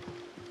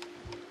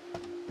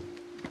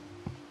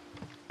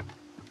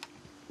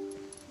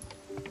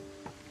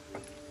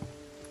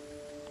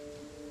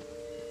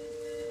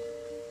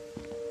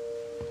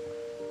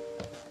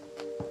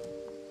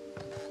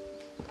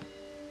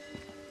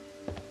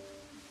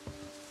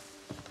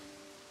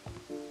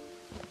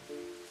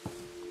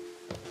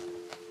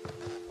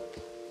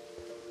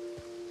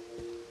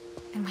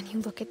 And when you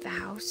look at the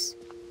house,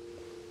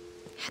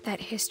 that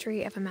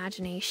history of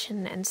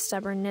imagination and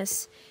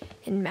stubbornness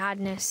and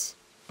madness,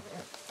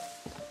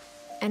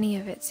 any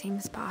of it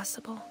seems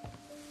possible.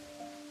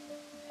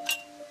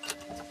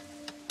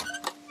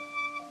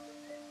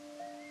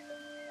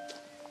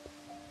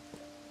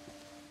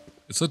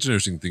 It's such an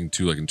interesting thing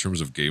too, like in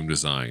terms of game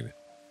design.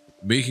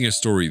 Making a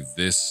story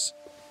this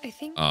I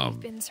think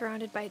we've been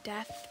surrounded by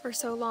death for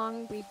so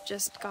long, we've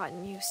just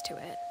gotten used to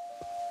it.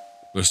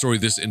 a story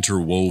this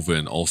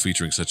interwoven, all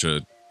featuring such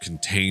a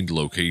contained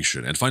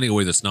location and finding a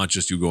way that's not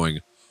just you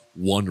going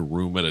one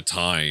room at a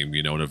time,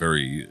 you know, in a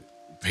very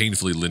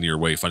painfully linear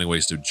way, finding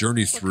ways to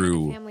journey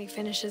through. What kind of family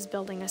finishes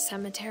building a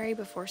cemetery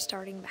before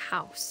starting the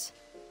house?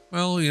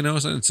 Well, you know,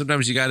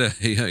 sometimes you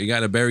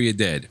gotta bury your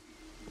dead.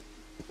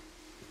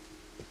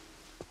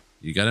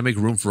 You gotta make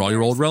room for all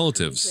your old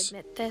relatives. To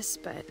admit this,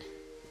 but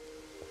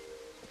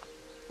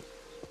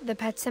the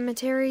pet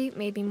cemetery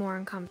made me more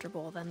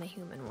uncomfortable than the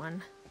human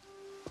one.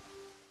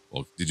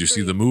 Well, did you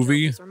see 3 the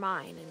movie? of those were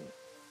mine, and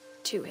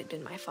 2 had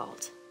been my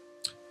fault.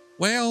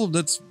 Well,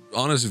 that's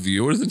honest with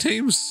you. What are the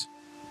names?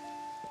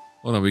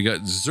 Hold on, we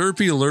got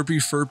Zerpy, Lurpy,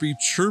 Furpy,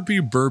 Chirpy,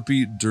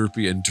 Burpy,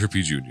 Derpy, and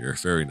Derpy Jr.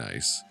 Very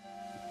nice.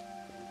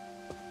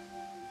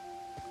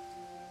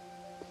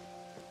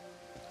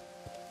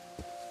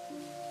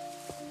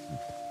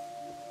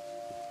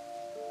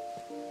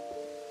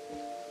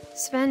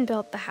 Sven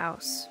built the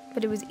house,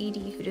 but it was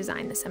Edie who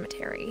designed the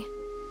cemetery.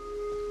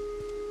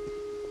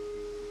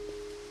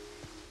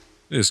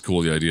 It is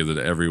cool, the idea that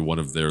every one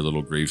of their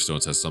little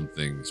gravestones has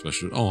something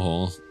special.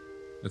 Oh,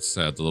 that's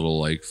sad. The little,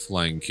 like,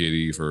 flying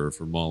kitty for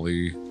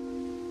Molly.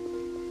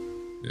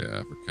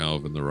 Yeah, for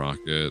Calvin the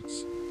Rocket.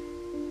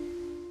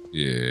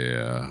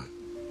 Yeah.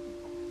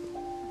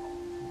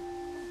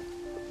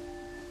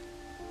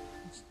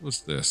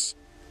 What's this?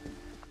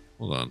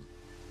 Hold on.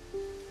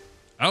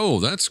 Oh,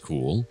 that's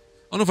cool.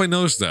 I don't know if I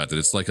noticed that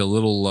it's like a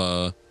little,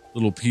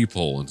 little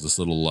peephole into this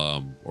little,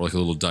 or like a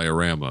little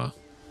diorama.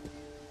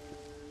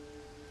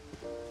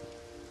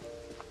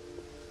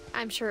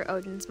 I'm sure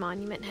Odin's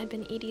monument had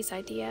been Edie's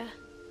idea.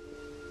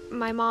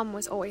 My mom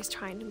was always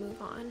trying to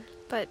move on,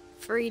 but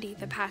for Edie,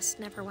 the past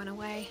never went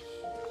away.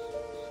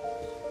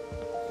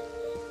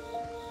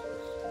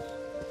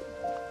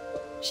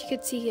 She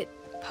could see it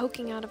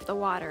poking out of the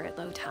water at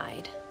low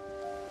tide.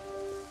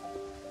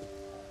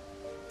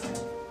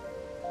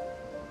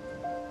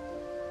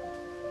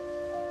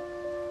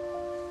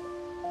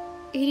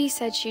 Edie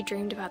said she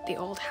dreamed about the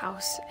old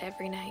house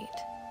every night.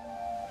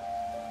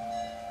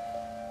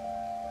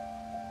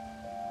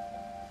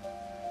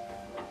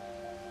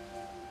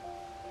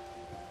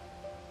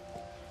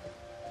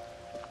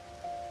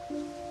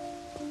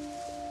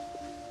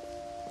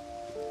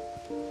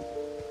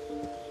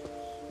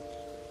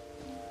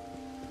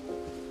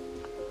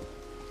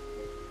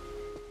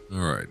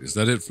 Alright, is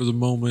that it for the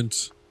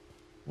moment?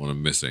 I don't want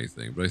to miss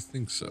anything, but I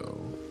think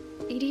so.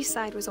 Edie's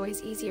side was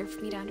always easier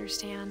for me to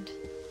understand.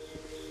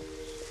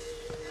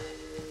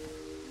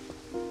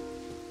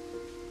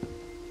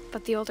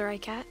 But the older I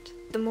get,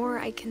 the more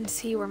I can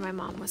see where my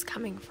mom was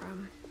coming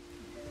from.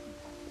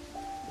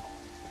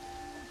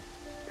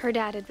 Her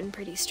dad had been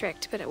pretty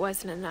strict, but it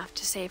wasn't enough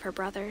to save her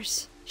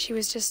brothers. She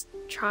was just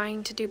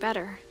trying to do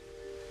better.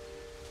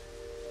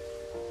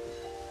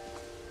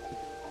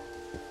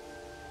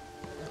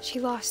 She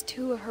lost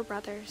 2 of her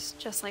brothers,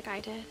 just like I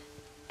did.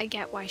 I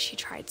get why she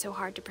tried so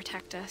hard to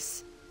protect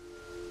us.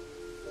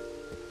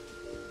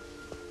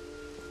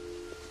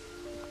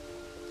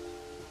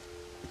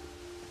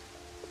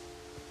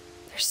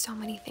 There's so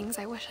many things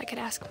I wish I could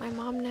ask my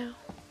mom now.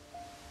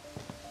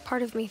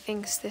 Part of me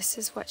thinks this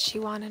is what she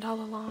wanted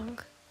all along.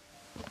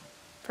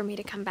 For me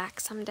to come back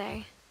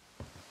someday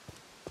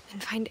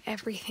and find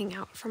everything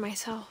out for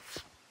myself.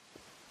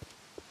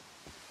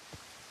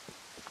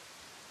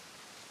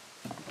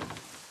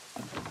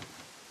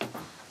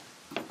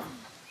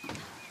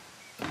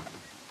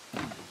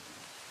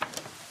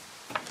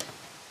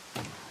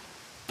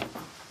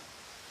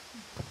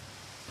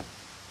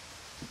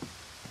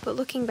 But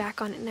looking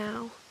back on it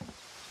now,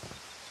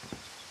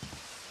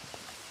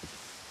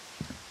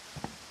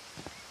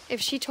 if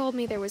she told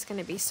me there was going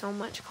to be so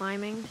much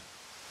climbing,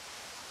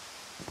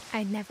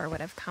 I never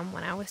would have come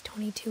when I was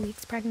 22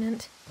 weeks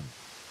pregnant.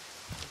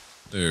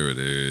 There it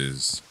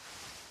is.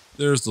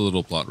 There's the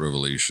little plot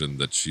revelation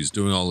that she's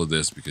doing all of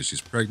this because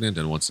she's pregnant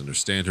and wants to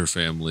understand her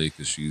family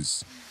because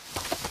she's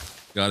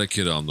got a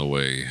kid on the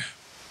way.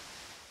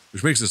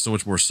 Which makes it so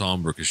much more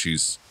somber because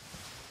she's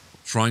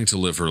trying to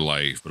live her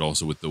life, but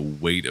also with the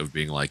weight of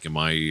being like, am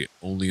I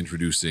only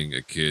introducing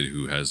a kid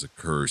who has a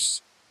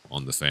curse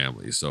on the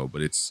family? So,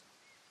 but it's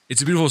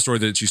a beautiful story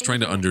that she's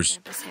trying to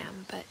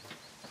understand. But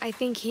I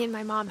think he and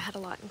my mom had a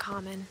lot in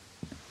common.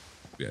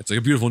 Yeah, it's like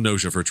a beautiful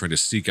notion of her trying to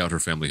seek out her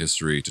family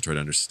history, to try to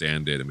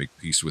understand it and make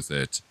peace with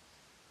it.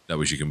 That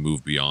way she can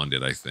move beyond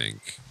it, I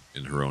think,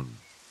 in her own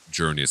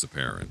journey as a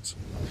parent.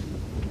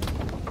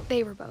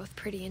 They were both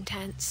pretty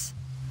intense.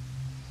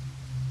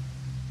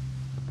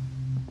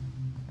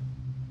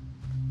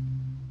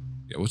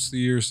 Yeah, what's the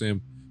year,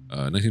 Sam?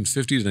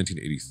 1950 to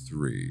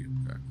 1983.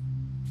 Okay.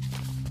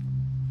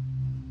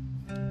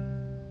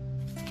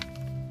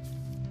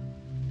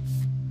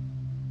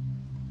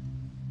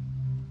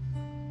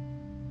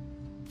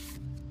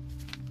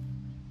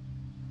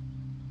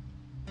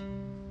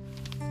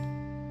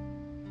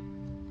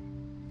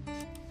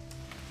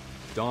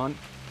 Dawn,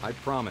 I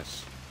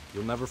promise,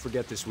 you'll never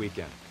forget this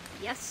weekend.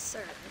 Yes,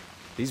 sir.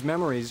 These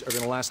memories are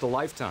gonna last a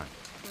lifetime.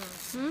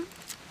 Mm-hmm.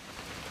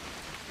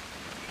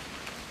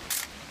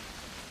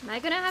 Am I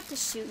gonna have to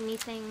shoot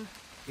anything?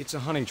 It's a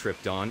hunting trip,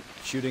 Don.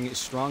 Shooting is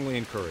strongly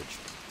encouraged.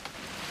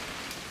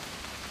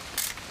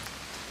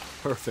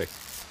 Perfect.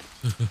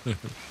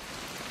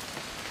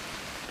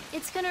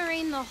 It's gonna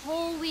rain the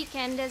whole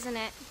weekend, isn't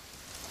it?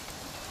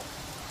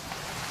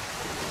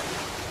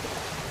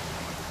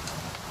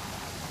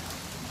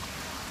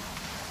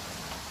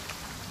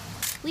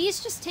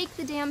 Please just take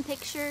the damn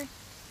picture.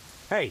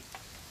 Hey,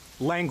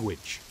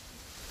 language.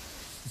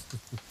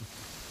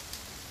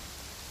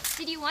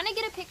 Did you want to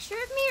get a picture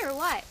of me or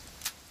what?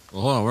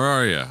 Well, hold on, where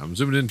are you? I'm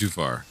zooming in too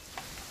far.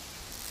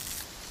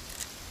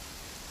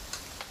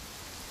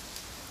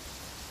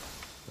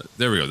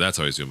 There we go, that's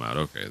how I zoom out,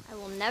 okay. I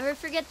will never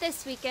forget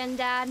this weekend,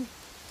 Dad.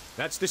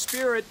 That's the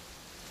spirit.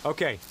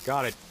 Okay,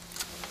 got it.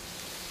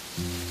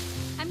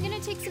 I'm gonna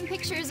take some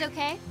pictures,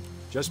 okay?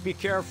 Just be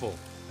careful.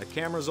 That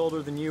camera's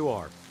older than you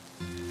are.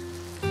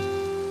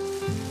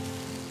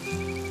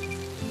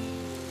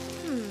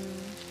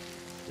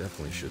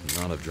 Definitely should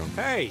not have drunk.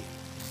 Hey!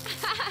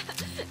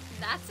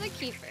 That's a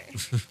keeper.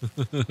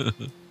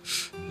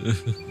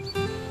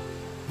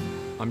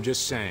 I'm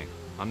just saying,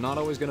 I'm not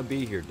always gonna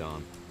be here,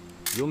 Don.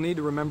 You'll need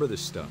to remember this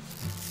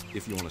stuff,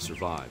 if you want to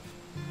survive.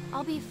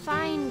 I'll be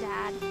fine,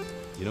 Dad.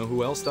 You know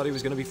who else thought he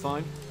was gonna be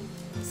fine?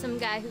 Some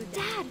guy who...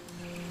 Dad!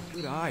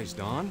 Good eyes,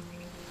 Don.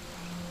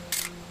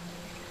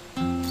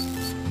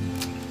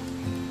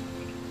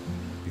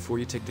 Before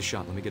you take the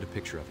shot, let me get a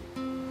picture of you.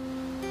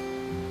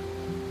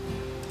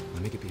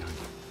 Let me get behind you.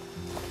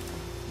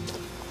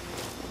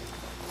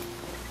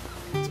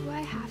 Do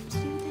I have to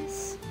do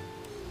this?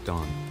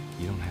 Don,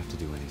 you don't have to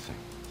do anything.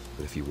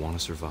 But if you want to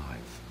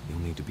survive, you'll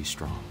need to be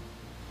strong.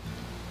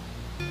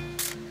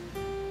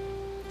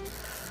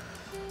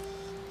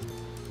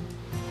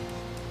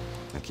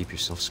 Now keep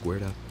yourself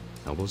squared up,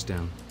 elbows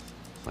down,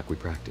 like we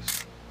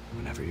practiced,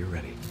 whenever you're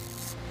ready.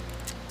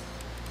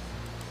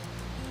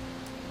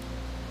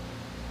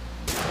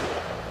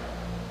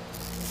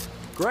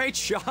 Great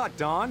shot,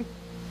 Don!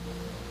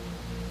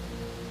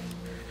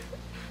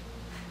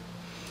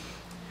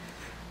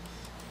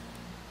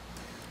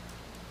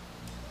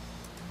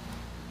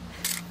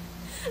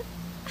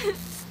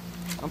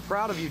 I'm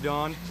proud of you,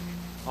 Dawn.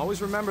 Always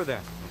remember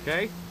that,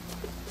 okay?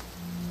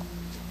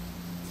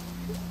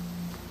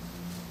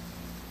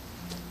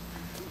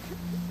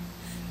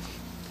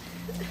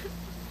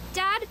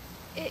 Dad,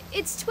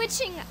 it's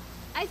twitching.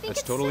 I think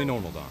That's totally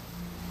normal, Dawn.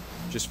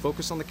 Just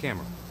focus on the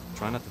camera.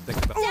 Try not to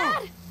think about...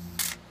 Dad!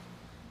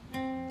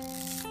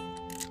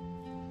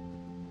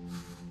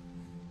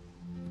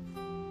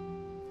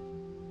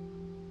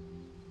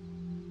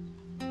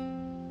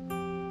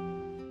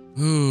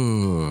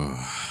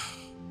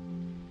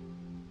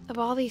 Of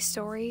all these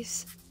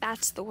stories,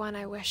 that's the one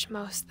I wish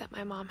most that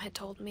my mom had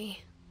told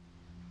me.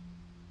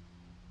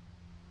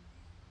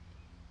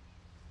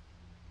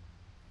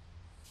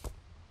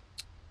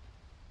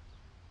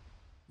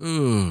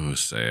 Ooh,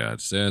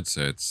 sad, sad,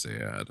 sad,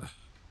 sad.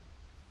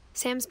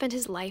 Sam spent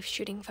his life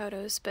shooting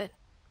photos, but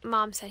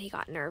Mom said he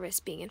got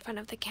nervous being in front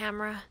of the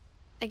camera.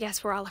 I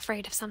guess we're all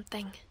afraid of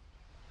something.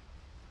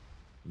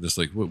 Just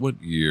like,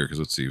 what year? Because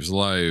let's see, he was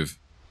alive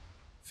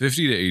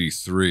 50 to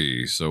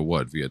 83, so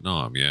what,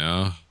 Vietnam,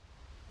 yeah?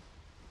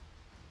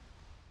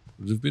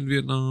 Would it have been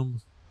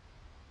Vietnam?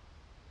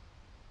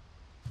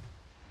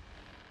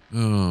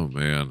 Oh,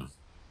 man.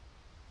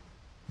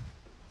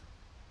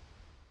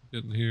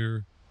 Getting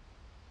here.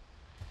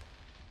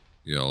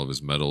 Yeah, all of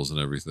his medals and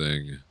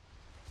everything.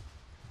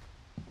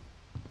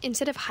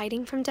 Instead of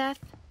hiding from death,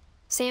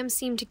 Sam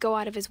seemed to go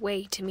out of his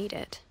way to meet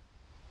it.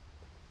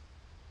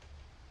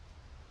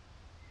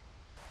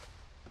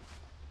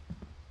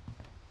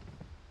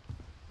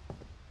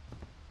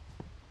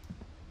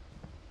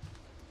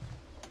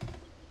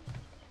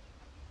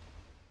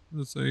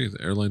 Let's say the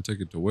airline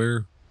ticket to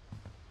where?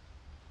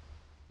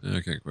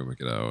 I can't quite make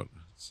it out.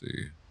 Let's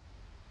see.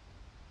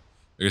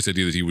 I guess the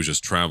idea that he was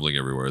just traveling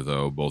everywhere,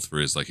 though, both for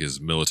his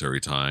his military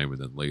time and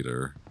then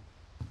later.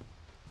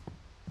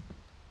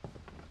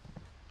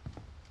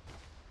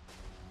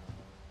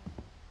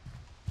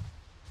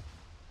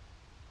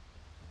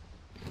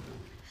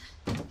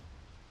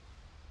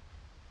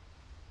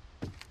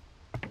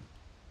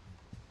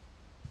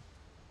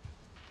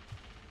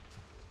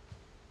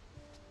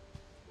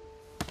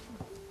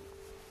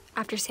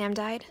 After Sam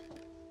died,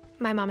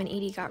 my mom and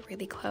Edie got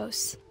really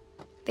close.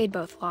 They'd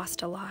both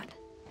lost a lot.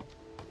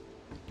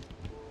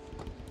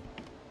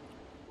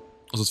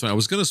 Also, it's fine. I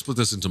was going to split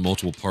this into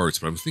multiple parts,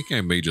 but I'm thinking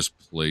I may just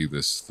play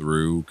this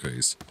through,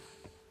 because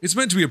it's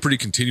meant to be a pretty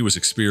continuous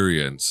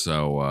experience,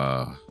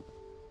 so,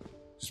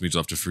 just means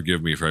you'll have to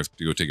forgive me if I have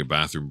to go take a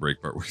bathroom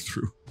break partway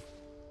through.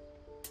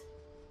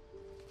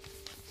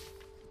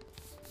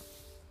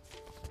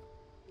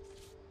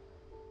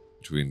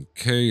 Between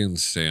Kay and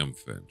Sam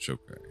Finch,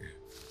 okay.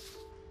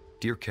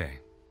 Dear Kay,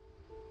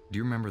 do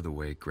you remember the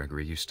way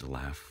Gregory used to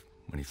laugh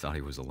when he thought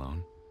he was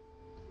alone?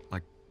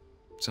 Like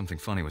something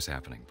funny was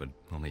happening, but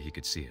only he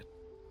could see it.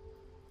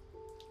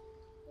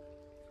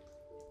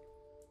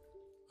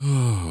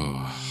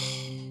 I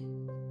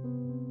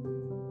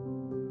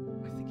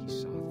think he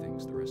saw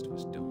things the rest of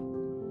us don't.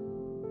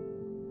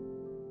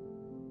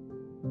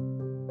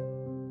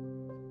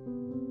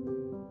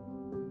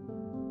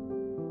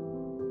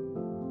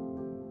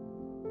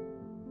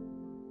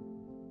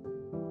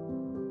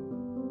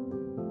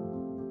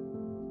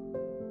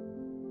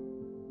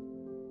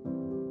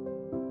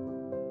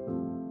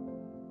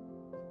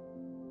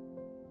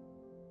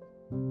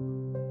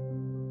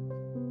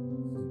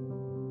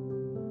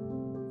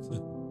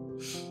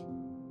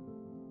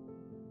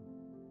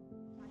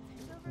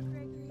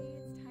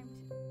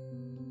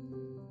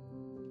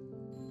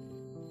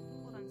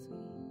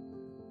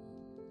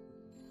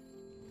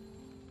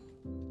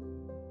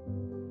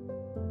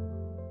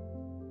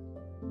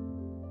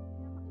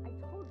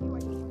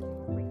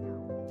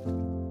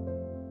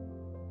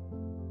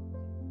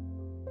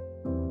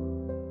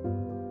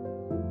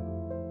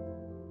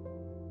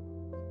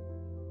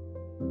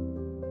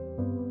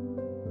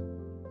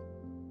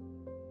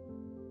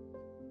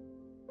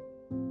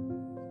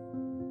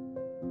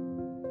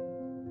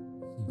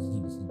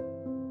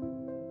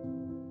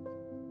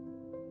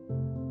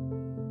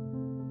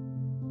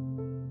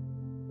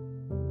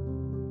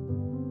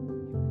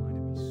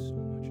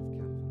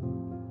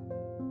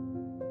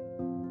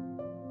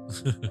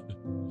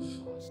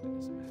 Lost in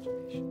his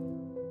imagination.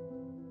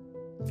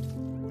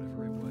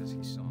 Whatever it was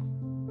he saw.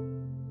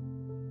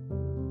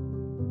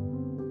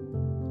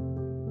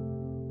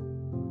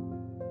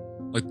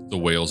 Like the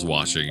whale's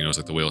watching, you know, it's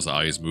like the whale's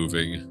eyes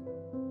moving.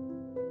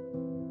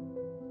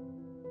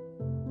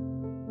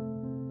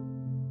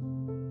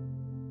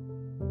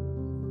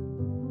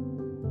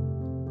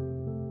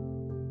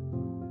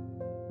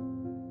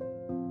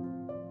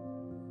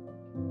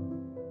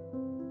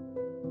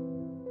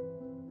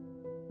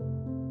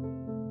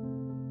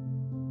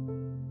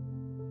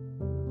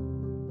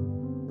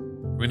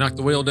 Can we knock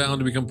the whale down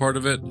to become part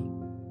of it?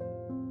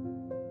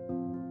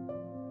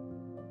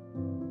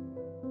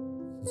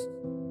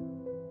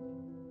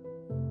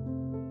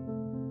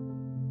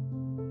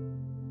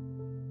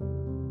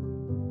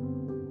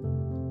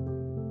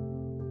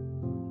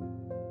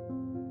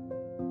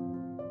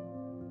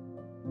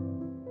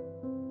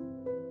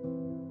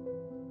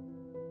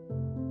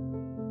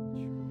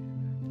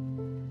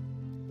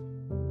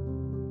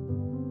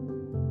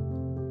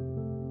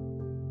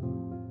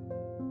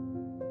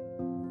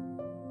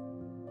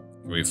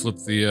 Can we flip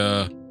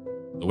the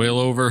whale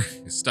over?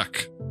 He's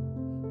stuck.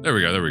 There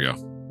we go, there we go.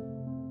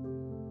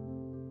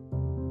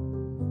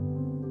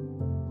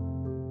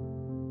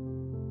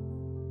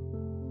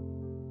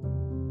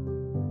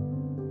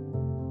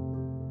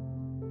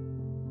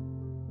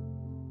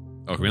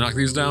 Oh, can we knock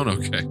these down?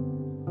 Okay.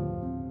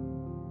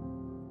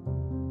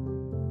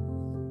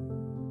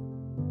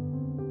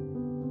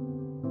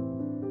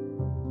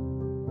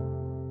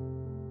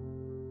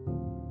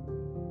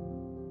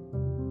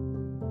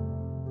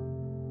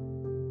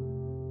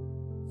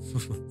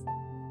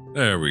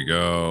 There we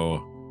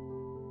go.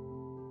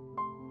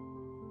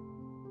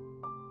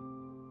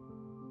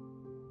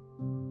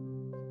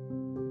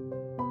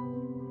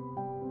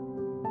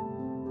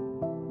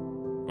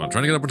 Come on,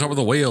 trying to get up on top of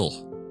the whale.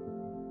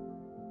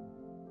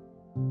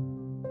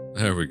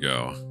 There we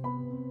go.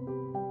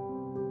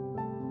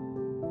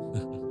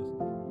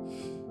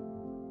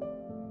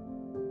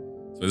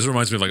 So this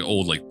reminds me of like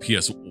old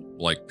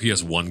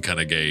PS1 kind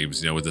of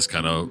games, you know, with this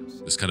kind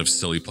of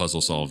silly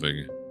puzzle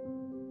solving.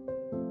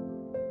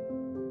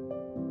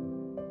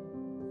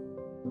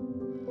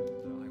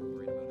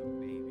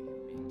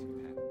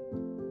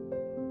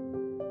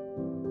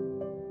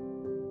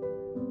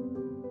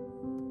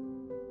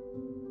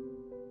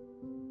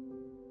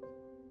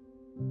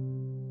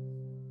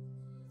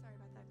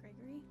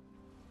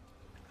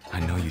 I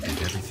know you did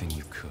everything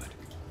you could.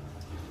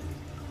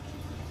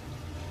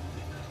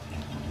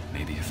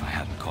 Maybe if I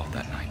hadn't called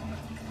that night.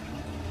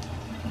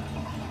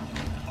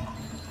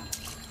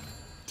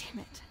 Damn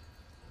it.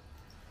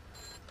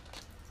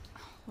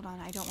 Hold on,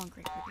 I don't want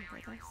Gregory to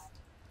hear this.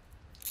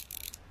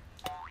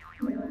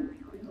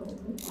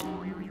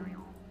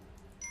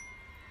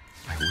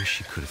 I wish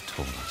he could have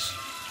told us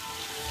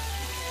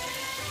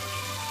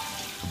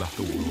about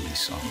the world he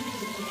saw.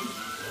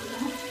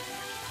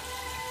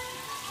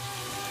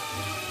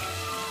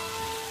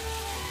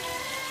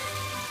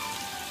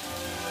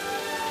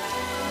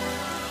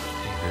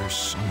 There's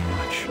so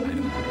much I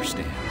don't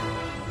understand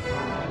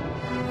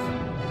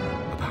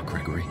about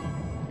Gregory,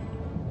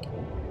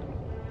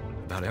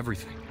 about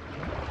everything.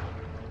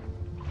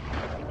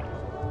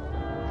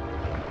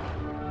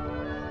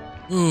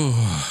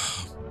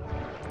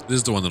 This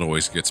is the one that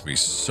always gets me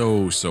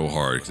so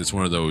hard. It's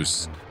one of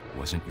those. It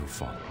wasn't your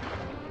fault.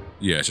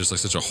 Yeah, it's just like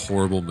such a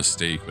horrible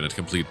mistake, but it's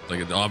complete,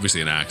 like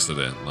obviously an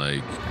accident.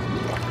 Like,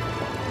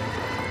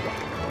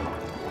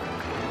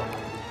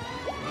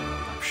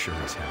 I'm sure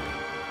he's happy.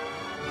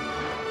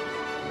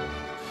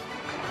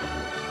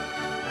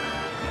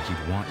 And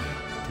he'd want you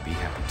to be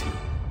happy too.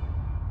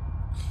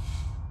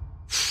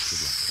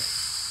 Good luck,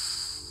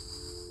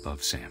 Kev.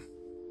 Love, Sam.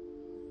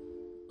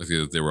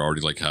 like they were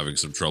already like having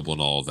some trouble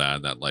and all of that.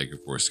 And that like,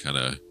 of course, kind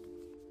of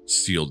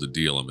sealed the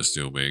deal, I'm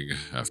assuming,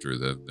 after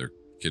their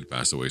kid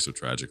passed away so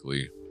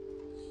tragically.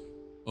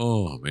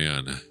 Oh,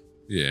 man.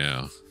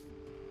 Yeah.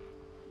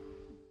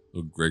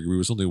 Oh, Gregory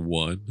was only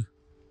 1.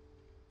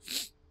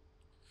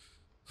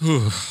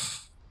 I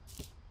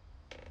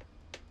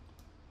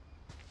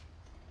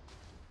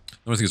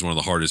think it's one of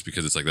the hardest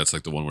because it's like that's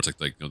like the one where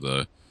it's like you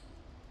know,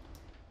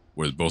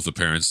 where both the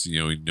parents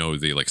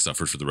they like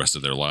suffered for the rest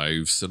of their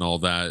lives and all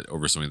that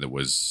over something that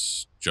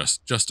was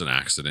just an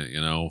accident,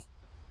 you know.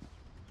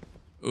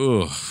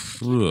 Ugh. I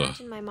can't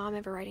imagine my mom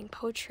ever writing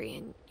poetry,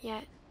 and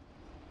yet.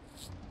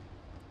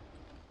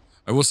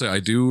 I will say I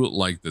do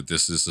like that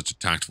this is such a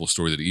tactful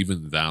story that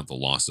even that the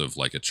loss of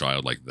like a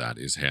child like that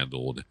is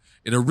handled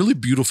in a really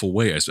beautiful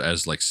way, as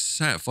like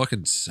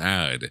fucking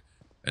sad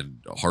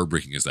and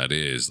heartbreaking as that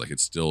is, like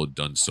it's still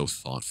done so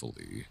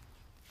thoughtfully.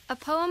 A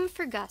poem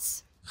for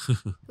Gus,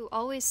 who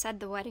always said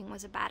the wedding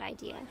was a bad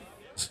idea.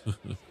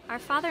 Our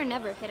father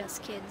never hit us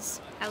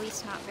kids, at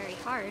least not very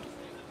hard,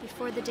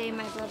 before the day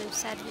my brother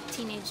said with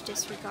teenage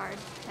disregard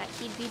that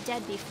he'd be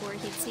dead before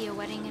he'd see a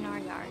wedding in our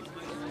yard.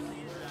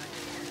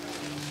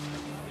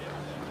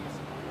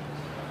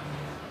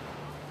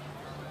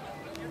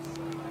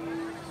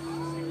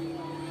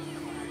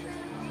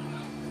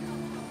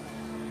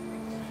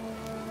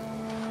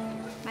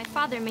 My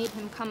father made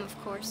him come, of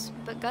course,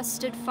 but Gus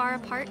stood far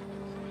apart,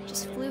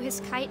 just flew his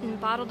kite and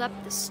bottled up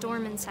the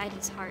storm inside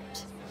his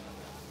heart.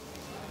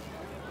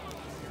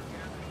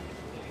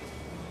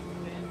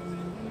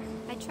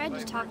 I tried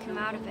to talk him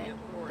out of it,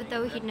 but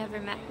though he'd never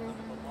met her,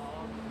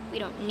 we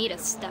don't need a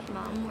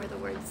stepmom, were the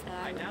words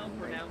that I now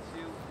remembered. pronounce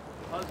you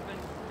husband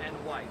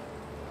and wife.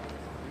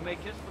 You may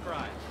kiss the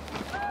bride.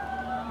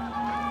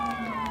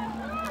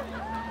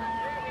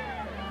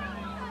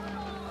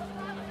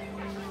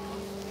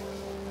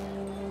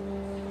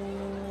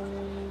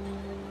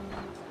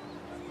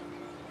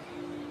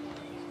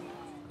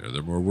 Are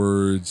there more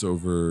words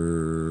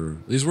over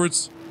these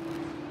words?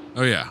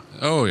 Oh yeah.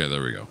 Oh yeah,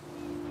 there we go.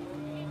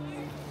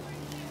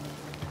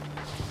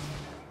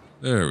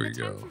 There we When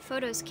the time go. for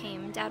photos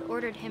came, Dad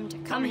ordered him to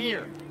come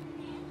here.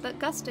 But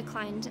Gus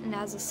declined, and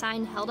as a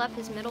sign held up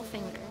his middle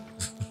finger.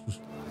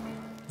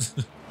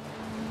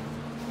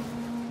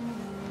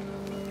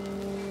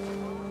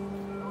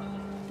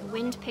 The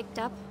wind picked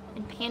up,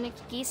 and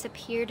panicked geese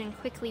appeared and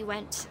quickly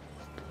went.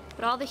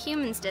 But all the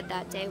humans did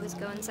that day was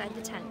go inside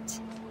the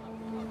tent.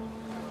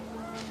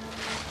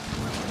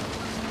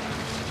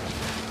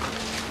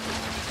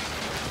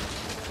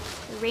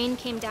 The rain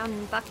came down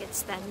in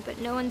buckets then, but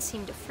no one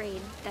seemed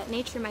afraid that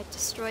nature might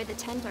destroy the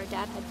tent our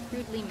dad had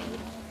crudely made.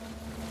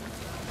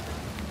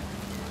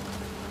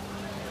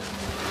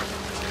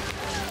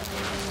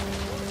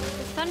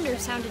 The thunder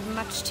sounded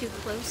much too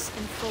close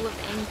and full of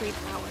angry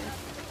power.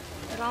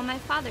 But all my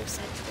father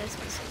said to this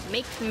was,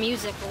 "Make the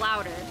music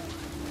louder."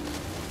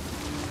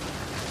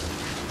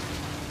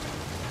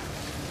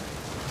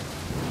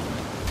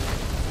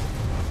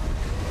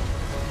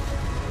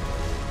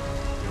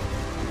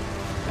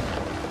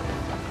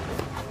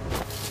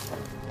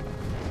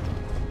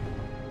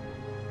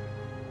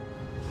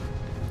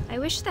 I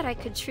wish that I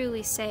could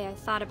truly say I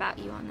thought about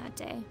you on that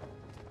day.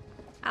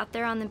 Out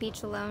there on the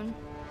beach alone,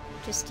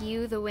 just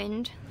you, the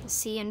wind, the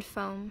sea, and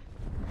foam.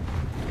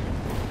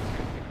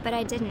 But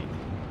I didn't.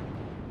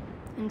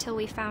 Until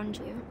we found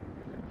you.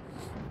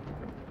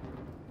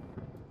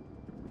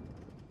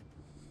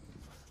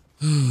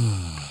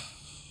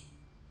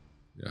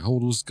 Yeah, how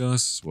old was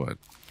Gus? What?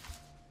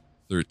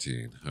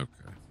 13.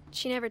 Okay.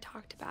 She never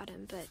talked about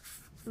him, but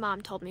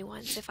Mom told me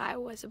once if I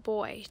was a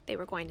boy, they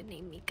were going to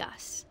name me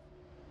Gus.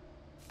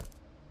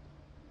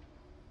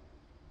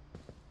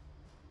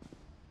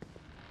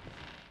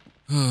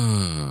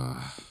 Alright,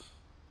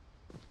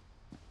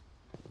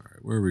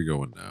 where are we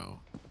going now?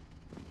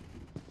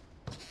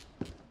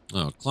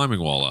 Oh, climbing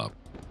wall up.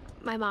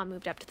 My mom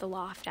moved up to the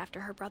loft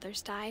after her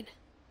brothers died.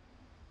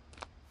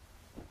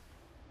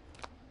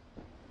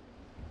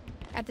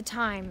 At the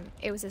time,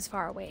 it was as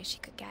far away as she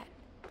could get.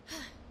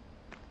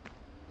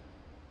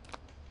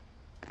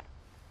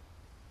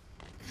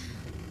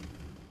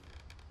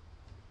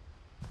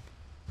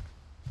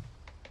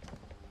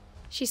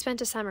 She spent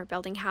a summer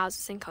building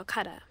houses in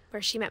Calcutta,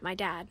 where she met my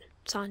dad,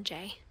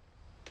 Sanjay.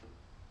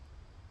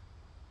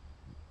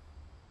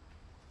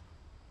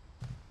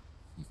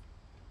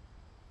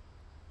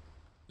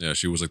 Yeah,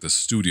 she was like the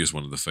studious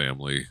one of the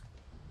family.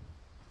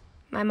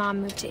 My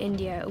mom moved to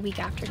India a week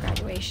after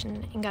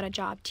graduation and got a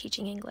job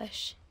teaching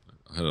English.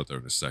 I'll head out there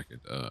in a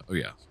second. Oh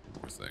yeah,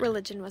 one more thing.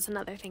 Religion was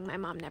another thing my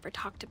mom never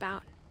talked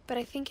about, but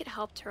I think it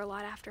helped her a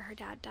lot after her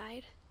dad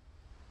died.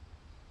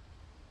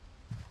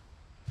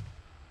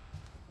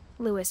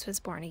 Lewis was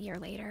born a year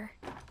later.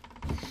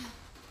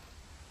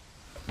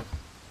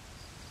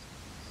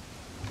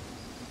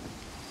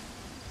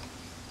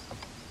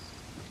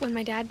 When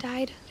my dad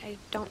died, I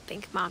don't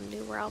think Mom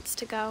knew where else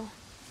to go.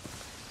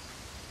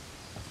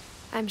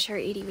 I'm sure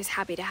Edie was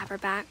happy to have her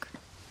back.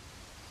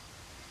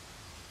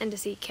 And to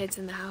see kids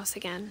in the house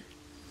again.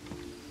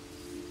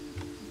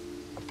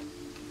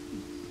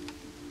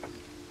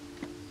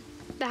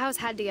 The house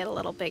had to get a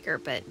little bigger,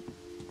 but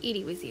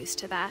Edie was used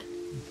to that.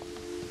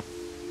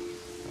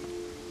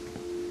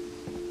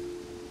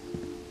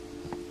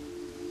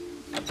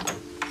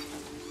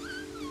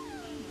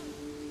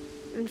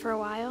 And for a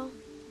while,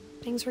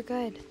 things were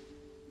good.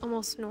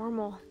 Almost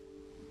normal.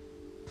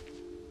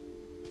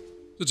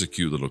 Such a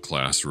cute little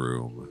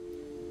classroom.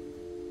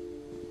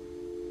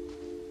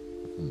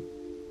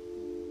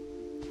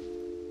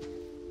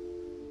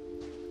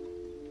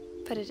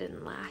 But it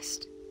didn't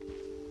last.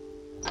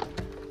 The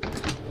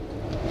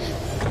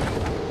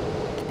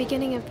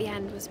beginning of the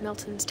end was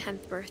Milton's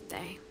 10th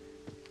birthday,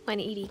 when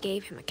Edie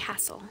gave him a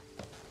castle.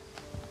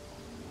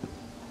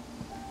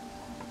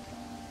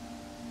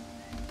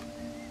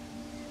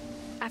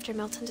 After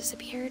Milton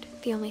disappeared,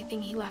 the only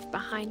thing he left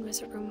behind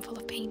was a room full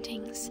of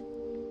paintings.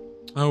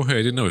 Oh, hey,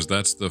 I didn't notice.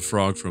 That's the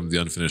frog from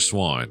The Unfinished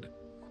Swan.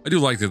 I do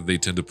like that they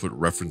tend to put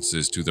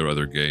references to their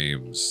other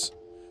games,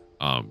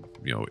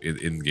 you know,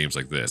 in games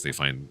like this. They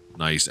find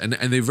nice, and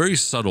they're very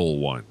subtle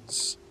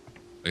ones.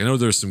 Like, I know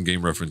there's some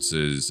game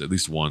references, at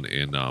least one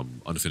in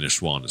Unfinished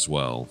Swan as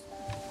well.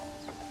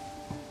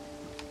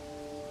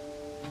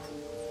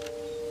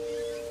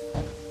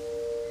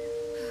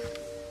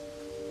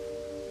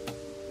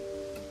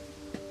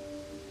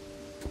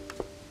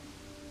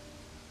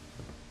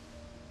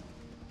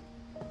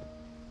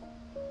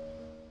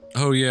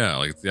 Oh yeah,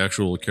 like the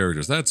actual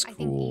characters. That's I think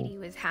cool. Edie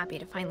was happy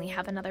to finally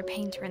have another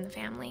painter in the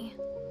family.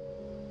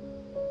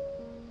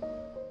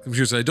 I'm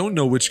curious, I don't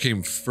know which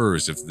came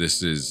first, if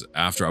this is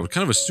after. I would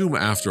kind of assume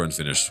after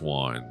Unfinished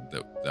Swan.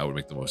 That would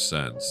make the most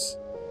sense.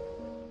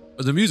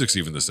 But the music's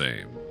even the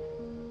same.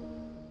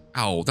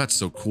 Ow, that's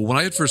so cool. When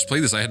I had first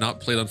played this, I had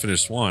not played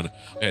Unfinished Swan.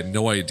 I had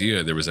no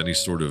idea there was any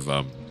sort of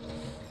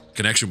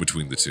connection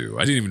between the two.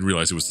 I didn't even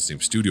realize it was the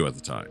same studio at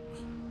the time.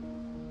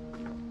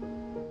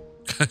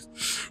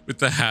 With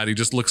the hat, he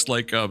just looks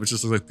like it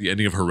just looks like the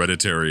ending of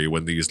Hereditary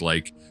when he's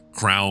like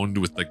crowned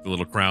with like the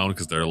little crown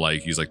because they're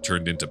like he's like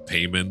turned into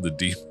Payman the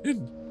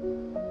demon.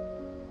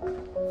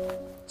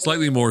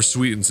 Slightly more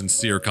sweet and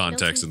sincere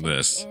context in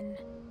this. In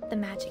the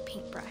magic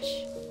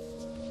paintbrush.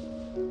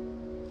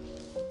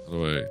 How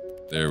do I?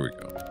 There we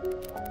go.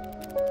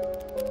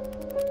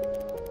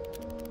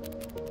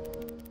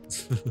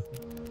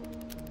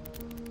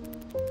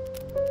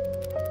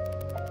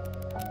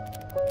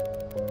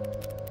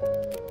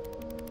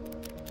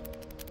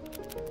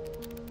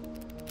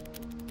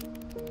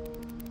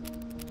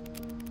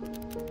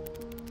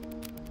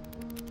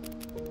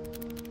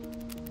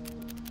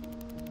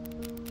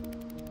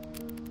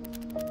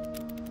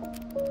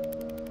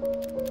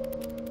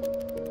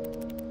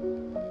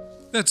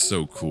 That's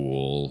so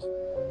cool.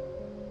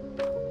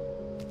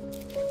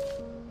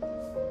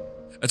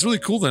 That's really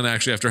cool then,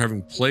 actually, after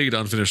having played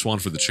Unfinished Swan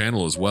for the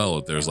channel as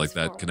well, there's like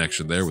that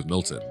connection there with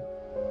Milton.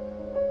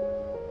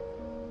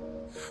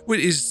 Wait,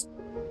 is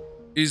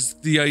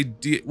the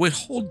idea... Wait,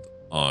 hold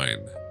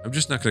on. I'm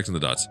just not connecting the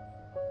dots.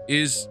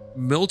 Is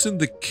Milton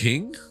the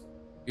king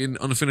in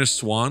Unfinished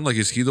Swan? Like,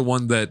 is he the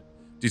one that...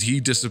 Did he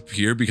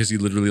disappear because he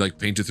literally like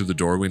painted through the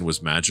doorway and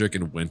was magic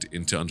and went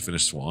into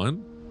Unfinished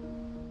Swan?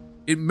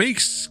 It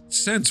makes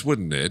sense,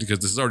 wouldn't it? Because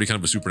this is already kind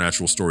of a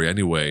supernatural story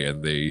anyway,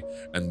 and the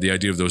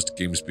idea of those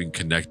games being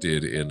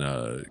connected in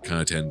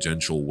kind of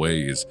tangential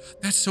ways.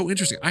 That's so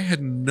interesting. I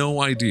had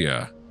no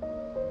idea.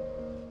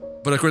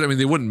 But of course, I mean,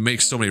 they wouldn't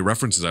make so many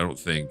references, I don't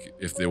think,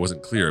 if it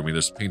wasn't clear. I mean,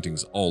 there's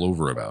paintings all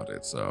over about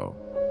it, so...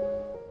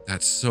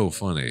 That's so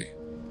funny.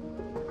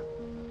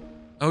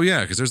 Oh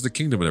yeah, because there's the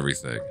kingdom and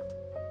everything.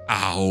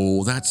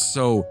 Ow, that's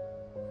so...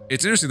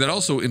 It's interesting, that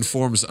also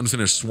informs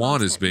Unfinished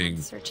Swan as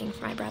being... Searching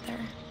for my brother.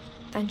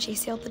 Then she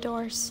sealed the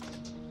doors.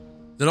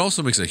 That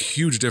also makes a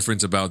huge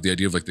difference about the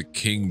idea of like the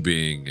king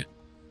being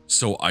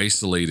so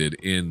isolated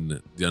in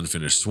the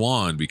Unfinished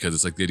Swan, because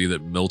it's like the idea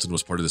that Milton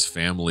was part of this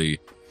family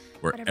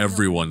where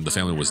everyone in the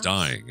family was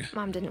dying.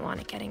 Mom didn't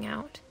want it getting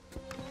out.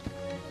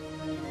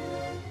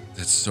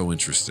 That's so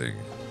interesting.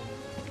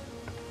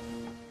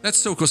 That's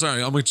so cool.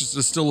 Sorry, I'm like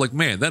just still like,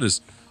 man, that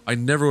is... I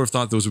never would have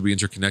thought those would be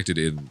interconnected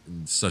in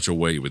such a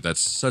way, but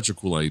that's such a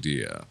cool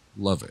idea.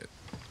 Love it.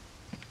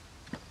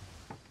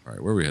 All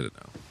right, where are we headed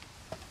now?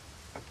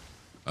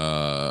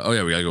 Oh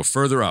yeah, we gotta go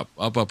further up,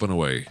 up and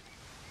away.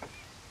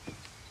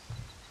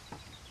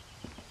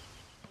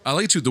 I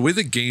like to, the way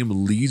the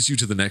game leads you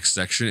to the next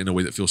section in a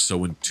way that feels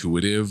so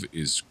intuitive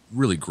is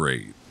really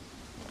great.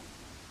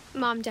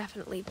 Mom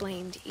definitely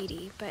blamed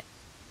Edie, but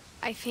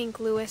I think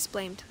Louis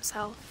blamed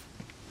himself.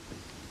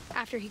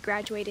 After he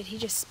graduated, he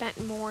just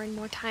spent more and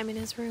more time in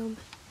his room.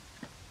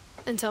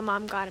 Until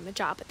Mom got him a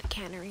job at the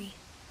cannery.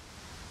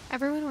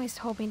 Everyone always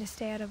told me to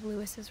stay out of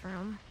Louis's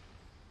room.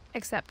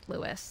 Except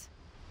Louis.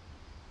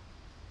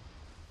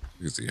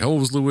 You can see, how old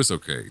was Louis?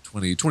 Okay,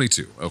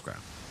 22, okay.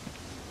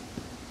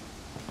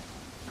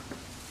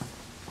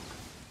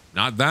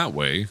 Not that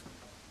way.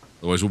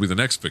 Otherwise we'll be the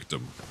next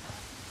victim.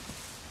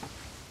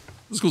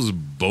 This is a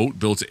boat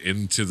built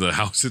into the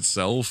house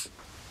itself.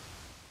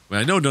 I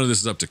mean, I know none of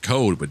this is up to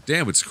code, but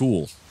damn, it's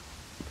cool.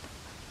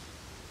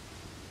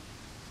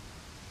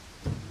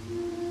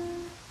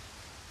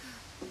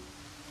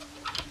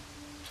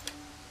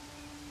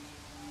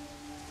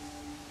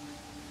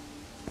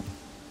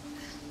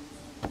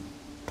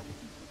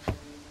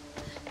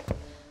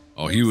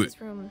 Oh, His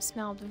room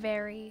smelled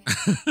very,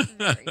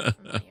 very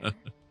familiar.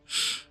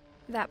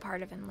 That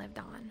part of him lived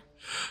on.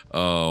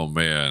 Oh,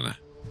 man.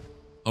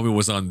 Homie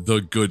was on the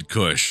good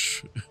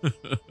kush.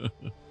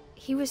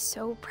 He was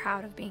so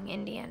proud of being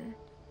Indian.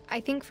 I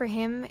think for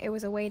him, it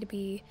was a way to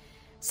be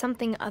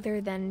something other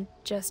than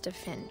just a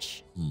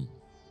Finch.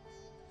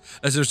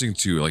 That's interesting,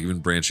 too. Like, even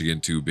branching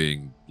into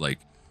being, like,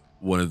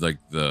 one of, like,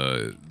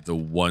 the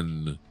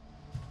one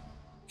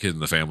kid in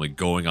the family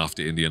going off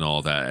to India and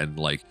all that, and,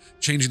 like,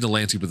 changing the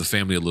landscape of the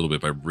family a little bit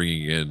by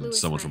bringing in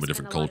someone from a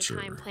different culture. Spent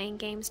a lot of time playing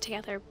games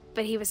together,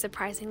 but he was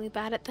surprisingly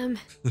bad at them.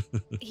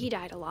 He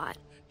died a lot.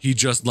 He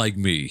just like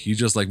me. He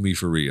just like me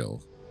for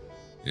real.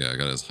 Yeah, I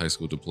got his high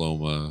school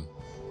diploma.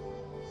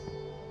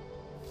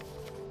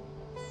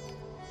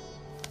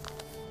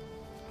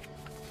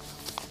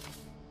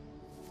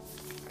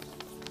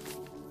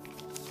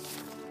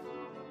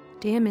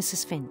 Dear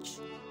Mrs. Finch,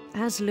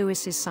 as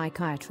Louis's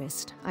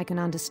psychiatrist, I can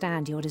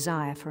understand your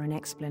desire for an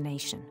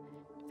explanation.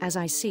 As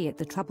I see it,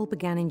 the trouble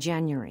began in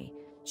January,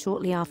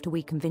 shortly after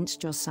we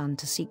convinced your son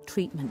to seek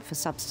treatment for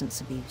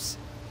substance abuse.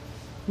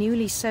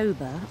 Newly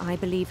sober, I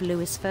believe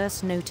Louis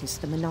first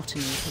noticed the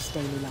monotony of his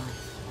daily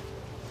life.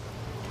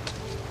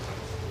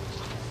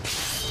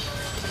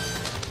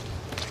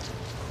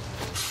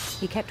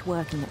 He kept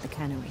working at the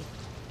cannery.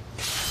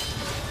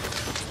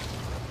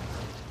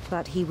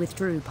 But he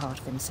withdrew part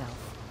of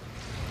himself.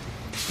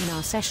 In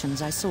our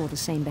sessions, I saw the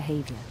same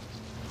behavior.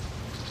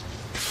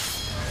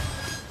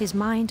 His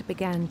mind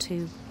began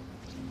to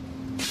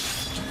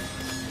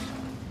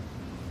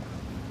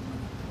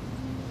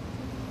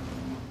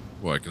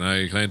What, can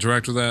I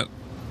interact with that?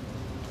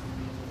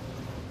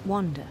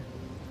 wander.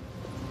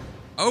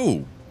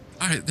 Oh,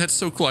 that's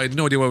so cool. I had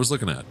no idea what I was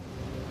looking at.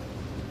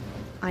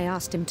 I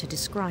asked him to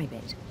describe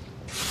it.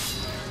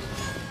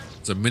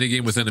 It's a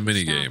minigame within a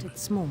minigame. Started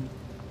small.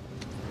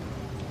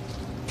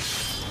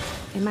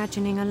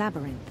 Imagining a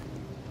labyrinth.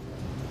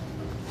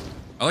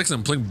 I like that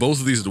I'm playing both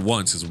of these at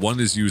once, because one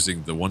is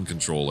using the one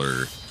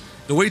controller.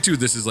 The way to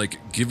this is like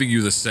giving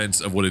you the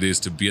sense of what it is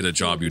to be at a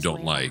job you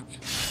don't like.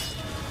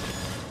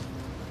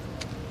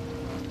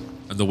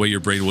 And the way your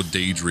brain will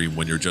daydream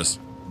when you're just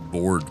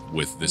bored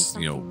with this,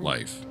 you know,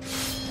 life.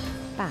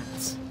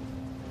 Bats.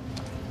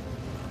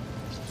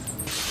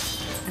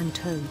 And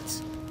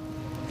toads.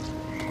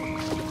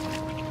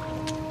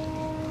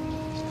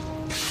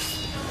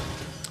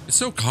 It's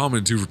so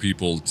common, too, for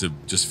people to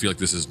just feel like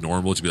this is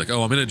normal, to be like,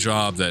 oh, I'm in a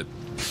job that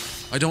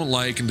I don't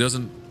like and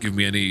doesn't give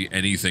me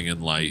anything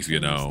in life, you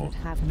know. That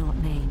have not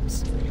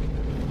names.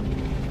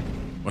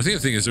 I think the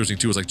thing is interesting,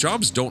 too, is like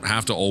jobs don't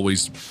have to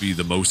always be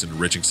the most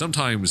enriching.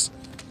 Sometimes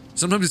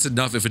it's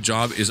enough if a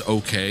job is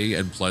okay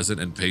and pleasant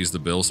and pays the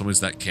bill.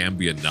 Sometimes that can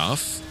be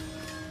enough.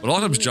 But a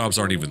lot of times jobs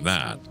aren't even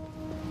that.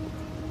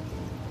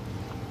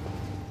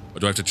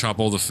 But do I have to chop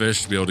all the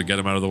fish to be able to get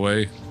them out of the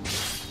way?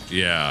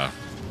 Yeah.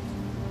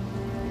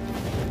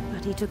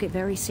 But he took it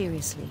very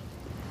seriously.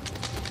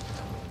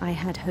 I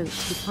had hoped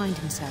he'd find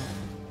himself.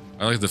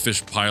 I like the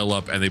fish pile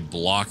up and they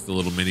block the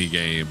little mini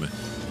game.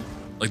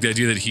 Like the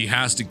idea that he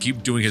has to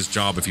keep doing his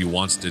job if he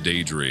wants to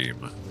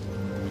daydream.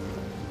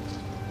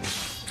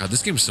 God,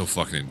 this game's so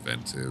fucking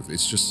inventive.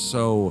 It's just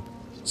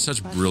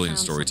such brilliant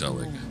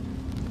storytelling.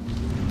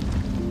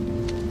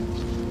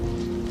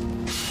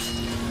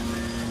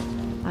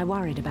 I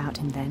worried about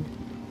him then.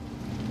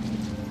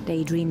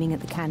 Daydreaming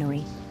at the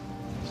cannery.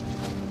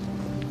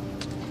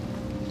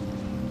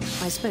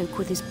 I spoke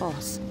with his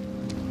boss.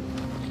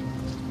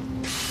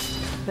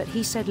 But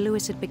he said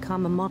Lewis had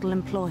become a model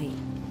employee.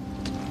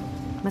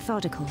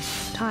 Methodical,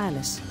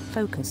 tireless,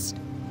 focused.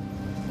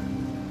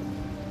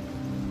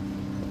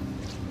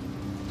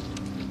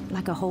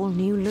 Like a whole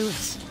new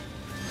Lewis.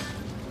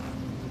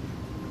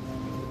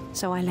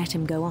 So I let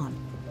him go on.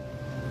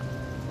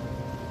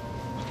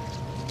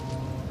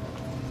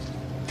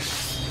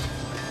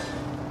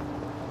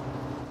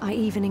 I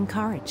even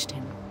encouraged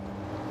him.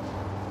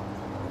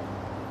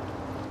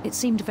 It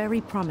seemed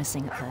very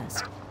promising at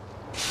first.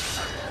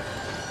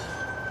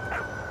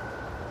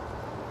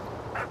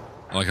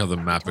 I like how the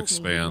map He told me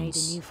he'd made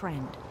expands. a new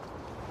friend.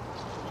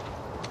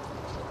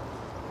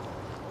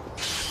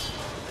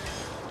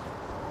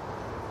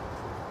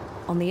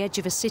 On the edge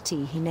of a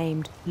city he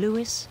named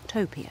Lewis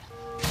Topia.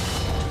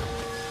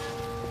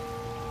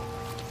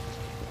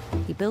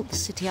 He built the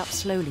city up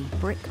slowly,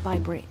 brick by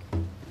brick.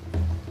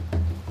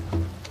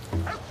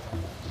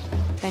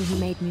 Then he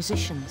made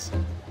musicians.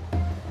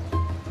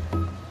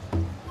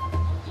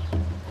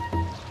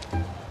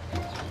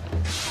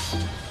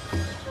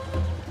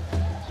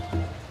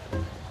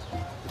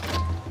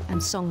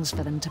 And songs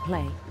for them to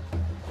play.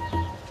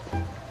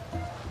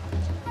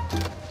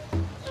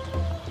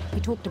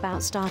 He talked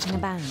about starting a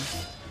band.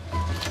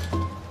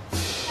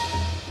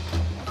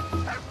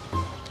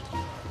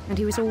 And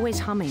he was always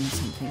humming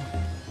something.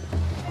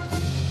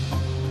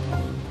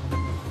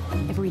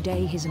 Every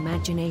day his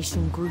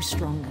imagination grew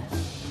stronger.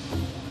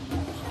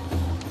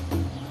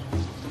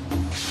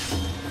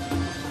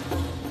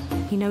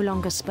 He no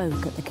longer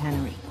spoke at the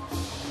cannery.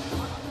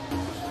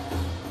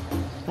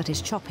 But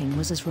his chopping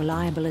was as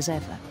reliable as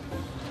ever.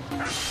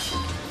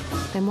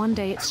 Then one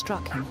day it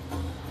struck him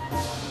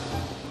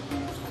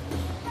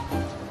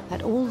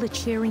that all the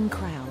cheering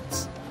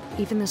crowds,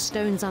 even the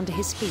stones under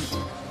his feet,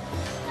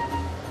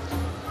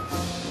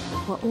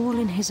 were all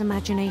in his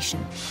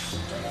imagination.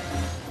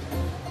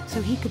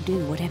 So he could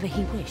do whatever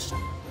he wished.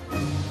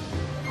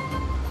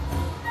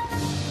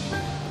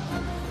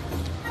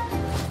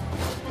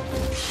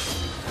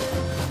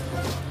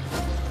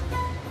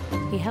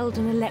 He held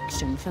an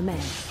election for mayor.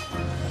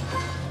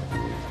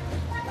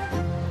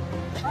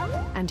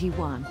 And he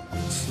won.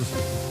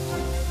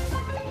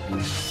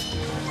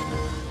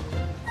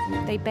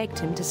 They begged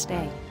him to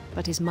stay,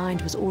 but his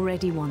mind was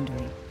already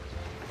wandering.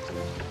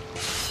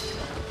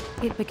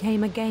 It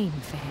became a game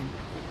for him.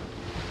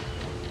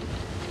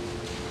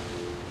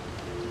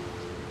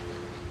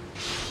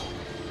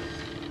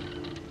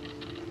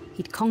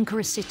 He'd conquer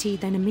a city,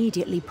 then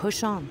immediately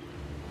push on.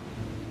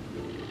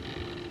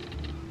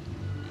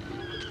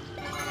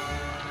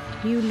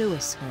 New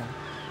Louisville.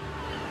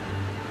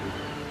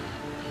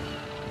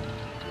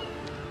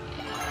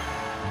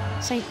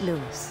 St.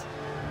 Louis.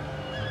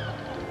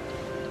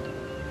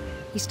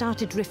 He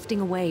started drifting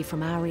away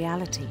from our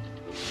reality.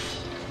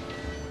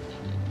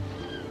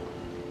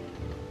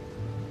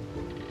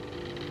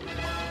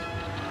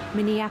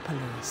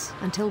 Minneapolis,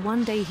 until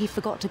one day he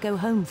forgot to go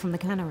home from the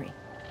cannery.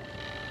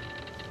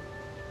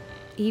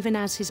 Even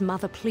as his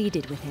mother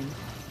pleaded with him,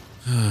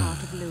 the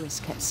heart of Louis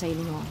kept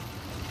sailing on.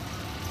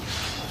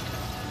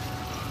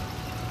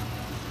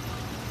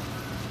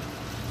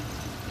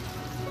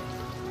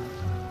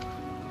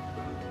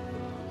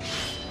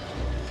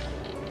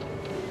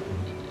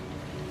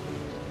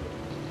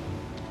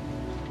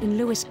 In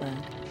Louisburg,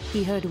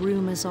 he heard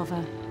rumors of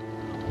a...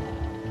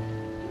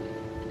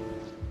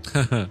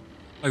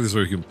 Like this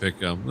way we can pick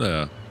him.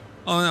 Yeah.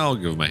 I'll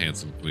give him a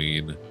handsome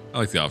queen. I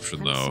like the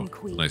option though.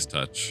 It's a nice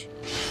touch.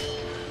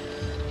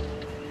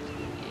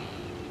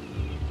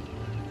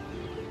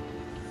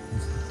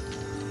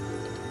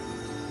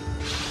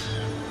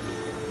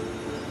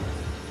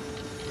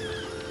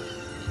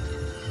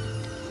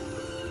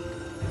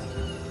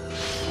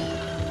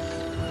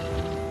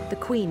 The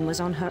queen was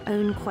on her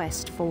own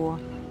quest for...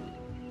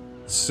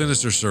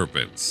 Sinister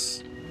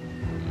serpents.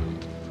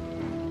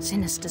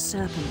 Sinister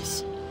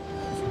serpents.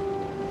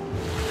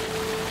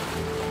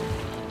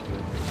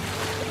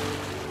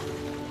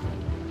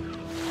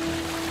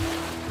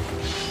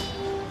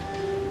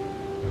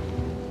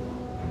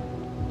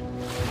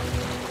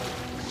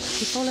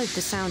 He followed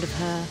the sound of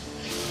her...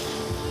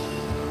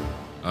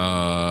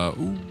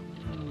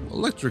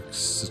 Electric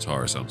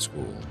sitar sounds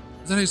cool.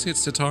 Is that how you say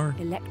it's sitar?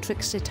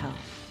 Electric sitar.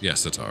 Yeah,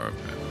 sitar, okay.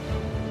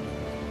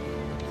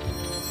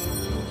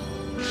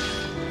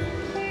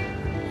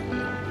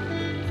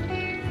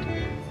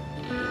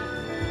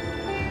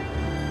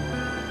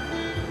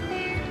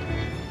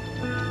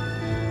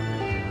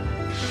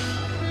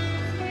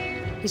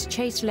 His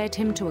chase led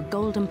him to a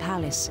golden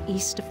palace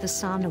east of the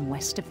sun and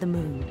west of the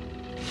moon.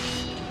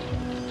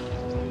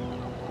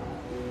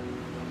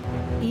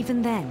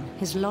 Even then,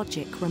 his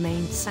logic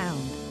remained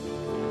sound.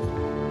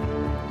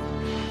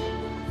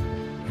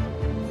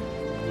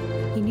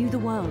 He knew the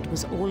world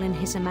was all in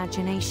his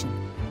imagination.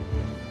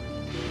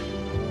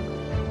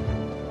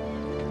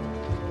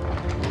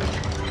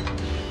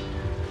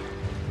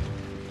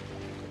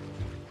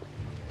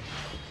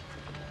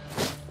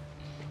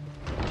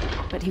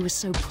 But he was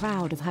so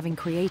proud of having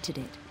created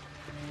it.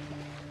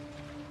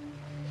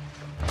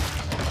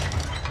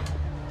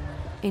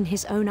 In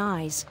his own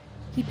eyes,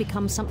 he'd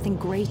become something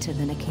greater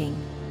than a king.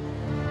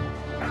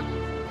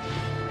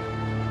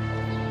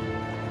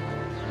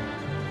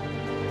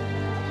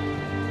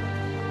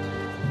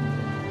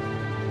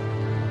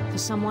 For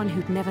someone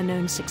who'd never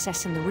known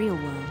success in the real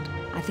world,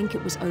 I think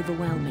it was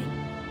overwhelming.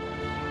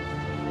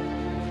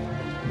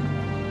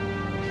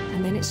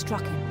 And then it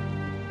struck him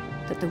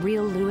that the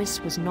real Louis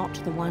was not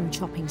the one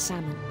chopping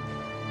salmon,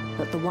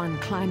 but the one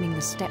climbing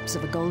the steps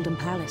of a golden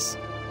palace.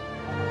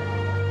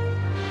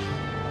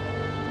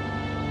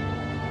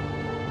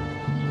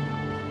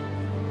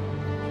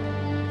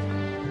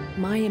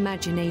 My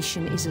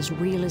imagination is as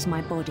real as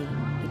my body,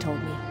 he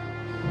told me.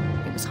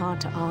 It was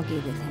hard to argue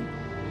with him.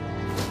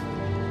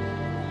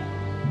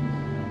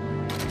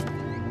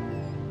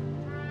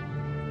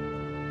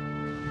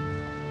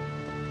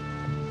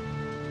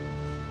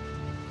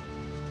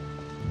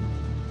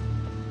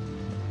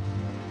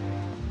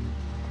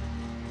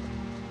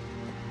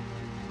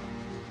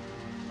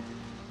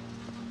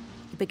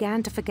 He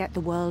began to forget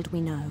the world we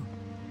know.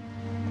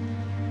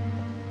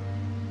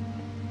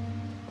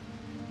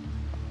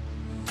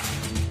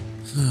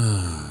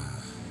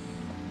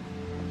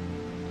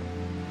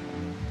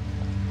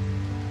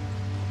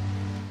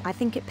 I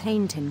think it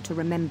pained him to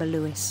remember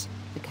Louis,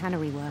 the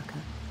cannery worker.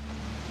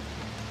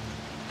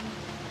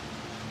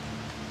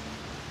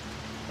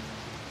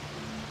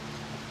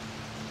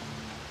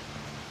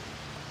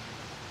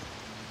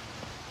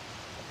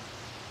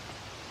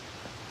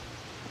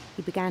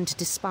 He began to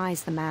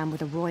despise the man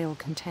with a royal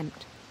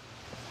contempt.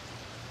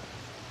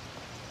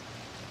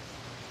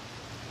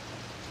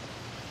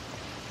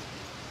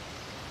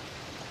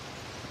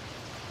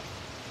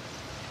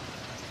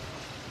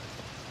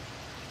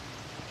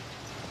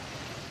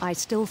 I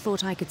still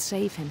thought I could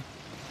save him.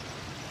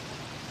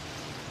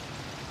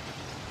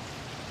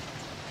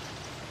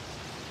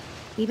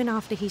 Even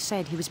after he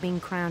said he was being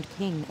crowned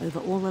king over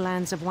all the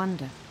lands of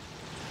wonder.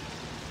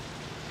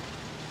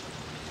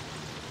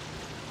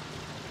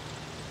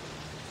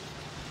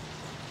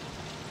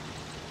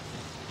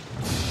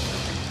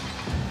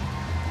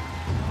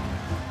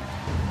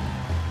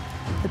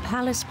 The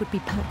palace would be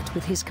packed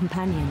with his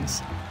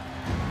companions.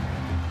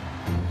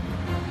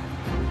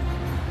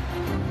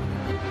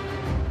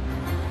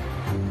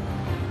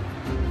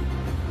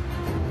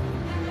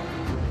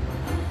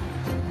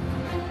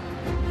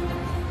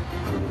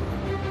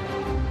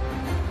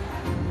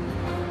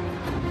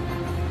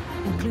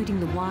 Including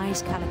the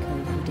wise Calico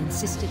who'd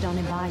insisted on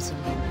advising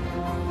him.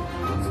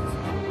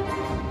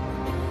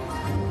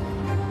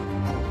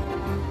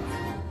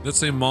 That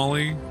same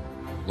Molly,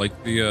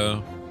 like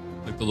the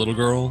little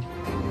girl.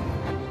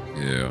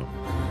 Yeah.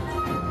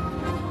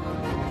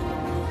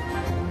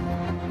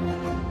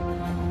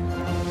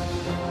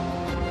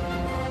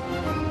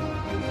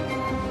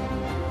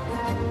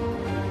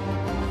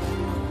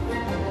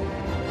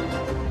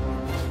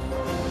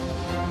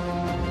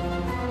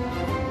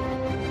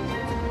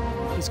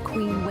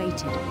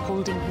 waited,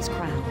 holding his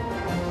crown.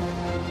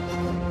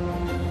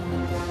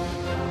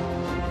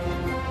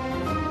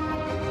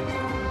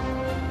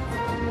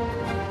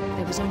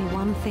 There was only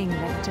one thing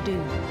left to do.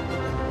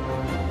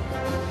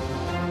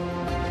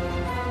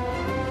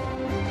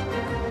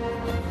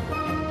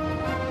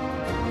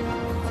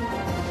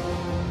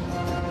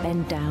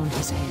 Bend down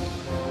his head.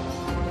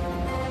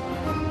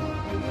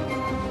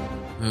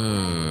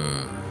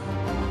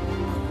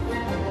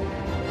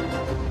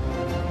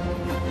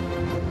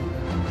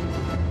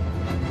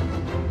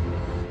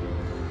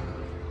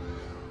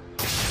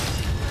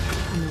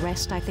 And the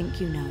rest I think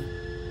you know.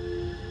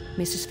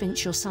 Mrs.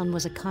 Finch, your son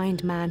was a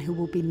kind man who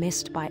will be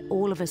missed by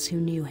all of us who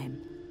knew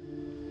him.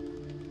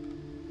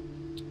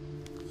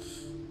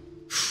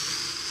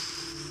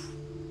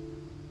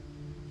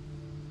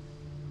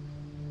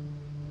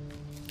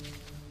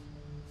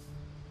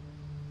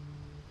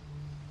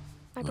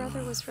 My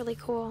brother was really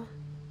cool.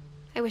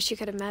 I wish you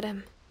could have met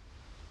him.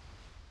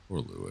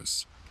 Poor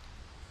Lewis.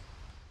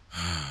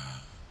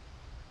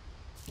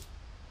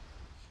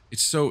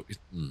 It's so...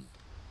 I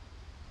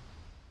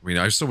mean,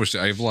 I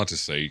have a lot to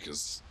say,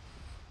 because...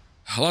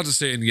 A lot to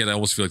say, and yet I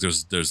almost feel like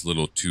there's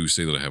little to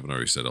say that I haven't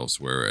already said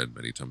elsewhere and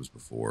many times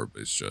before,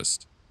 but it's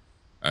just...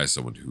 As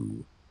someone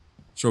who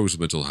struggles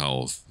with mental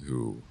health,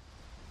 who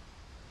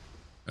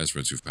has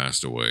friends who've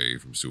passed away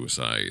from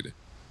suicide...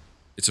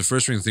 It's a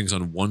frustrating thing.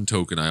 On one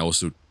token, I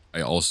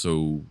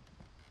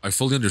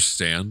fully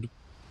understand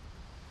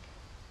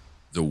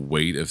the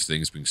weight of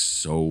things being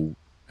so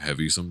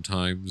heavy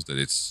sometimes that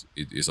it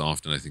is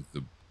often, I think,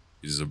 it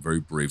is a very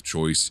brave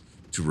choice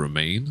to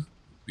remain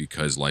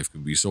because life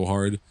can be so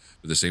hard.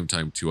 But at the same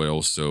time, too, I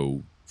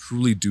also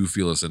truly do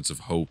feel a sense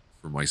of hope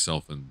for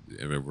myself and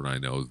everyone I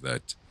know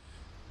that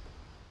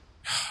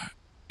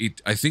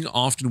I think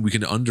often we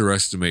can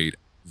underestimate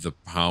the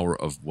power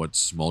of what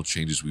small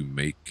changes we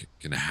make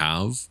can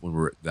have when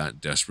we're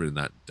that desperate and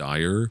that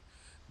dire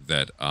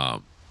that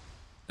and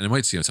it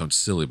might sound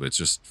silly, but it's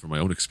just from my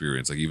own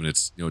experience, like even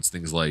it's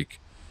things like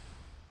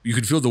you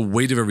can feel the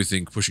weight of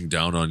everything pushing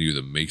down on you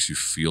that makes you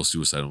feel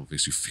suicidal,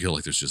 makes you feel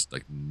like there's just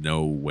like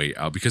no way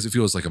out because it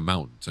feels like a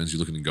mountain. Sometimes you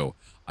look and go,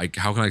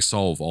 how can I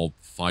solve all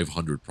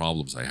 500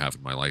 problems I have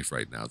in my life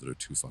right now that are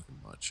too fucking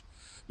much?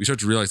 We start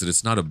to realize that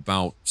it's not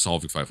about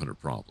solving 500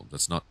 problems.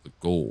 That's not the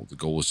goal. The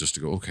goal is just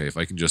to go, okay, if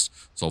I can just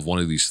solve one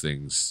of these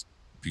things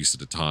a piece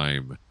at a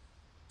time,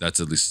 that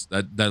at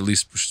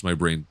least pushes my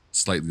brain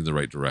slightly in the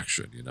right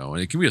direction, you know?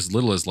 And it can be as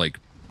little as like,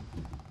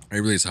 I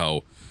realize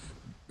how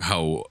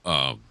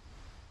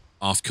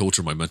off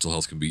kilter my mental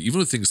health can be. Even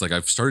with things like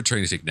I've started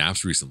trying to take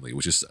naps recently,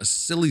 which is a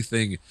silly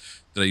thing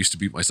that I used to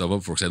beat myself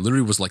up for because I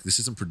literally was like, this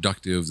isn't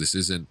productive. This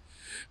isn't,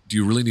 do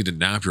you really need a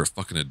nap? You're a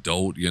fucking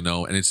adult, you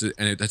know? And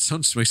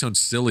that may sound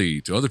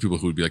silly to other people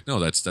who would be like, no,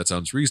 that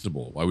sounds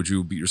reasonable. Why would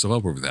you beat yourself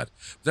up over that?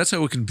 But that's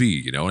how it can be,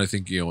 you know? And I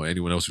think,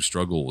 anyone else who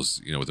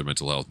struggles, with their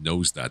mental health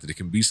knows that it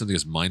can be something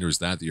as minor as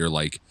that you're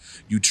like,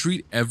 you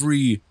treat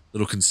every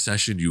little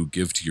concession you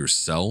give to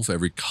yourself,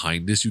 every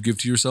kindness you give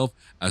to yourself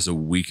as a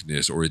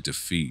weakness or a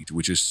defeat,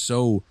 which is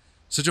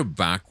such a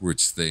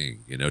backwards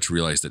thing, to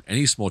realize that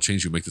any small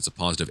change you make that's a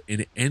positive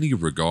in any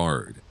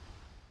regard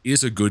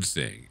is a good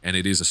thing, and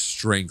it is a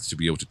strength to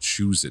be able to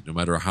choose it. No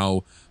matter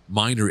how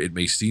minor it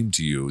may seem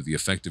to you, the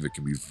effect of it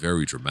can be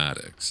very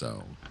dramatic.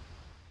 So,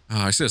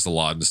 I say this a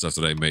lot in the stuff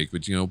that I make,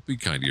 but, be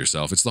kind to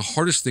yourself. It's the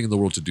hardest thing in the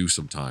world to do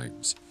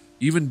sometimes.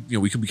 Even,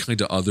 we can be kind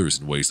to others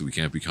in ways that we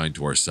can't be kind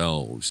to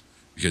ourselves,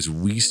 because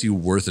we see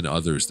worth in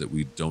others that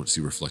we don't see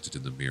reflected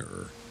in the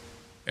mirror.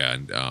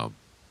 And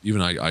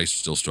even I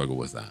still struggle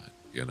with that,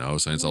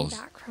 Since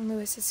back from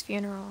Lewis's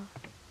funeral,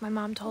 my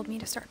mom told me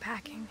to start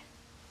packing.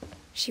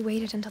 She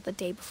waited until the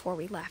day before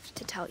we left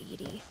to tell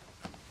Edie.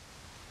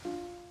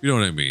 You know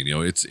what I mean?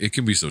 It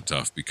can be so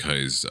tough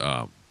because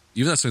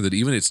even that's something that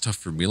even it's tough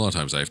for me a lot of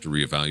times. I have to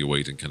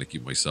reevaluate and kind of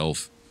keep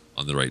myself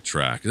on the right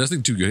track. And that's the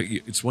thing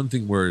too. It's one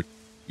thing where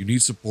you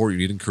need support, you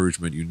need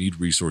encouragement, you need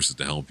resources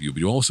to help you, but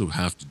you also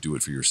have to do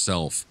it for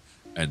yourself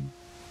and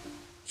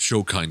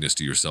show kindness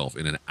to yourself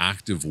in an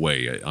active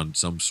way on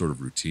some sort of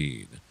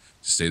routine.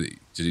 To say that,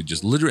 to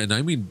just literally, and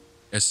I mean,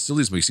 as silly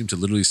as it may seem, to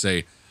literally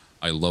say,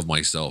 I love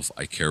myself,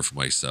 I care for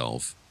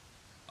myself.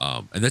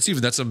 And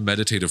that's a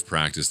meditative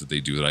practice that they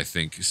do that I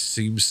think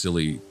seems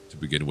silly to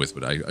begin with,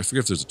 but I forget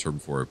if there's a term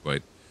for it,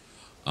 but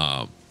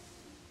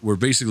where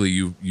basically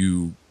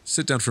you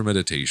sit down for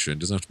meditation, it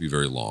doesn't have to be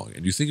very long,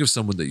 and you think of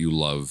someone that you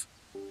love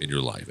in your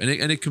life. And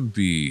it can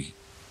be,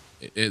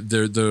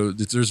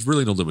 there's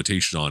really no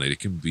limitation on it. It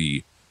can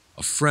be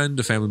a friend,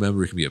 a family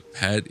member, it can be a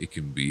pet, it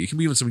can be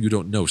even someone you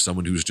don't know,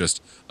 someone who's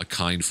just a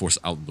kind force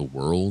out in the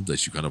world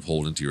that you kind of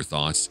hold into your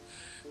thoughts.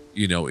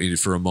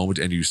 For a moment,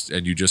 and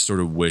you just sort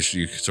of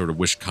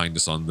wish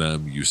kindness on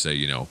them. You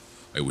say,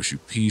 I wish you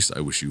peace, I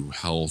wish you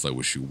health, I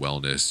wish you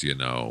wellness,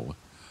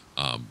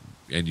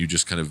 and you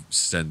just kind of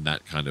send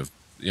that kind of,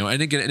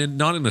 and again, and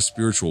not in a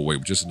spiritual way,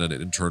 but just in an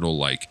internal,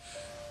 like,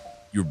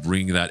 you're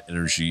bringing that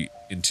energy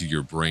into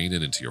your brain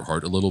and into your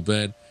heart a little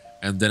bit.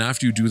 And then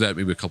after you do that,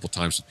 maybe a couple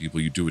times with people,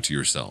 you do it to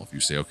yourself. You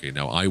say, okay,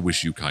 now I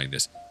wish you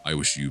kindness, I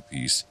wish you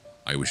peace,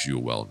 I wish you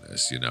a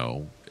wellness, you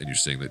know, and you're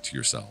saying that to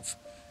yourself.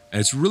 And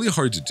it's really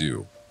hard to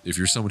do if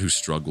you're someone who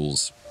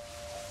struggles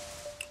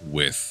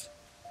with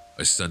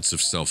a sense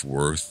of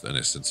self-worth and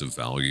a sense of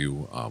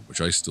value,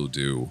 which I still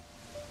do.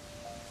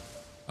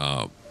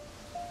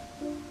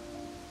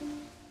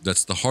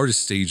 That's the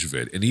hardest stage of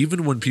it. And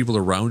even when people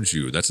around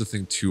you, that's the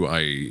thing too,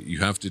 you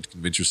have to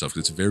convince yourself,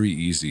 because it's very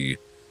easy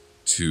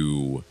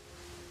to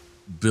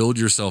build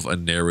yourself a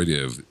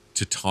narrative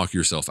to talk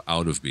yourself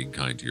out of being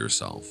kind to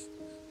yourself.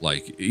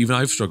 Like, even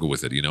I've struggled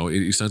with it, you know.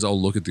 Sometimes I'll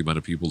look at the amount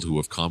of people who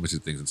have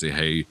commented things and say,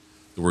 hey,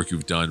 the work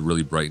you've done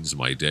really brightens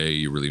my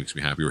day, it really makes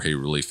me happy, or hey, it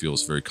really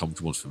feels very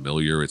comfortable and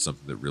familiar, it's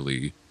something that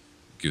really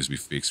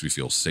makes me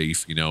feel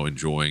safe, you know,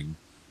 enjoying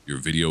your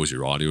videos,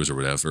 your audios, or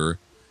whatever.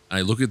 And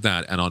I look at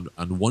that, and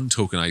on one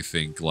token, I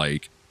think,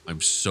 like,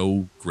 I'm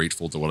so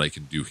grateful that what I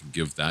can do can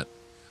give that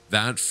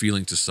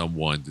feeling to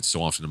someone that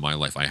so often in my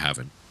life I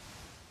haven't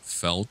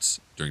felt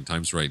during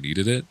times where I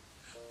needed it.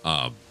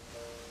 But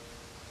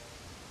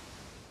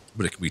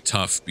it can be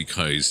tough,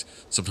 because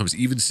sometimes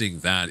even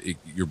seeing that,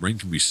 your brain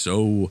can be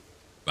so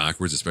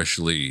backwards,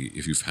 especially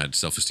if you've had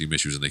self-esteem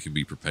issues, and they can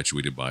be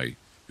perpetuated by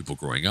people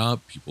growing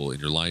up, people in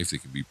your life. They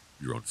can be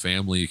your own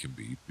family. It can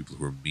be people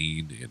who are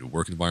mean in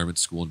work environments,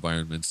 school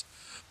environments.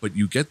 But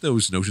you get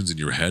those notions in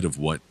your head of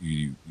what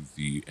the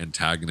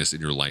antagonists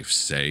in your life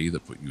say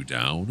that put you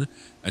down.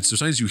 And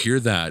sometimes you hear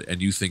that and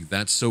you think,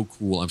 that's so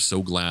cool. I'm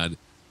so glad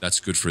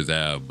that's good for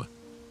them.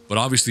 But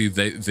obviously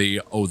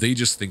they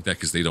just think that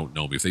because they don't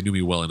know me. If they knew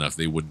me well enough,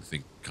 they wouldn't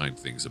think kind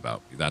things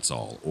about me. That's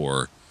all.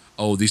 Or,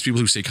 oh, these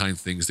people who say kind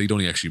things, they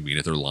don't actually mean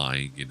it. They're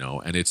lying, you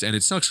know. And it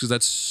sucks, because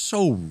that's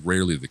so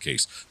rarely the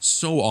case.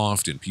 So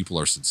often people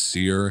are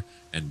sincere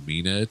and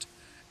mean it.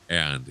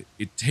 And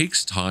it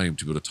takes time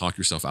to be able to talk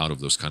yourself out of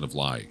those kind of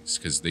lies,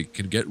 because they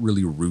can get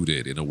really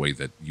rooted in a way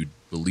that you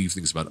believe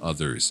things about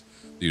others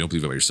that you don't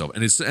believe about yourself.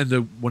 And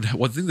the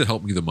one thing that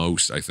helped me the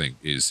most, I think,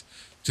 is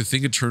to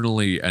think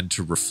internally and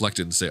to reflect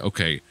it and say,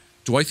 okay,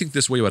 do I think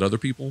this way about other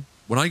people?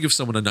 When I give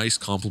someone a nice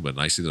compliment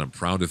and I say that I'm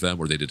proud of them,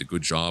 or they did a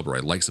good job, or I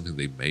like something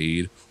they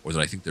made, or that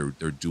I think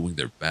they're doing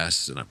their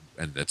best, and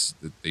that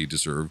they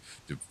deserve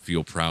to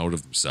feel proud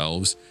of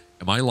themselves,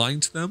 am I lying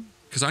to them?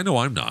 Because I know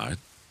I'm not.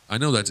 I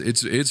know that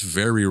it's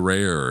very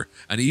rare,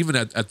 and even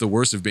at the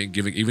worst of being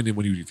giving, even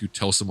if you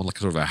tell someone like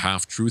sort of a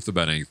half truth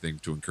about anything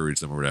to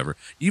encourage them or whatever,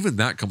 even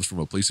that comes from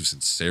a place of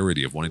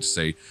sincerity, of wanting to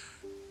say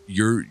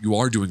you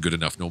are doing good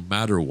enough, no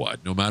matter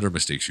what, no matter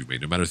mistakes you've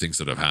made, no matter things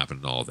that have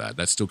happened and all that.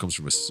 That still comes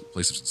from a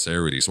place of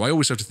sincerity. So I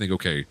always have to think,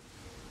 okay,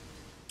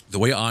 the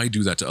way I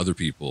do that to other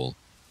people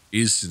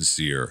is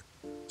sincere.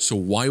 So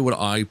why would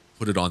I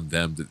put it on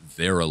them that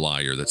they're a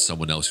liar, that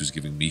someone else who's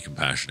giving me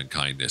compassion and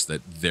kindness,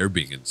 that they're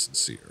being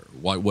insincere?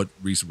 What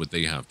reason would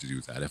they have to do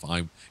that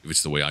if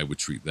it's the way I would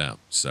treat them?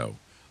 So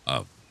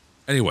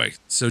anyway,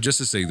 so just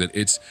to say that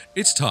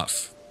it's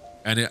tough,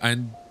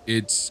 and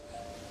it's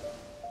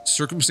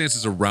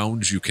circumstances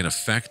around you can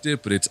affect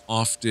it, but it's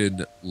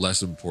often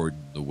less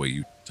important the way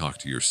you talk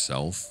to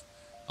yourself.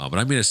 But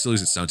I mean, as silly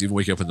as it sounds, even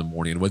waking up in the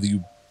morning,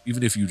 and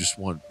even if you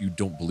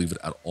don't believe it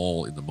at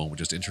all in the moment,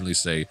 just internally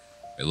say,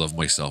 I love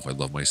myself,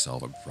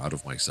 I'm proud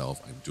of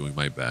myself, I'm doing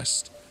my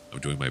best,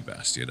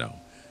 you know,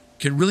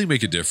 can really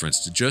make a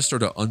difference to just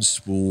start to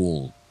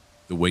unspool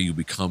the way you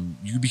become.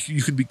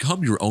 You can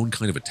become your own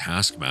kind of a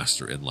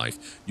taskmaster in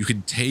life. You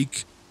can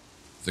take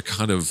the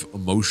kind of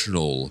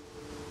emotional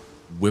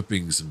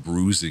whippings and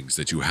bruisings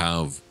that you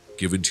have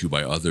given to you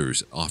by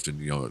others, often,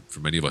 you know, for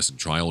many of us in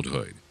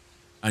childhood,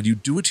 and you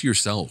do it to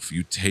yourself.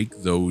 You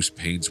take those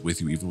pains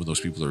with you, even when those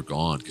people are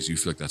gone, because you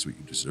feel like that's what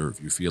you deserve.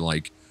 You feel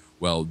like,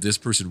 well, this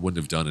person wouldn't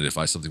have done it if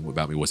something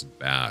about me wasn't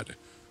bad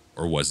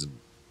or wasn't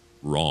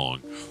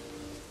wrong,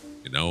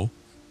 you know?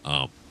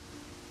 So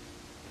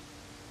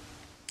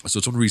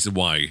it's one reason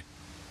why,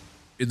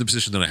 in the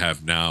position that I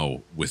have now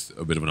with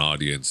a bit of an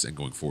audience and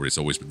going forward, it's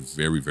always been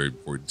very, very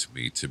important to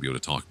me to be able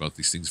to talk about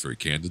these things very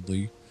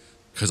candidly.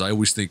 Because I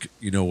always think,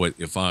 you know what,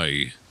 if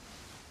I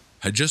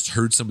had just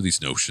heard some of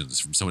these notions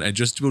from someone, and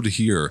just to be able to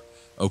hear,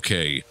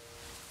 okay,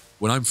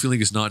 what I'm feeling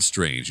is not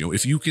strange. You know,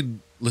 if you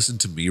can listen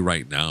to me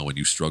right now and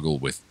you struggle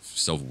with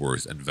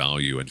self-worth and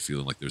value and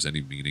feeling like there's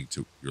any meaning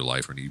to your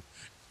life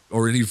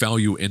or any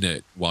value in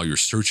it while you're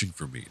searching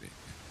for meaning,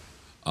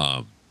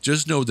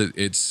 just know that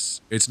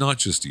it's not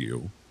just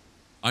you.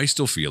 I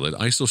still feel it.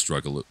 I still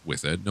struggle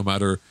with it. No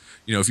matter,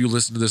 you know, if you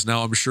listen to this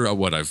now, I'm sure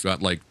I've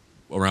got like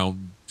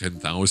around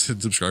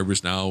 10,000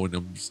 subscribers now,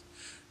 and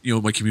you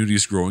know, my community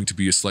is growing to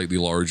be slightly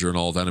larger and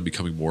all that, and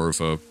becoming more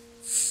of a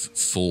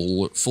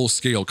full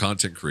scale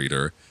content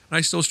creator. And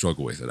I still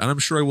struggle with it, and I'm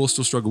sure I will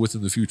still struggle with it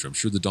in the future. I'm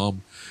sure the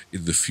Dom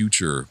in the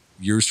future,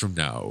 years from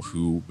now,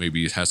 who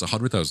maybe has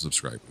 100,000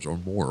 subscribers or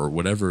more, or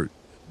whatever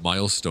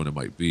milestone it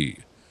might be,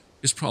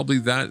 is probably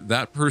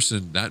that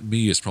person, that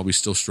me, is probably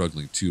still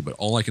struggling too. But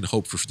all I can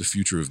hope for the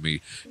future of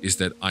me is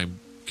that I'm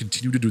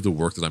continue to do the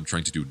work that I'm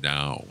trying to do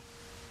now,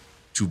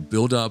 to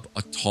build up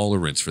a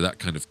tolerance for that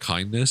kind of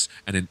kindness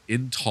and an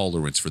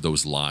intolerance for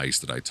those lies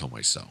that I tell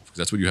myself. Because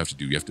that's what you have to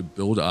do. You have to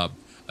build up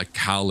a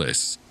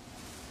callus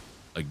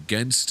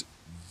against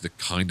the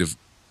kind of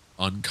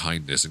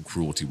unkindness and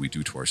cruelty we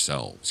do to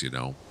ourselves, you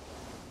know?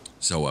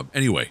 So,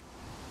 anyway,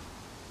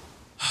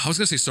 I was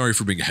going to say sorry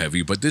for being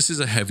heavy, but this is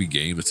a heavy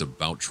game. It's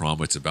about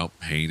trauma. It's about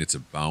pain. It's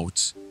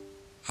about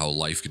how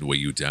life can weigh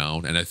you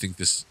down. And I think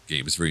this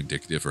game is very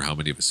indicative for how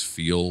many of us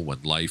feel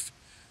when life,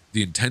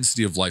 the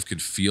intensity of life can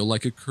feel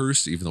like a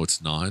curse, even though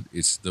it's not.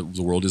 It's the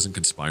world isn't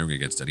conspiring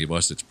against any of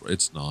us.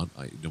 It's not,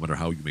 no matter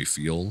how you may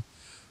feel.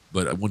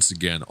 But once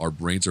again, our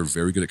brains are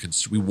very good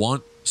at, we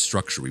want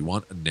structure. We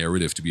want a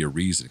narrative to be a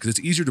reason, because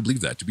it's easier to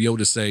believe that, to be able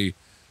to say,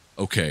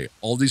 okay,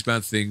 all these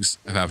bad things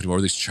have happened to me,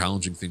 all these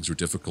challenging things or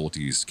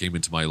difficulties came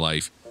into my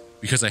life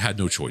because I had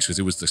no choice, because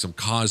it was like some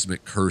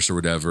cosmic curse or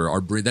whatever.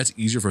 Our brain, that's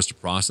easier for us to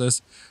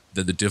process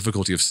than the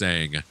difficulty of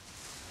saying,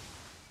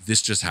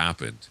 this just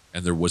happened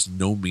and there was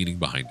no meaning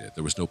behind it.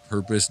 There was no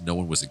purpose. No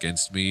one was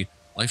against me.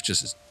 Life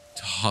just is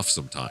tough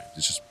sometimes.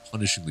 It's just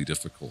punishingly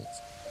difficult.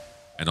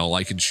 And all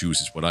I can choose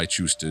is what I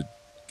choose to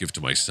give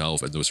to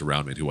myself and those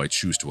around me, and who I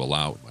choose to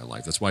allow in my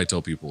life. That's why I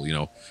tell people, you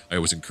know, I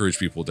always encourage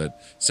people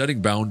that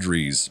setting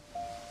boundaries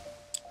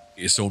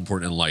is so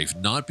important in life,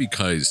 not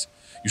because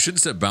you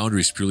shouldn't set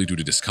boundaries purely due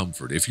to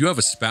discomfort. If you have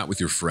a spat with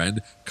your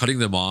friend, cutting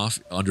them off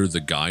under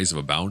the guise of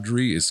a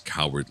boundary is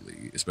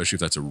cowardly, especially if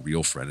that's a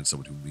real friend and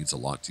someone who means a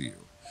lot to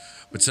you.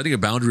 But setting a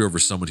boundary over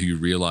someone who you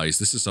realize,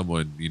 this is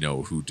someone, you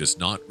know, who does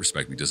not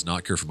respect me, does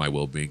not care for my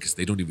well-being, because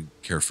they don't even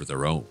care for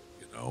their own,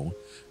 you know?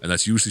 And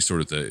that's usually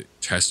sort of the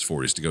test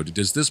for it, is to go,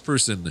 does this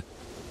person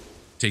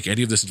take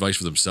any of this advice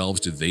for themselves?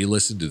 Do they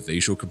listen? Do they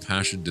show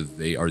compassion?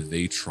 Are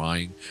they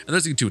trying? And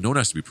that's the thing too, no one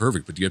has to be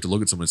perfect, but you have to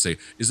look at someone and say,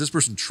 is this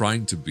person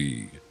trying to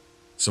be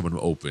someone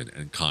open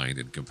and kind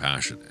and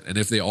compassionate? And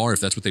if they are, if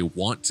that's what they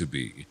want to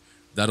be,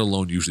 that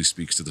alone usually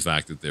speaks to the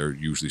fact that they're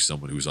usually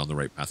someone who's on the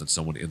right path and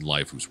someone in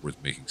life who's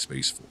worth making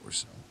space for.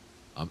 So,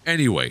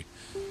 anyway,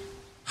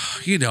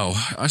 you know,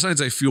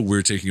 sometimes I feel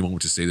weird taking a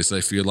moment to say this.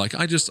 I feel like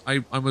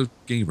I'm a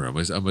gamer. I'm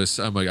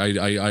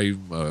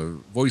a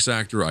voice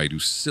actor. I do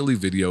silly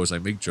videos. I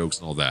make jokes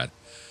and all that.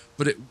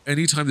 But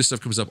anytime this stuff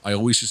comes up, I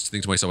always just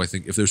think to myself, I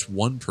think if there's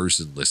one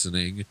person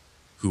listening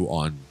who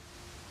on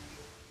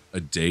a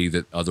day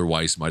that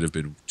otherwise might have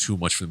been too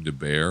much for them to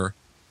bear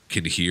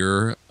can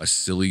hear a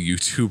silly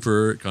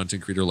YouTuber,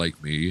 content creator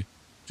like me,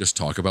 just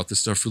talk about this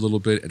stuff for a little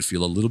bit and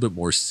feel a little bit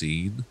more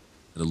seen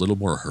and a little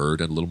more heard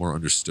and a little more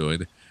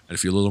understood, and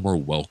feel a little more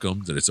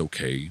welcomed, that it's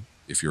okay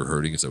if you're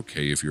hurting, it's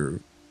okay if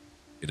you're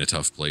in a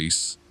tough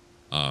place,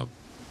 and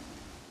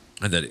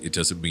that it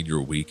doesn't mean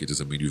you're weak. It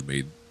doesn't mean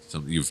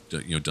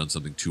you've done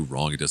something too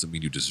wrong. It doesn't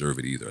mean you deserve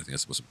it either. I think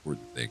that's the most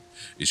important thing.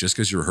 It's just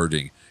because you're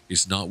hurting,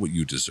 it's not what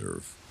you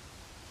deserve.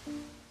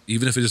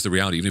 Even if it is the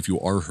reality, even if you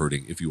are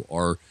hurting, if you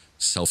are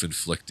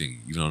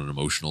self-inflicting, even on an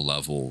emotional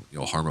level, you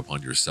know, harm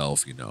upon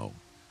yourself, you know,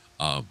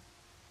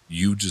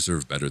 you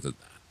deserve better than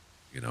that.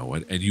 You know,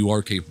 and you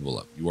are capable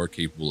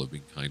of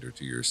being kinder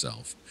to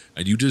yourself,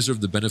 and you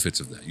deserve the benefits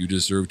of that. You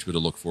deserve to be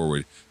able to look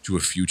forward to a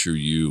future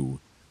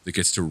you that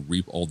gets to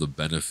reap all the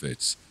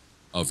benefits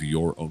of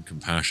your own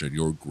compassion,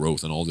 your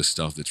growth, and all this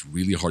stuff that's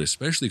really hard,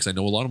 especially because I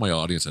know a lot of my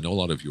audience, I know a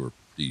lot of you are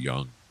pretty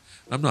young.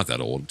 I'm not that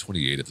old. I'm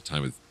 28 at the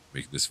time of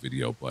making this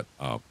video, but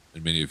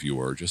and many of you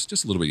are just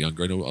a little bit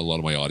younger. I know a lot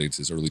of my audience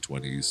is early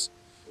 20s,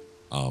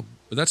 but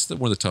that's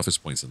one of the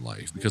toughest points in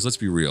life, because let's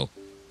be real,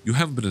 you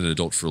haven't been an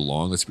adult for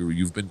long. Let's be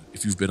real.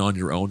 If you've been on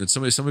your own, and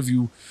some of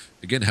you,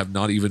 again, have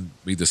not even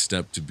made the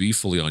step to be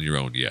fully on your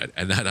own yet.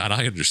 And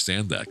I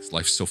understand that, because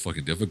life's so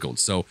fucking difficult.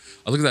 So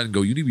I look at that and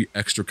go, you need to be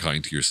extra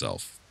kind to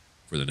yourself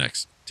for the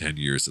next 10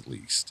 years at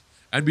least.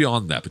 And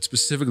beyond that, but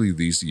specifically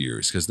these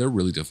years, because they're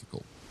really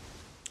difficult.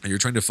 And you're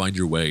trying to find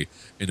your way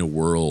in a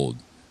world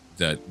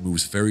that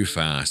moves very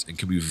fast and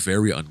can be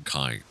very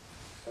unkind.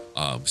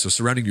 So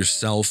surrounding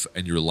yourself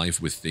and your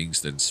life with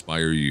things that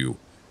inspire you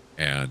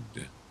and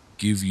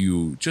give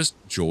you just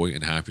joy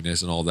and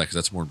happiness and all that, because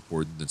that's more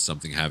important than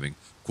something having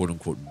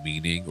quote-unquote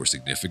meaning or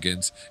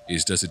significance,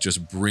 is does it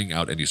just bring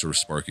out any sort of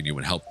spark in you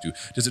and help you?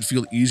 Does it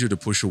feel easier to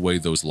push away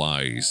those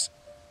lies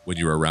when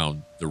you're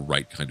around the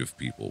right kind of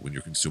people, when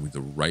you're consuming the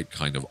right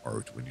kind of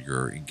art, when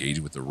you're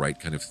engaging with the right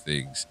kind of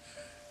things,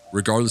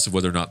 regardless of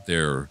whether or not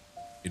they're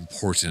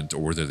important or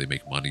whether they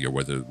make money or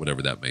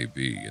whatever that may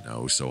be, you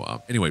know?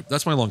 So anyway,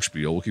 that's my long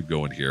spiel. We'll keep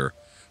going here.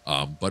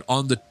 But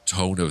on the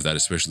tone of that,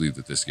 especially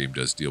that this game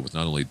does deal with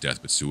not only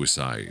death, but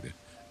suicide.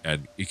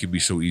 And it can be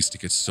so easy to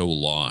get so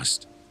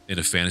lost in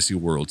a fantasy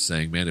world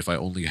saying, man, if I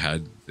only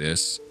had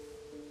this,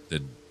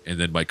 and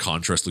then by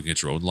contrast, looking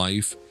at your own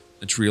life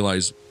and to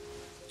realize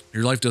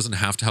your life doesn't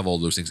have to have all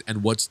those things.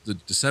 And what's the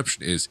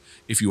deception is,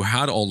 if you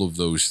had all of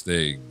those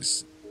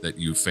things that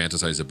you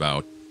fantasize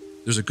about,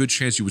 there's a good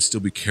chance you would still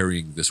be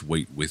carrying this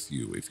weight with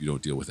you if you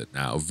don't deal with it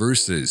now,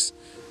 versus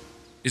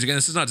is, again,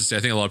 this is not to say, I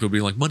think a lot of people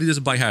being like, money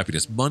doesn't buy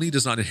happiness. Money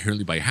does not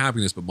inherently buy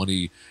happiness, but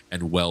money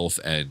and wealth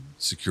and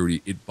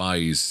security, it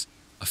buys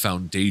a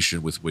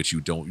foundation with which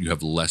you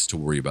have less to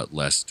worry about,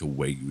 less to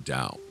weigh you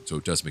down. So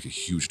it does make a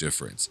huge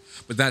difference.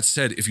 But that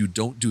said, if you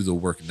don't do the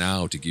work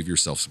now to give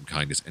yourself some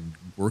kindness and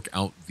work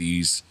out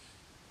these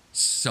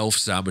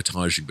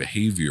self-sabotaging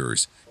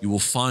behaviors, you will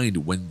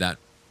find when that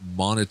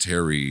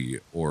monetary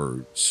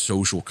or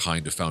social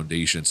kind of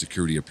foundation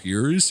security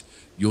appears,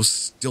 you'll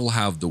still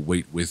have the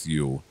weight with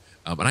you.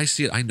 And I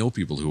see it. I know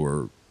people who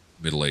are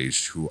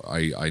middle-aged, who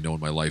I know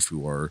in my life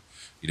who are,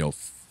 you know,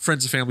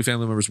 friends of family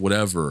members,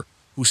 whatever,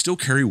 who still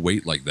carry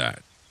weight like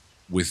that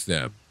with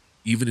them,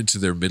 even into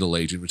their middle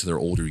age, even into their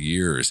older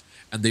years.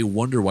 And they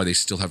wonder why they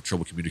still have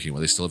trouble communicating, why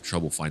they still have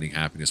trouble finding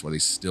happiness, why they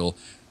still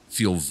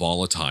feel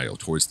volatile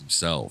towards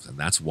themselves. And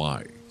that's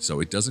why. So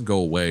it doesn't go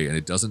away, and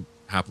it doesn't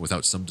happen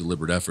without some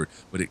deliberate effort,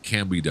 but it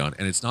can be done.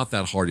 And it's not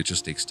that hard. It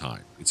just takes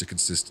time. It's a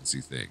consistency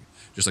thing.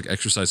 Just like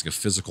exercising a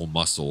physical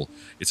muscle,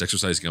 it's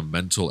exercising a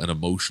mental and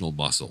emotional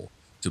muscle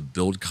to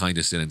build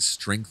kindness in and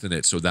strengthen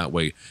it, so that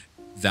way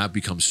that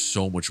becomes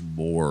so much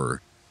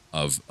more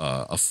of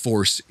a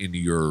force in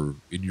your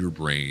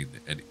brain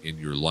and in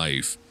your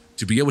life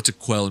to be able to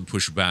quell and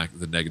push back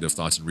the negative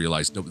thoughts and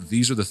realize, no,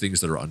 these are the things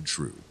that are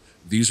untrue.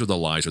 These are the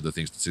lies, are the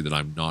things that say that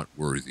I'm not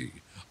worthy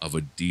of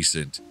a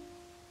decent,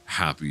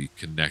 happy,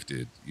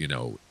 connected, you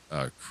know,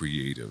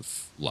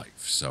 creative life.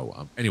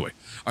 So anyway,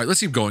 all right,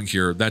 let's keep going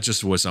here. That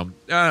just was, I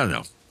don't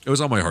know. It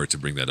was on my heart to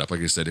bring that up. Like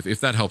I said, if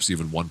that helps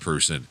even one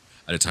person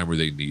at a time where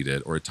they need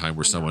it, or a time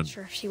where someone... I'm not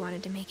sure if she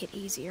wanted to make it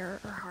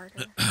easier or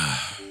harder.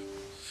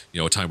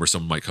 You know, a time where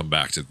someone might come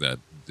back to that,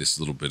 this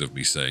little bit of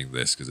me saying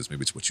this, because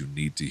maybe it's what you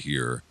need to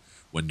hear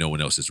when no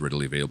one else is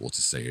readily available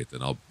to say it,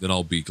 then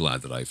I'll be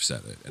glad that I've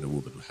said it, and it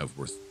will have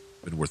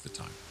been worth the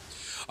time.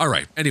 All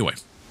right, anyway.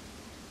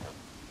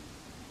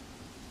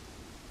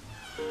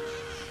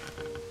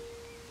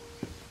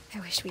 I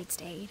wish we'd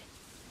stayed.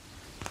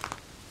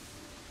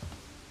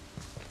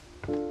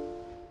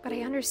 But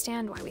I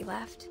understand why we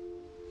left.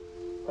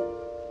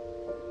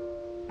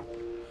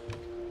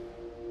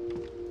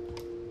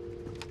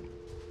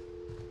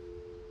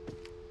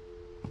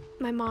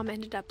 My mom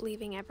ended up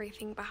leaving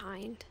everything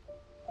behind.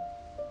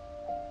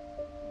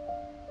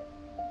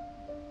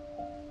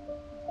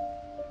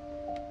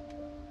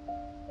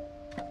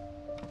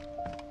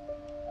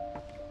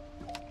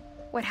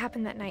 What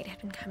happened that night had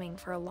been coming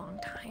for a long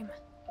time.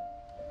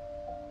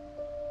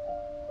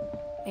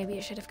 Maybe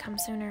it should have come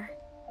sooner.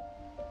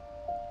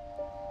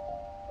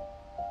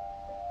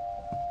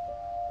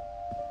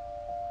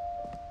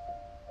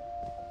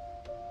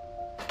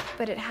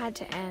 But it had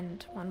to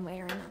end one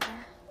way or another.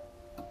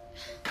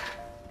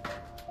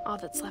 All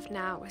that's left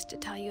now is to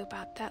tell you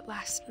about that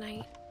last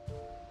night.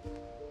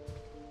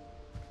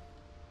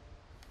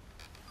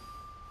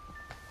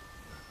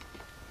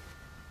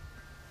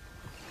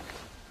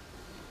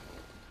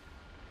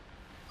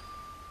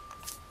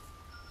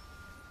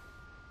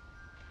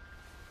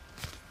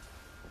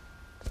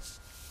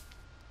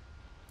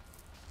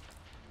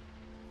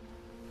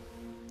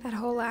 That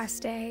whole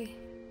last day,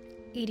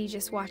 Edie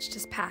just watched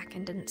us pack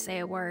and didn't say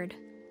a word.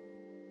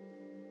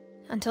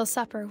 Until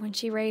supper, when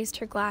she raised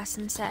her glass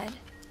and said,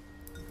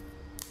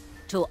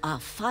 "To our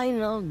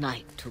final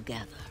night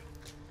together,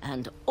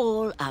 and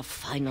all our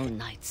final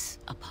nights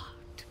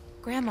apart."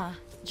 Grandma,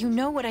 you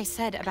know what I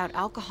said about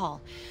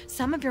alcohol.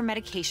 Some of your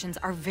medications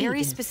are very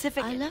Edith,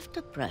 specific. I left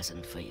a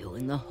present for you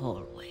in the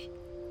hallway.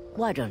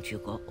 Why don't you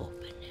go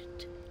open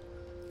it?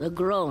 The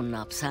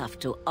grown-ups have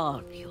to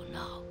argue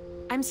now.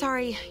 I'm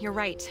sorry, you're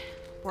right.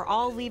 We're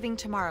all leaving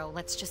tomorrow.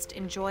 Let's just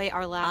enjoy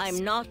our last...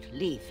 I'm not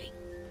leaving.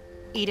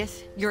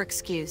 Edith, you're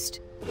excused.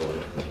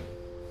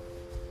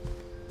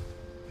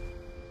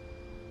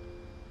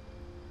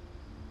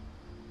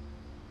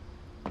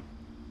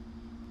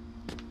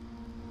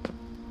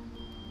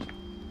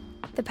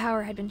 The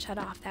power had been shut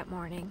off that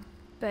morning,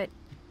 but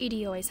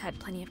Edie always had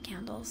plenty of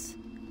candles.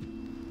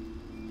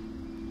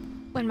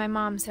 When my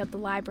mom sealed the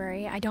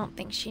library, I don't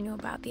think she knew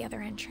about the other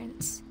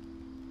entrance.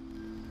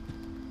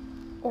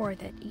 Or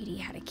that Edie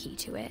had a key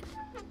to it.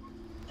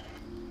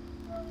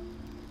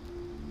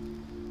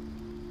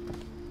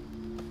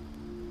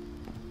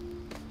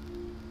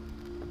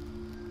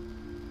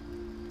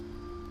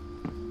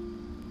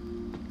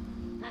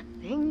 That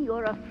thing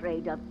you're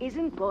afraid of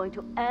isn't going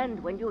to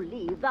end when you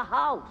leave the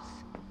house.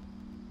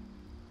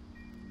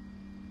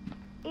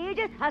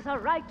 Edith has a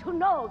right to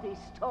know these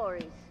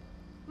stories.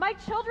 My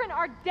children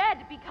are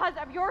dead because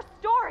of your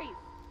stories.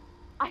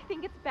 I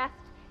think it's best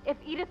if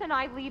Edith and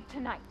I leave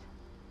tonight.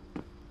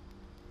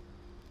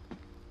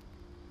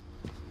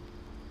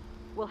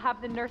 We'll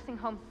have the nursing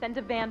home send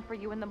a van for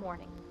you in the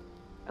morning,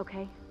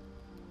 okay?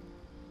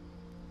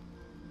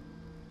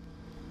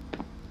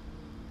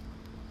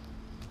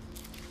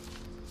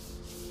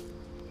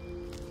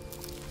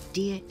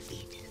 Dear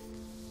Edith,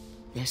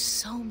 there's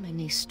so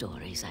many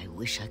stories I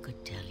wish I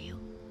could tell you,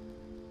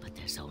 but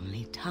there's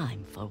only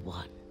time for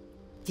one.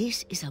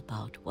 This is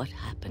about what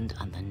happened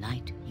on the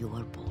night you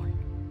were born.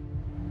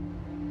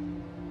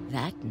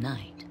 That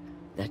night,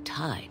 the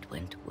tide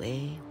went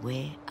way,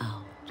 way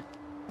out.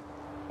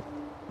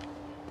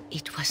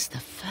 It was the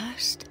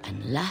first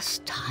and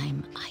last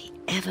time I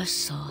ever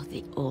saw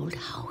the old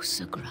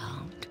house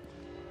aground.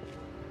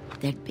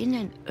 There'd been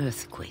an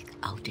earthquake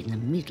out in the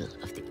middle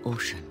of the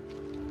ocean.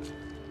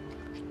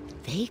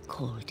 They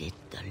called it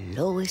the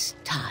lowest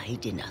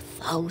tide in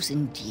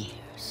 1,000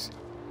 years.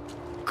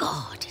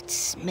 God, it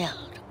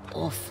smelled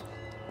awful.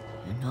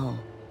 You know,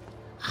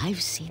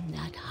 I've seen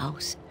that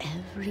house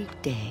every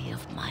day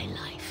of my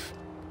life.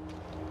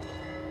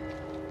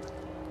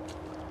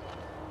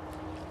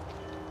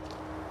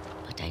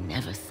 But I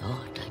never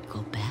thought I'd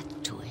go back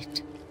to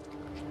it.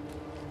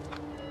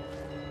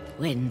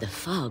 When the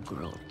fog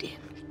rolled in,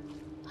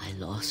 I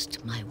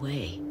lost my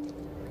way.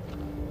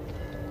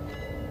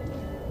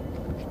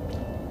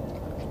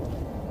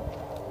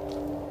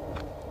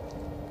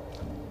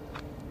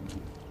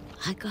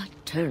 I got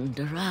turned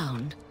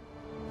around.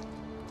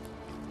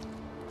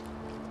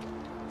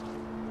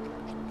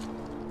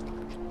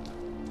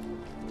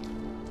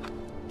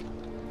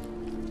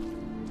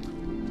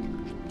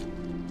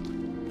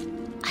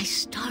 I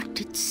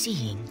started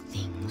seeing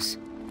things.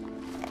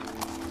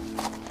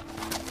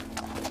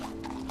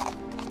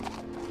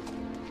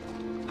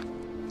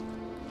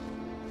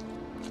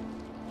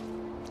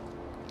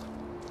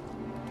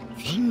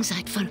 Things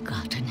I'd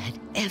forgotten had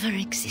ever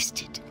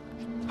existed.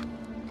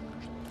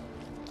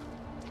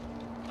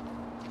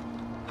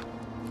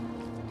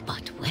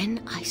 But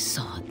when I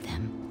saw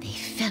them, they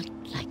felt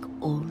like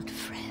old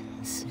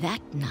friends.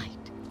 That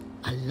night,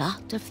 a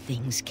lot of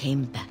things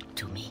came back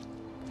to me.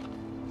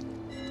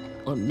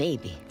 Or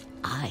maybe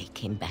I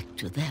came back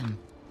to them.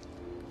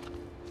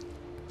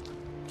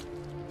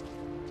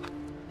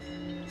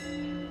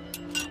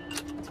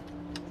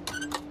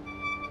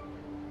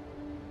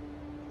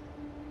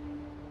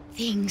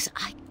 Things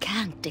I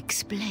can't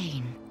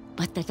explain,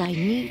 but that I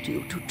need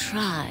you to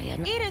try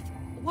and... Edith,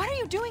 what are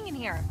you doing in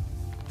here?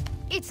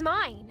 It's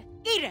mine.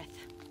 Edith!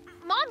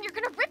 Mom, you're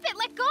gonna rip it!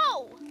 Let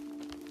go!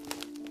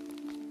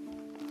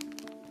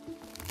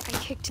 I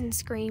kicked and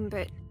screamed,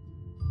 but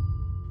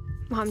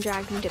Mom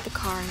dragged me to the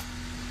car.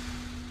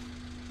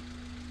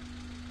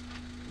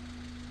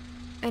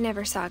 I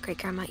never saw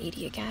Great-Grandma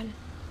Edie again.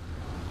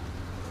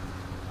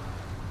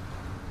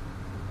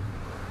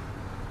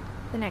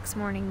 The next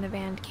morning, the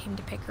van came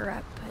to pick her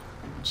up, but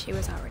she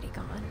was already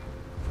gone.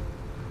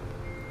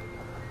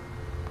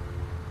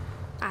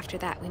 After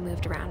that, we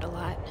moved around a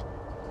lot.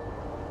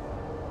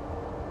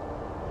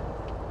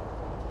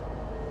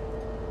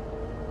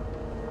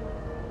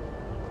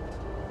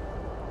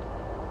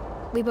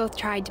 We both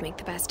tried to make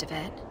the best of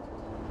it.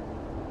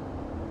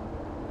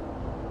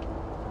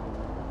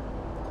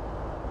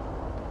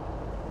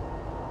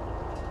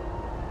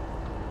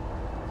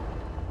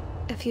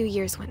 A few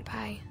years went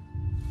by.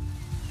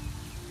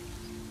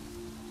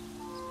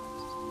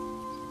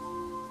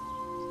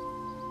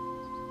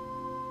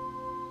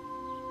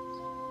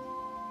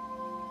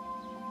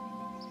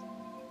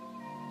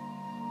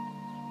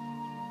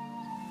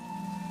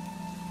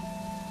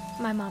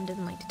 My mom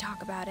didn't like to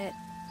talk about it.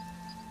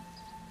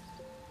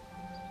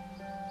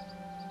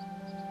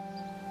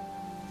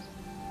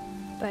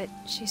 But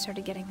she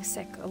started getting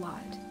sick a lot.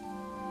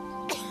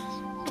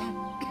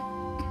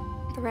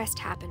 The rest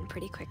happened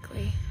pretty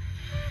quickly.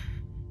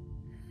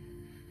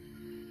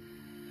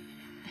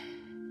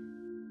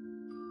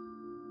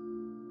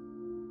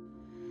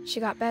 She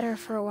got better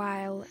for a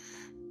while,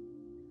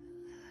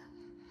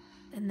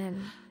 and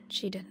then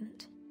she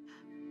didn't.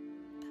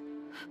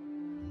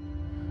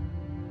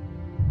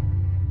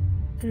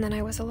 And then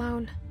I was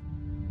alone.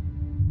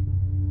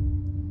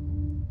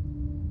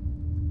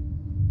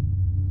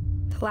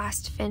 The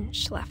last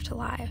Finch left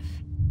alive.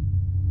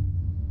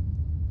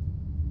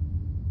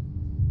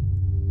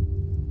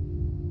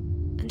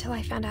 Until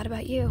I found out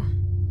about you.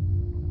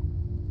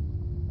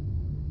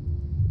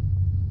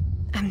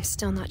 I'm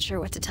still not sure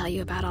what to tell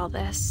you about all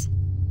this.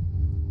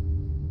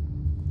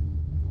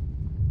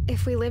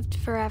 If we lived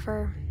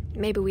forever,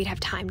 maybe we'd have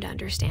time to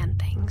understand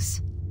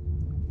things.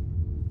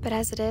 But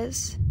as it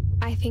is,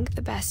 I think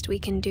the best we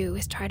can do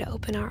is try to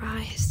open our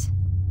eyes.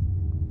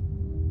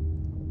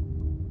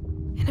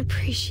 And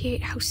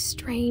appreciate how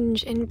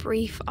strange and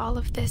brief all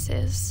of this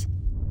is.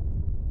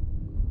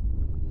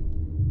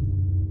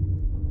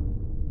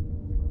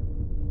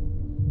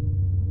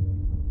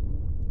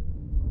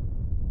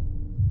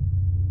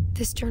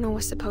 This journal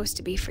was supposed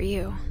to be for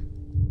you.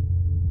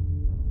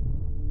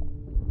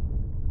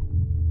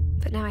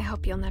 But now I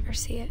hope you'll never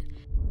see it.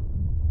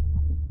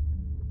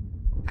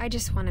 I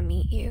just want to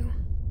meet you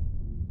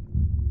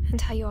and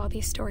tell you all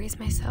these stories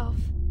myself.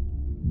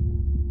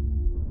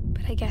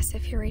 But I guess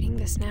if you're reading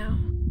this now,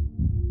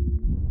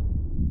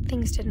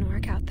 things didn't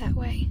work out that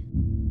way.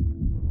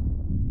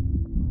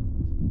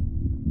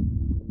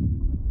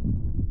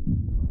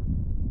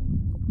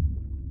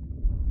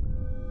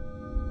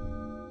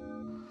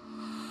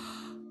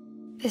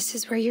 This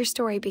is where your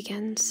story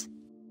begins.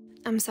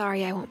 I'm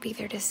sorry I won't be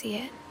there to see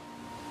it.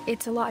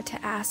 It's a lot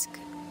to ask,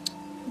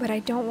 but I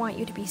don't want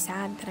you to be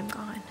sad that I'm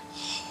gone.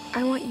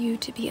 I want you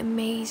to be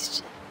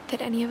amazed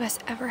that any of us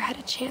ever had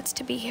a chance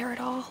to be here at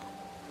all.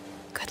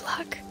 Good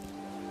luck.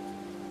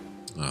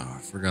 Oh, I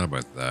forgot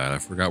about that. I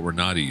forgot we're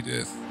not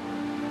Edith.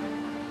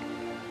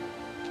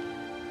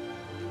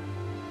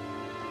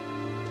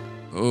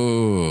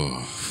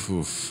 Oh,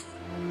 oof.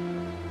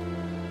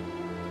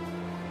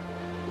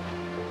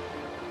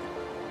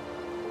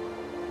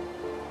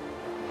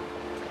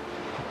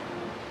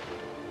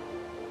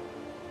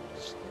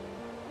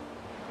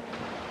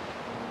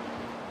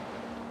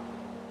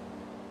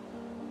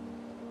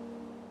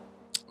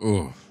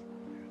 Oh.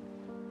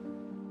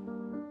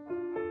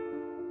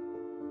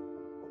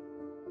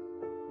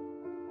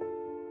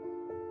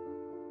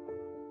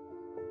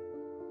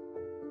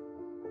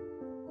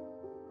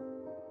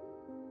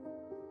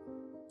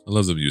 I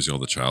love them using all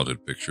the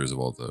childhood pictures of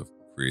all the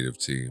creative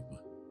team.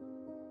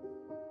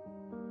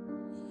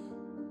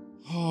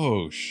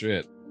 Oh,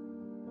 shit.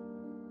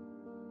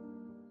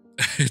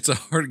 It's a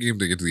hard game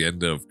to get to the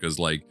end of because,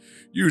 like,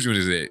 usually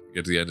when you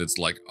get to the end, it's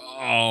like,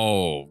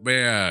 oh,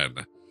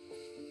 man.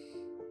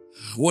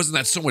 Wasn't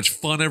that so much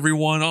fun,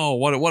 everyone? Oh,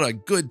 what a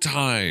good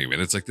time.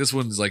 And it's like, this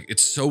one's like,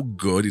 it's so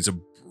good. It's a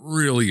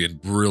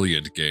brilliant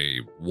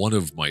game. One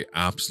of my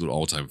absolute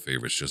all-time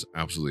favorites. Just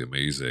absolutely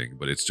amazing.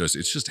 But it's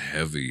just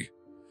heavy.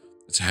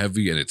 It's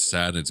heavy and it's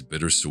sad and it's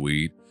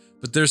bittersweet.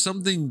 But there's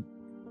something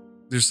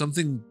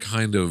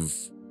kind of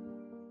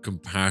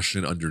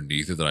compassion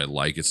underneath it that I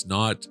like. It's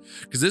not,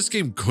 because this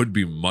game could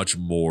be much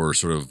more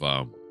sort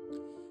of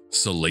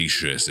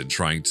salacious and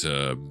trying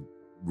to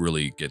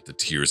really get the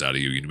tears out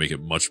of you. You make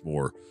it much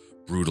more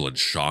brutal and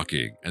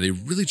shocking. And they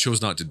really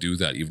chose not to do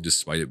that, even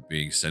despite it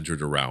being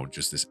centered around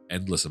just this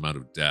endless amount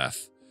of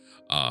death.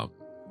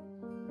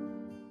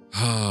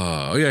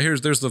 Oh yeah,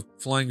 there's the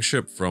flying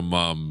ship from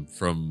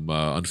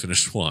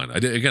Unfinished One.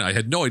 I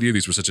had no idea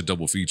these were such a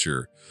double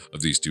feature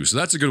of these two. So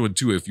that's a good one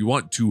too. If you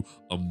want two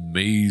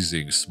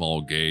amazing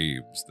small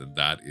games, then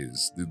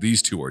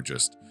these two are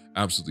just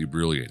absolutely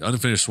brilliant.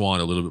 Unfinished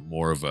Swan, a little bit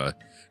more of a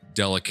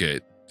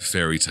delicate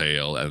fairy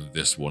tale, and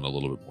this one a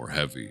little bit more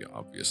heavy,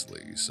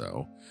 obviously.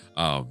 So,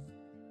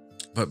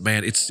 but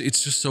man, it's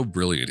just so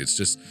brilliant. It's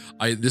just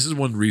this is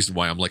one reason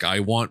why I'm like, I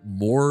want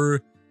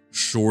more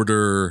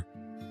shorter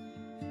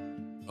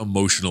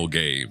emotional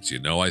games.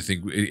 I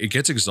think it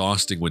gets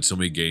exhausting when so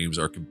many games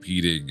are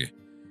competing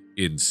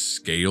in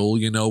scale,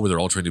 where they're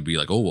all trying to be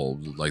like, oh, well,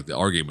 like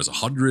our game was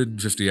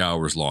 150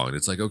 hours long. And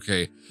it's like,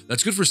 okay,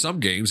 that's good for some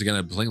games. Again,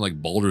 I'm playing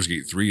like Baldur's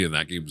Gate 3 and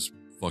that game's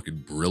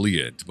fucking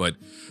brilliant, but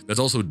that's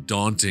also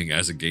daunting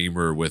as a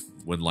gamer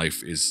when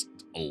life is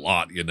a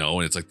lot, and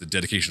it's like the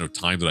dedication of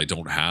time that I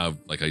don't have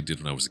like I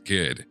did when I was a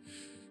kid.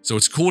 So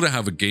it's cool to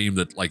have a game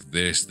that like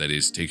this that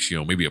takes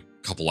maybe a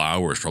couple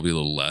hours, probably a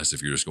little less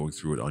if you're just going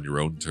through it on your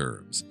own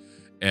terms,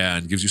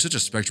 and gives you such a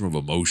spectrum of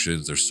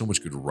emotions. There's so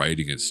much good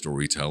writing and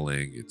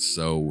storytelling. It's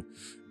so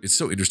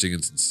interesting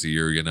and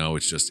sincere. It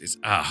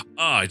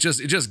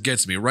just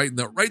gets me right in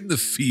the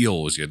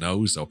feels.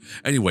 So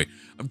anyway,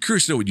 I'm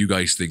curious to know what you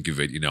guys think of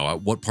it.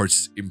 What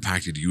parts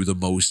impacted you the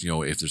most?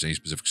 If there's any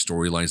specific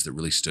storylines that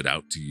really stood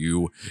out to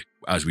you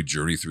as we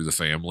journey through the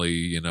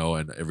family, and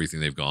everything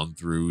they've gone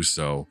through.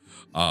 So,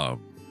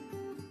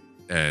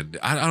 and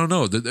I don't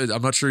know.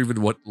 I'm not sure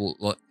even what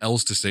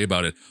else to say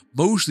about it.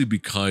 Mostly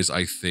because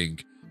I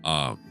think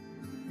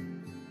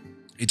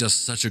it does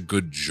such a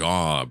good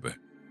job.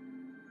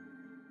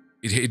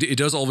 It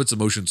does all of its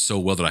emotions so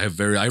well that I have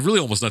really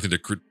almost nothing to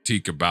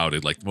critique about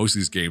it. Like most of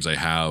these games, I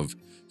have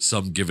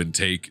some give and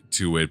take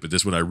to it, but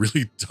this one I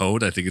really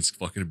don't. I think it's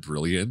fucking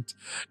brilliant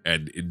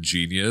and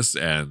ingenious,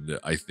 and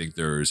I think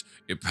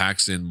it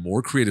packs in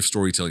more creative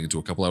storytelling into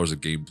a couple hours of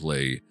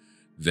gameplay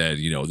than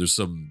there's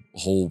some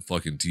whole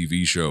fucking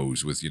TV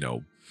shows with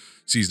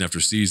season after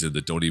season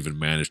that don't even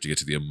manage to get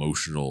to the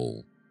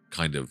emotional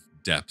kind of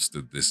depths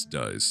that this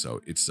does. So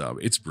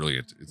it's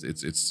brilliant.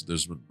 It's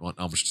there's not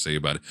much to say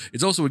about it.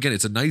 It's also, again,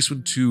 it's a nice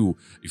one too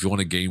if you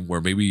want a game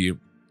where maybe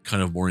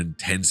kind of more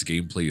intense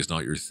gameplay is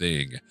not your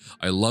thing.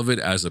 I love it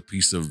as a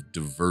piece of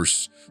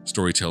diverse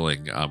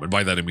storytelling, and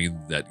by that I mean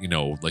that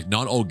like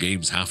not all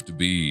games have to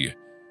be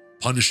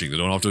punishing. They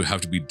don't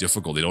have to be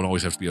difficult. They don't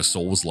always have to be a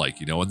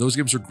Souls-like, and those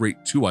games are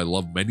great too. I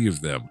love many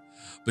of them,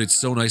 but it's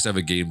so nice to have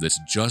a game that's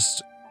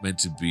just meant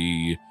to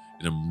be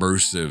an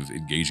immersive,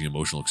 engaging,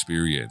 emotional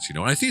experience, and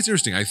I think it's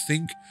interesting. I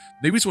think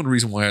maybe it's one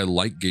reason why I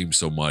like games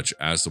so much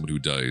as someone who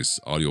does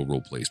audio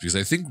role plays, because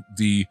I think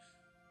the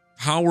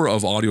power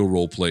of audio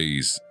role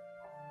plays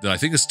that I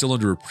think is still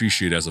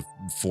underappreciated as a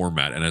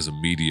format and as a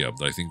medium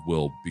that I think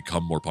will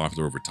become more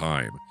popular over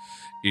time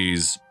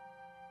is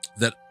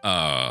that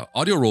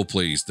audio role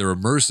plays, they're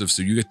immersive,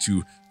 so you get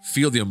to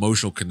feel the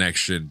emotional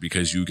connection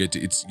because you get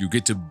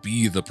to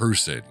be the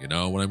person, you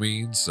know what I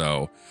mean?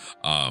 So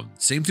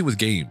same thing with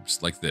games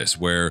like this,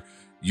 where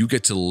you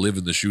get to live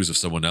in the shoes of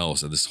someone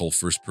else and this whole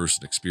first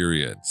person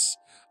experience.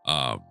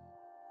 Oh,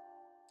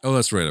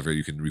 that's right. I forgot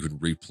you can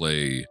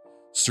replay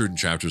certain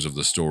chapters of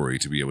the story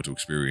to be able to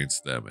experience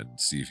them and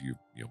see if you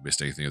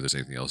missed anything or there's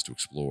anything else to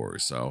explore.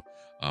 So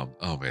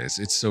oh man,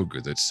 it's so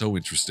good. It's so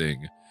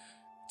interesting,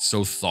 it's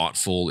so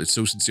thoughtful, it's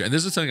so sincere. And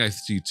this is something I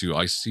see too.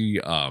 I see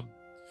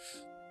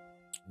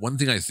one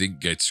thing I think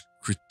gets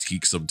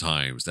critiqued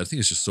sometimes, that thing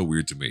is just so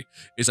weird to me,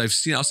 is I'll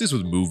see this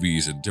with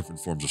movies and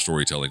different forms of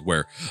storytelling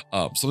where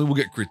something will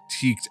get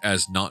critiqued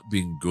as not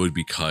being good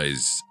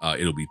because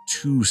it'll be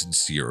too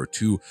sincere or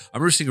too. I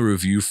remember seeing a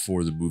review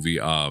for the movie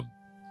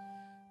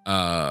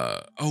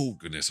oh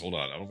goodness, hold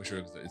on, I want to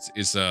make sure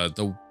it's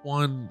the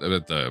one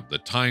about the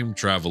time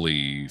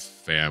travel-y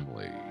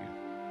family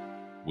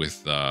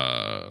with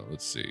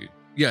let's see,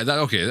 yeah, that,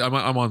 okay, I'm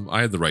on,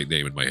 I had the right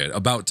name in my head,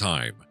 About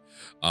Time.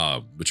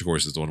 which of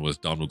course is the one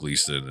with Donald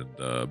Gleason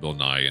and Bill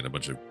Nye and a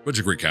bunch of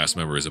great cast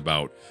members,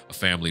 about a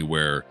family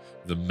where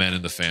the men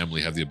in the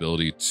family have the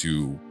ability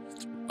to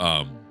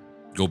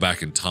go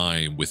back in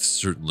time with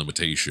certain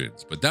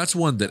limitations. But that's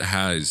one that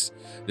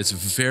it's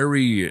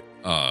very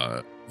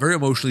very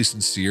emotionally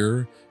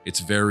sincere. It's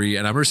very,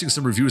 and I remember seeing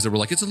some reviews that were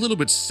like, it's a little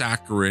bit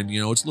saccharine,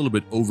 you know, it's a little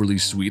bit overly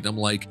sweet. And I'm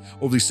like,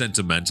 overly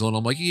sentimental. And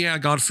I'm like, yeah,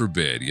 God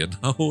forbid, you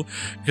know,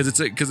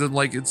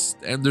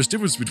 and there's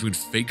difference between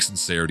fake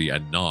sincerity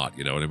and not,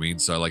 you know what I mean?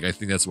 So like, I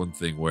think that's one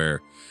thing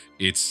where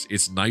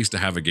it's nice to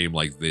have a game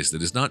like this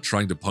that is not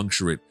trying to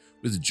puncture it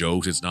with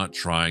jokes. It's not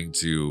trying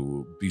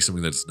to be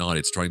something that it's not.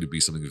 It's trying to be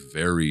something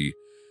very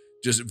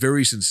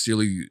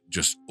sincerely,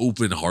 just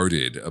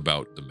open-hearted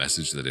about the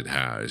message that it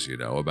has, you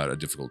know, about a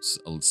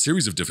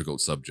series of difficult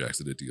subjects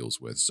that it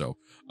deals with. So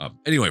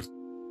anyway,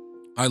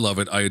 I love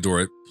it. I adore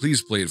it.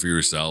 Please play it for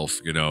yourself,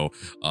 you know,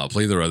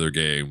 play their other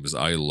games.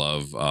 I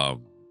love,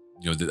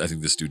 you know, I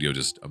think this studio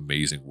does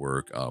amazing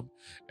work.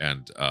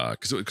 And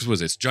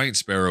because it's Giant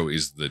Sparrow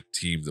is the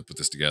team that put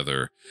this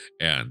together.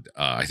 And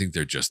I think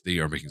they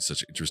are making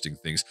such interesting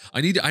things.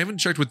 I haven't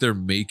checked what they're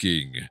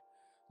making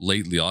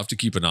lately. I'll have to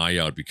keep an eye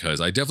out, because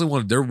I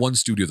definitely they're one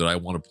studio that I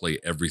want to play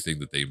everything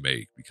that they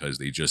make, because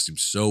they just seem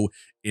so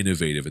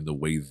innovative in the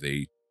way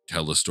they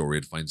tell a story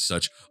and find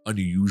such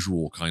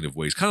unusual kind of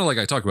ways. Kind of like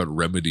I talk about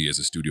Remedy as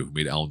a studio who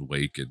made Alan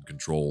Wake and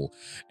Control.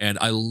 And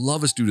I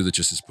love a studio that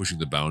just is pushing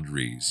the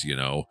boundaries, you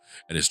know,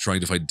 and is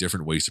trying to find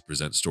different ways to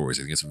present stories.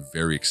 I think it's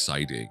very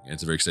exciting. And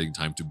it's a very exciting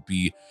time to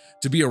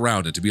be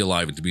around and to be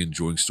alive and to be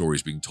enjoying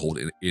stories being told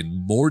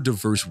in more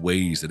diverse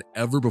ways than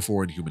ever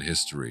before in human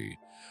history.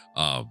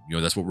 You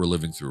know, that's what we're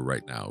living through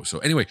right now. So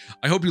anyway,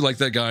 I hope you like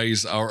that,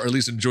 guys, or at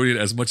least enjoyed it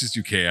as much as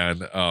you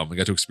can. And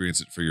got to experience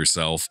it for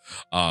yourself.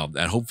 And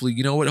hopefully,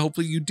 you know what,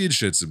 hopefully you did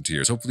shed some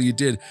tears. Hopefully you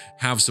did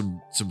have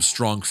some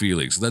strong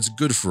feelings. So that's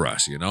good for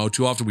us, you know.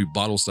 Too often we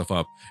bottle stuff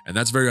up, and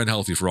that's very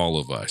unhealthy for all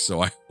of us.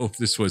 So I hope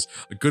this was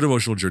a good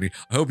emotional journey.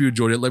 I hope you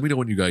enjoyed it. Let me know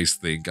what you guys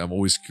think. I'm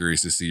always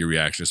curious to see your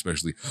reaction,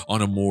 especially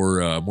on a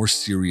more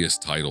serious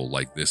title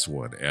like this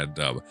one. And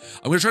I'm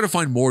going to try to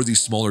find more of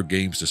these smaller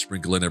games to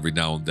sprinkle in every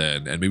now and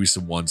then, and maybe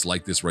some ones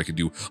like this where I can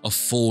do a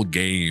full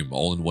game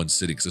all in one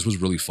sitting, because this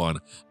was really fun.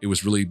 It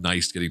was really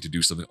nice getting to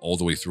do something all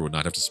the way through and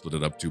not have to split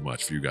it up too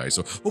much for you guys.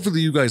 So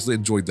hopefully you guys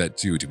enjoyed that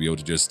too, to be able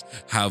to just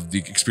have the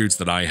experience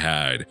that I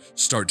had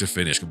start to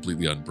finish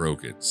completely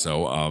unbroken.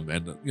 So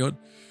and you know,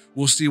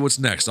 we'll see what's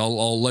next.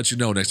 I'll let you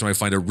know next time I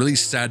find a really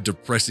sad,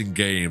 depressing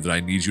game that I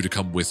need you to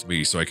come with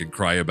me so I can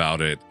cry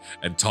about it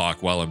and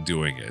talk while I'm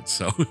doing it.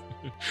 So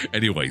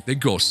anyway,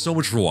 thank you all so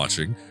much for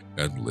watching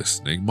and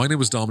listening. My name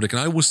is Dominic,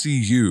 and I will see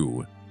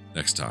you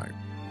next time.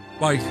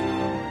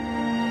 Bye.